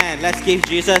 amen. Let's give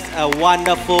Jesus a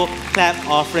wonderful clap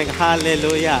offering.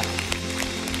 Hallelujah.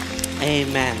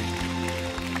 Amen.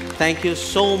 Thank you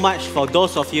so much for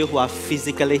those of you who are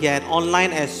physically here and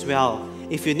online as well.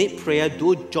 If you need prayer,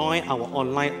 do join our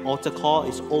online altar call.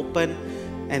 It's open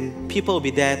and people will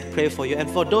be there to pray for you. And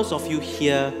for those of you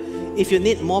here, if you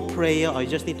need more prayer or you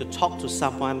just need to talk to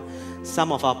someone,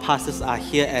 some of our pastors are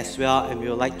here as well and we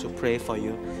would like to pray for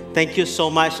you. Thank you so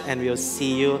much and we'll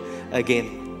see you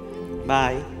again.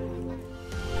 Bye.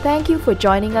 Thank you for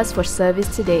joining us for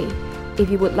service today. If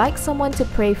you would like someone to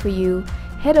pray for you,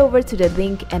 head over to the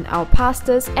link and our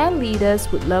pastors and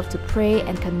leaders would love to pray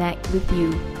and connect with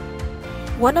you.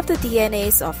 One of the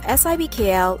DNAs of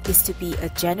SIBKL is to be a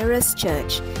generous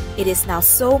church. It is now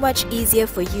so much easier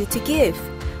for you to give.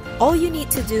 All you need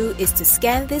to do is to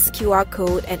scan this QR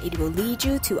code and it will lead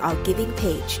you to our giving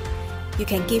page. You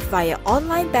can give via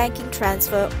online banking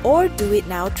transfer or do it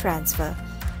now transfer.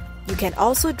 You can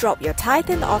also drop your tithe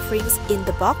and offerings in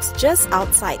the box just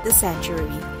outside the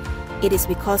sanctuary. It is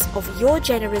because of your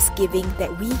generous giving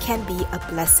that we can be a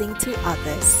blessing to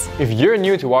others. If you're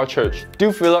new to our church,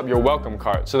 do fill up your welcome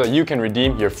card so that you can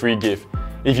redeem your free gift.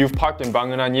 If you've parked in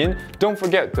Bangunan Yin, don't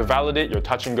forget to validate your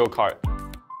touch and go card.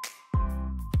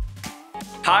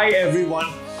 Hi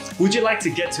everyone! Would you like to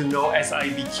get to know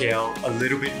SIBKL a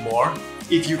little bit more?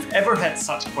 If you've ever had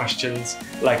such questions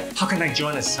like, how can I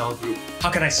join a cell group? How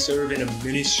can I serve in a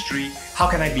ministry? How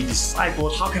can I be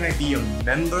discipled? How can I be a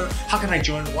member? How can I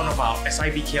join one of our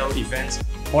SIBKL events?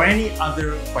 Or any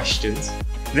other questions,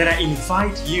 then I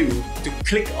invite you to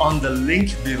click on the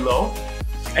link below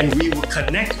and we will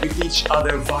connect with each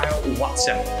other via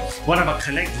WhatsApp. One of our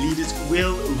Connect leaders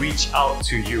will reach out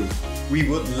to you. We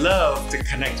would love to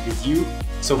connect with you,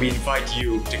 so we invite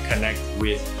you to connect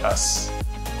with us.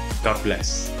 God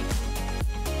bless.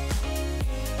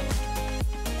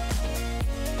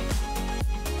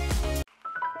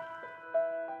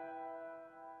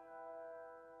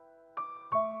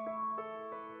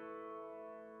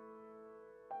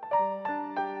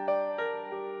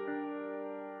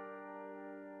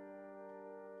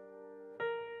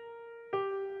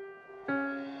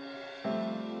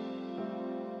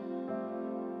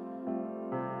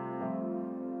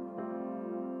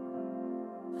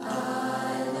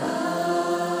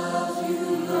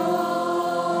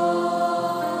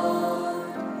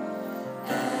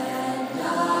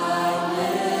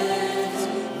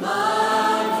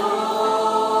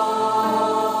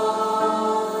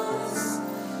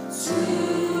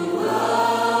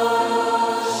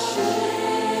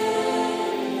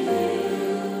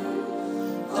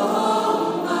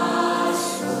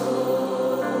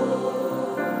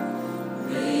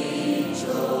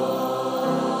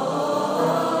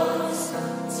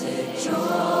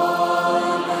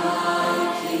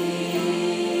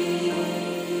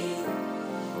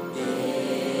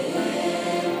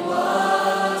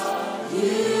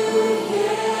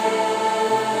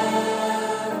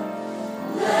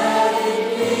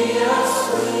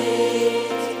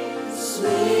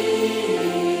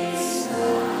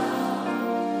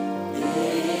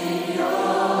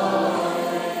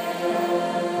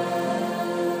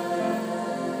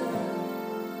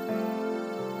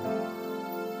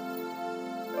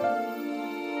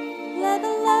 the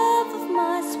love of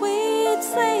my sweet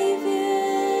Savior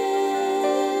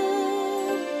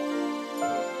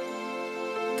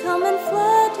come and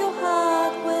flood your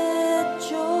heart with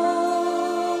joy,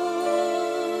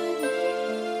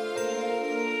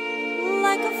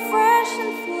 like a fresh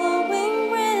and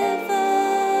flowing river,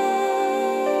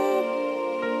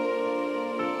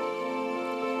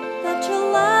 that your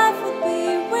life would be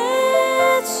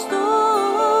restored.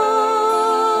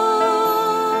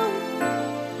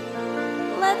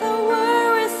 Let the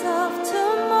worries of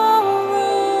tomorrow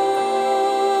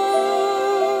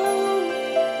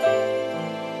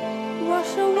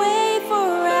wash away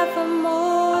forevermore.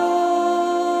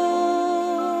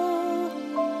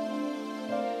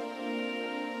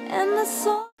 And the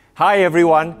soul. Hi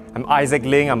everyone, I'm Isaac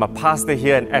Ling. I'm a pastor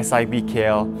here in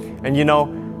SIBKL. And you know,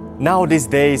 now these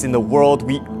days in the world,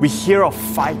 we hear of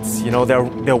fights. You know, there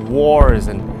are wars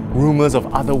and rumors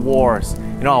of other wars.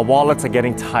 You know, our wallets are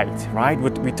getting tight, right?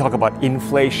 We talk about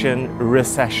inflation,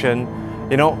 recession,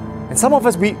 you know, and some of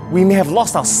us, we may have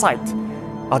lost our sight,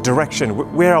 our direction.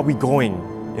 Where are we going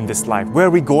in this life? Where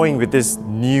are we going with this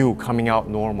new coming out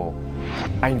normal?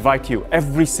 I invite you,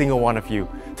 every single one of you,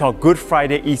 to our Good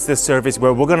Friday Easter service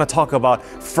where we're going to talk about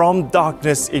from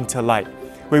darkness into light,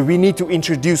 where we need to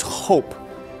introduce hope,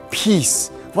 peace.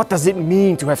 What does it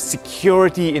mean to have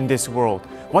security in this world?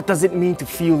 What does it mean to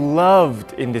feel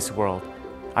loved in this world?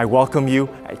 I welcome you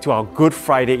to our Good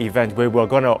Friday event where we're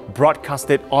going to broadcast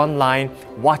it online,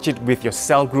 watch it with your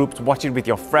cell groups, watch it with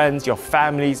your friends, your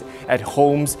families at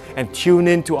homes, and tune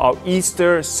in to our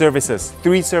Easter services,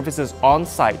 3 services on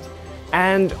site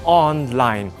and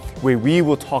online, where we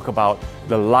will talk about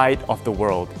the light of the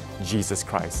world, Jesus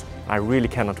Christ. I really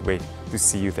cannot wait to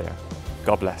see you there.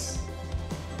 God bless.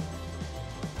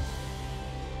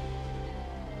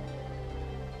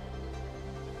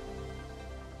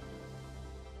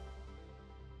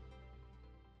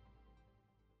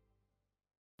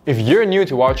 If you're new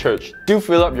to our church, do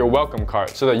fill up your welcome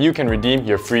card so that you can redeem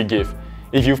your free gift.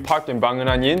 If you've parked in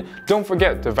Bangunan Yin, don't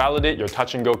forget to validate your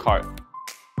Touch and Go card.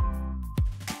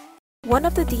 One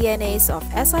of the DNAs of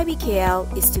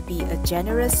SIBKL is to be a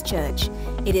generous church.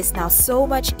 It is now so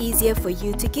much easier for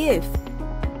you to give.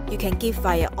 You can give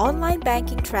via online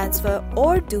banking transfer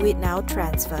or do it now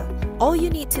transfer. All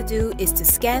you need to do is to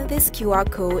scan this QR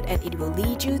code and it will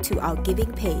lead you to our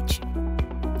giving page.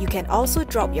 You can also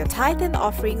drop your tithe and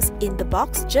offerings in the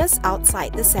box just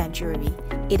outside the sanctuary.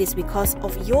 It is because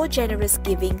of your generous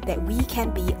giving that we can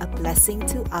be a blessing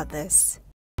to others.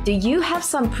 Do you have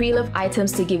some pre-loved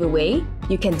items to give away?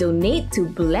 You can donate to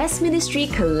Bless Ministry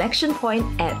Collection Point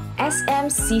at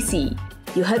SMCC.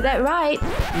 You heard that right,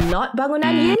 not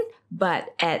Bangunan Yin,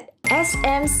 but at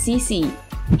SMCC.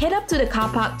 Head up to the car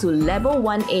park to level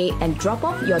 1A and drop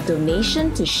off your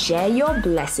donation to share your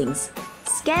blessings.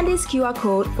 Scan this QR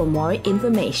code for more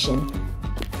information.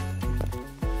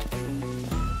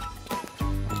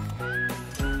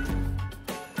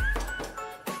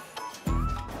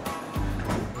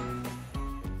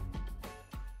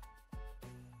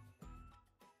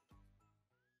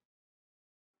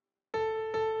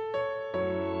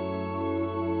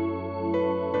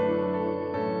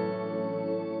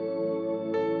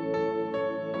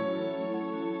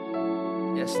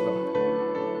 Yes, Lord.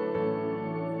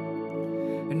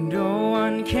 No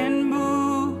one can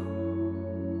move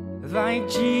like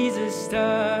Jesus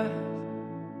does.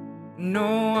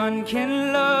 No one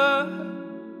can love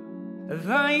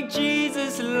like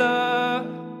Jesus loves.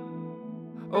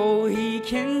 Oh, He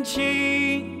can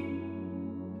change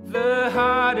the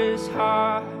hardest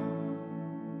heart.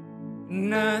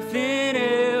 Nothing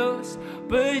else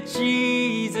but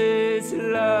Jesus'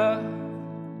 love.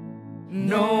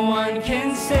 No one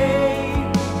can save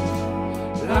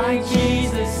like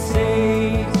Jesus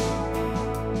saves.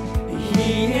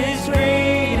 He is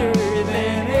greater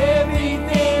than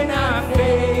everything I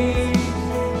face,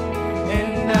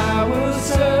 and I will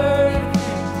serve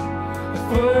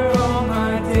for all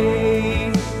my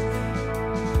days.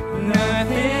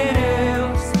 Nothing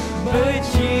else but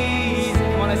Jesus.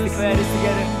 Come on, let's declare this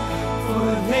together.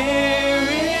 For there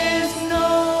is no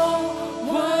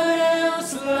one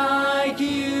else like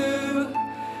you.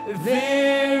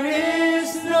 There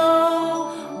is no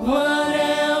one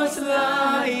else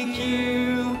like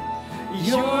you.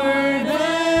 You're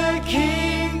the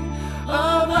King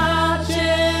of our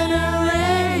generation,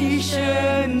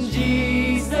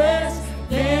 Jesus.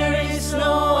 There is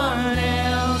no one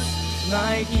else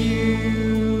like you.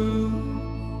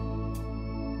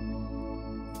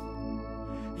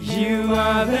 You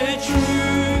are the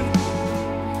truth.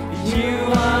 You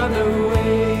are the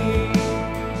way.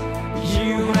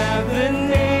 You have the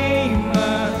name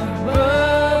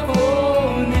above all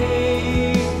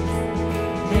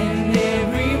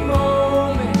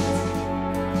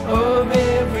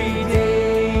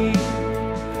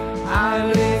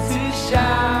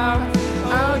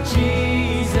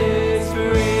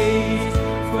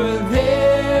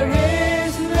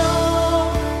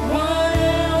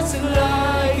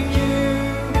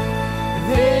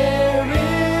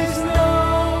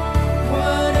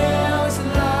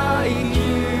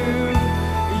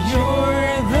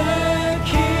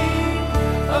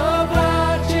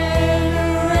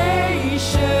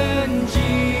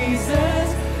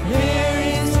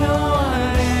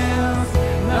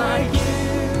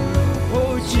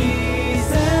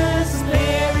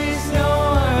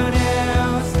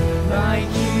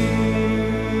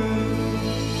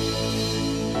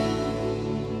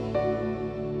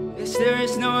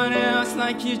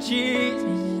you, Jesus.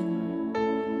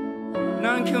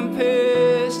 None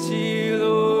compares to you,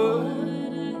 Lord.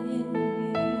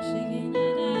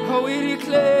 Oh, we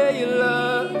declare your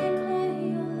love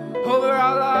over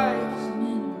our lives,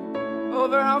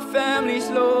 over our families,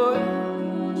 Lord.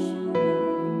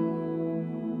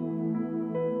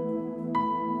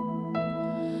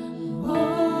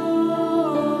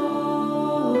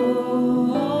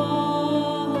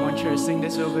 Come on, church, sing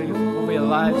this over your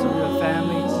lives, over your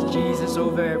families. Jesus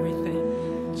over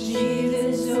everything.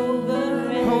 Jesus over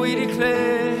everything. Oh, we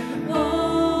declare. Oh,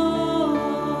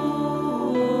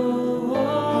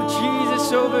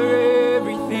 Jesus over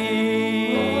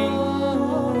everything.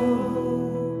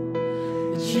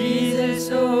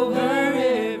 Jesus over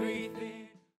everything.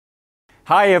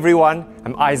 Hi everyone,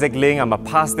 I'm Isaac Ling. I'm a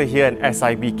pastor here in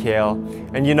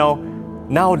SIBKL. And you know,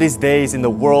 now these days in the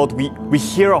world, we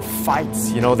hear of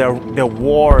fights. You know, there are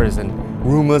wars and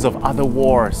rumors of other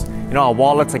wars. You know, our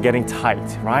wallets are getting tight,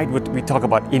 right? We talk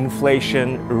about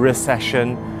inflation,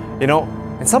 recession, you know,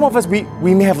 and some of us, we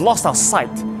may have lost our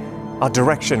sight, our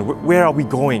direction. Where are we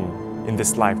going in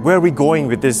this life? Where are we going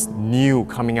with this new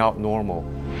coming out normal?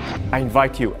 I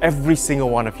invite you, every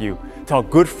single one of you, to our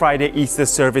Good Friday Easter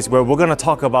service where we're going to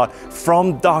talk about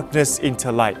from darkness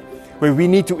into light, where we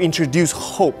need to introduce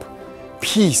hope,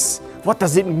 peace. What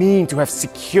does it mean to have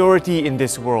security in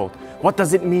this world? What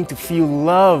does it mean to feel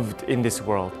loved in this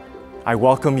world? I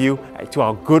welcome you to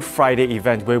our Good Friday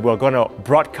event where we're going to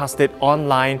broadcast it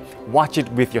online, watch it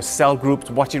with your cell groups,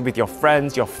 watch it with your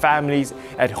friends, your families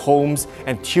at homes,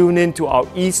 and tune in to our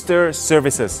Easter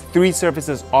services, 3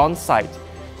 services on site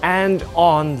and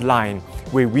online,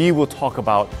 where we will talk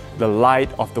about the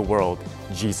light of the world,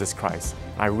 Jesus Christ.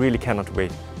 I really cannot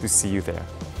wait to see you there.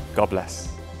 God bless.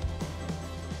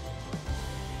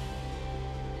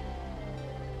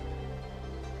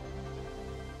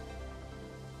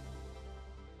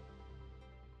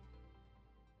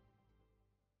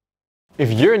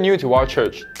 If you're new to our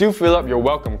church, do fill up your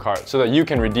welcome card so that you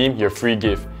can redeem your free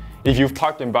gift. If you've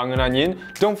parked in Bangunan Yin,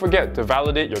 don't forget to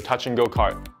validate your touch and go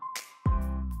card.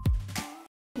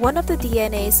 One of the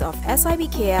DNAs of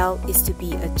SIBKL is to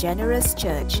be a generous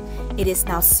church. It is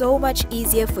now so much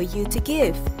easier for you to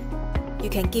give. You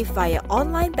can give via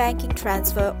online banking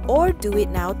transfer or do it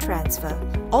now transfer.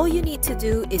 All you need to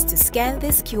do is to scan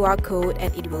this QR code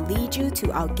and it will lead you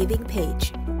to our giving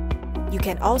page. You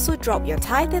can also drop your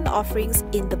tithe and offerings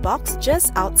in the box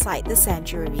just outside the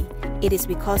sanctuary. It is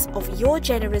because of your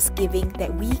generous giving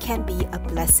that we can be a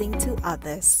blessing to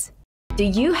others. Do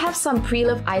you have some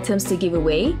pre-loved items to give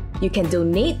away? You can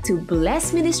donate to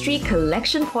Bless Ministry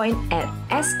Collection Point at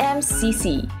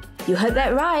SMCC. You heard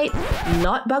that right,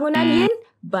 not Bangunan Yin,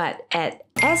 but at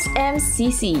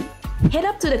SMCC. Head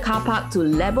up to the car park to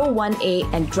level 1A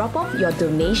and drop off your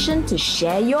donation to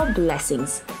share your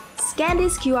blessings. Scan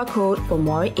this QR code for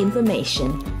more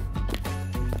information.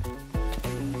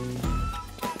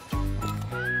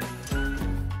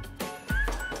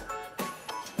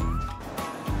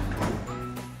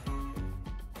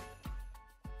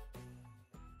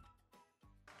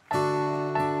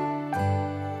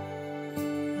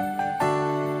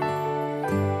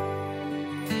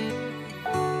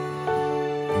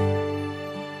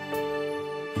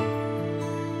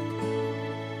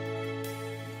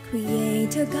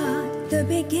 Creator God, the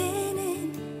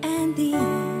beginning and the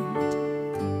end,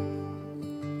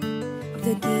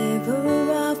 the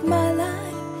giver of my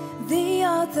life, the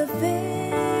author,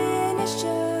 finisher.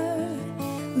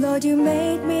 Lord, you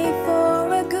made me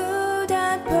for a good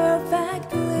and perfect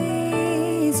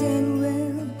pleasing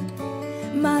will.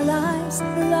 My life's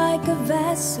like a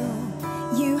vessel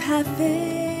you have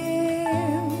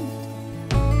filled.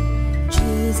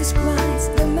 Jesus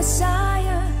Christ, the Messiah,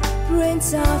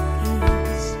 Prince of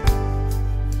Peace,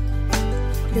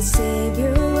 the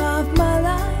Savior of my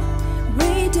life,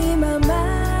 Redeemer,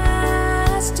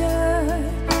 Master.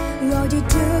 Lord, you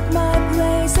took my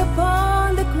place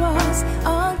upon the cross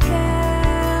on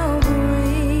Calvary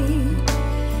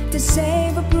to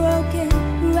save a broken,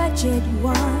 wretched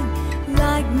one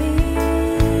like me.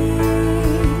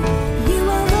 You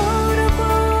are Lord of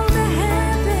all the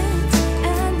heavens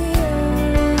and the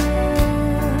earth,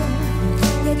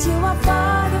 yet you are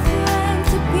Father, friend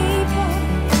to people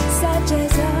such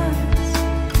as us.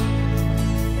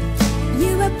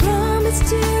 You have promised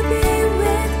to be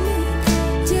with me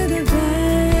till the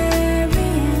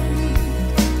very end.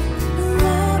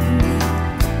 Love me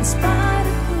in spite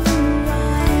of who I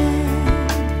am.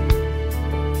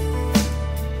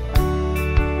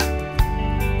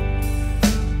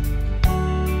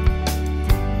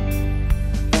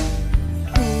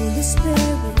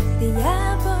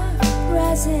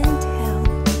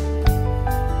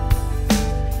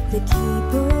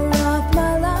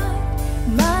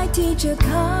 future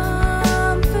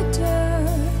comforter.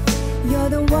 You're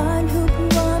the one who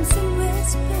prompts and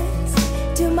whispers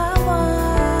to my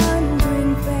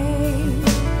wandering faith.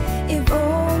 If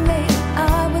only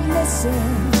I would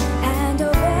listen and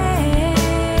obey.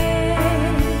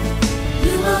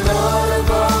 You are Lord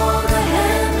of all the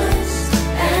heavens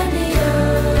and the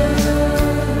earth.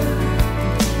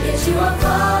 Yet you are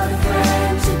Father,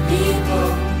 friend to people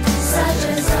such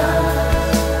as us.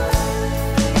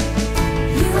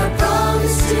 You have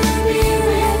promised to be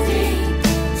with me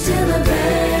till the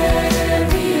very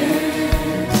end,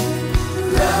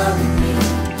 loving me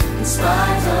in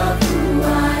spite of who I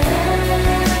am,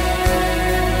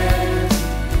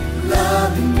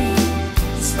 loving me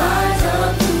in spite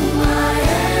of who I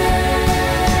am.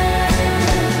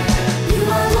 You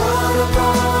are Lord of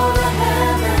all the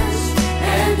heavens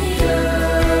and the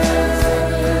earth.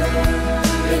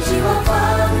 Yet you are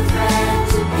Father, friend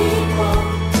to people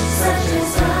such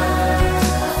as us.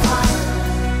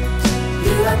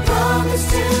 You have promised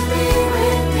to be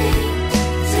with me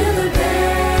till the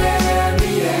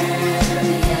very end,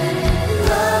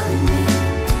 loving me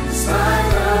in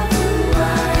spite of who I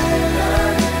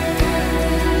am,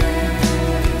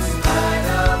 in spite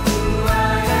of who I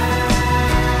am.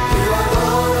 You are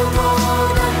Lord of all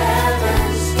the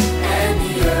heavens and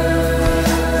the earth.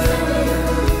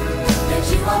 Yet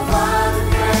you are Father,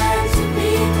 friend to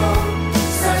people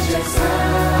such as us.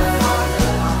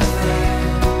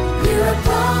 You have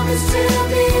promised to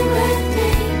be with me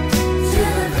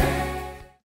till the very.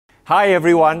 Hi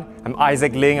everyone, I'm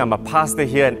Isaac Ling. I'm a pastor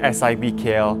here in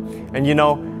SIBKL. And you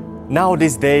know, now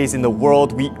these days in the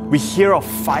world, we hear of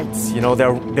fights. You know, there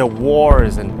are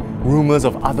wars and rumors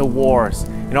of other wars.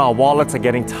 You know, our wallets are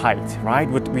getting tight, right?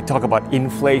 We talk about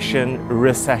inflation,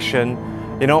 recession,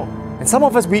 you know. And some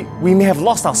of us, we may have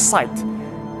lost our sight,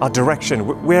 our direction.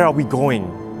 Where are we going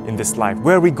in this life?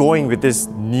 Where are we going with this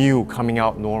new coming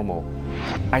out normal?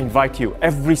 I invite you,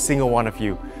 every single one of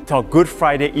you, to our Good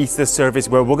Friday Easter service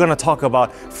where we're going to talk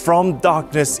about from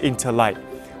darkness into light,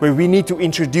 where we need to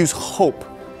introduce hope,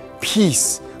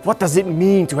 peace. What does it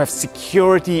mean to have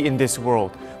security in this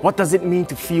world? What does it mean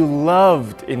to feel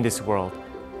loved in this world?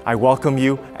 I welcome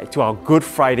you to our Good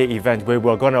Friday event where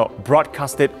we're going to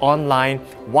broadcast it online,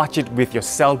 watch it with your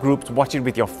cell groups, watch it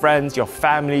with your friends, your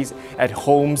families at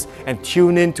homes, and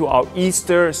tune in to our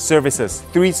Easter services,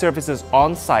 3 services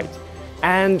on site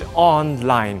and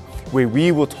online, where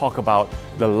we will talk about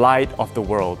the light of the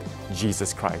world,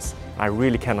 Jesus Christ. I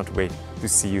really cannot wait to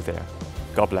see you there.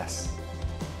 God bless.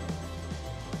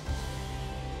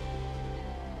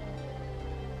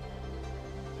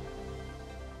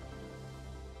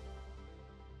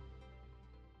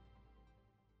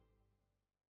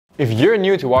 If you're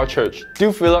new to our church,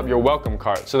 do fill up your welcome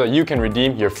card so that you can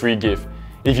redeem your free gift.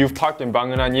 If you've parked in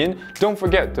Bangunan Yin, don't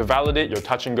forget to validate your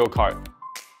touch and go card.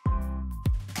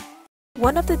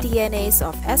 One of the DNAs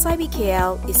of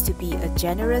SIBKL is to be a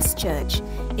generous church.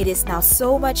 It is now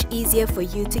so much easier for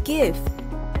you to give.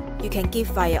 You can give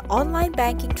via online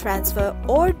banking transfer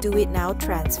or do it now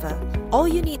transfer. All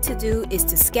you need to do is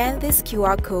to scan this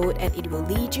QR code and it will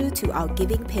lead you to our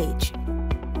giving page.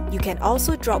 You can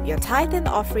also drop your tithe and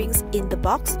offerings in the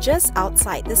box just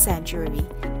outside the sanctuary.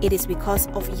 It is because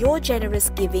of your generous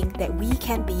giving that we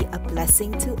can be a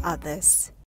blessing to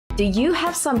others. Do you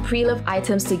have some pre-loved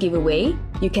items to give away?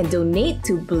 You can donate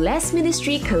to Bless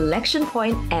Ministry Collection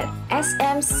Point at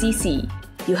SMCC.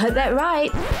 You heard that right,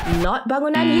 not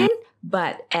Bangunan Yin,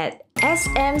 but at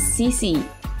SMCC.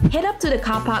 Head up to the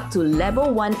car park to level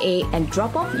 1A and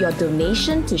drop off your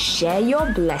donation to share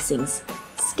your blessings.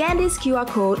 Scan this QR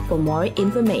code for more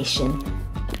information.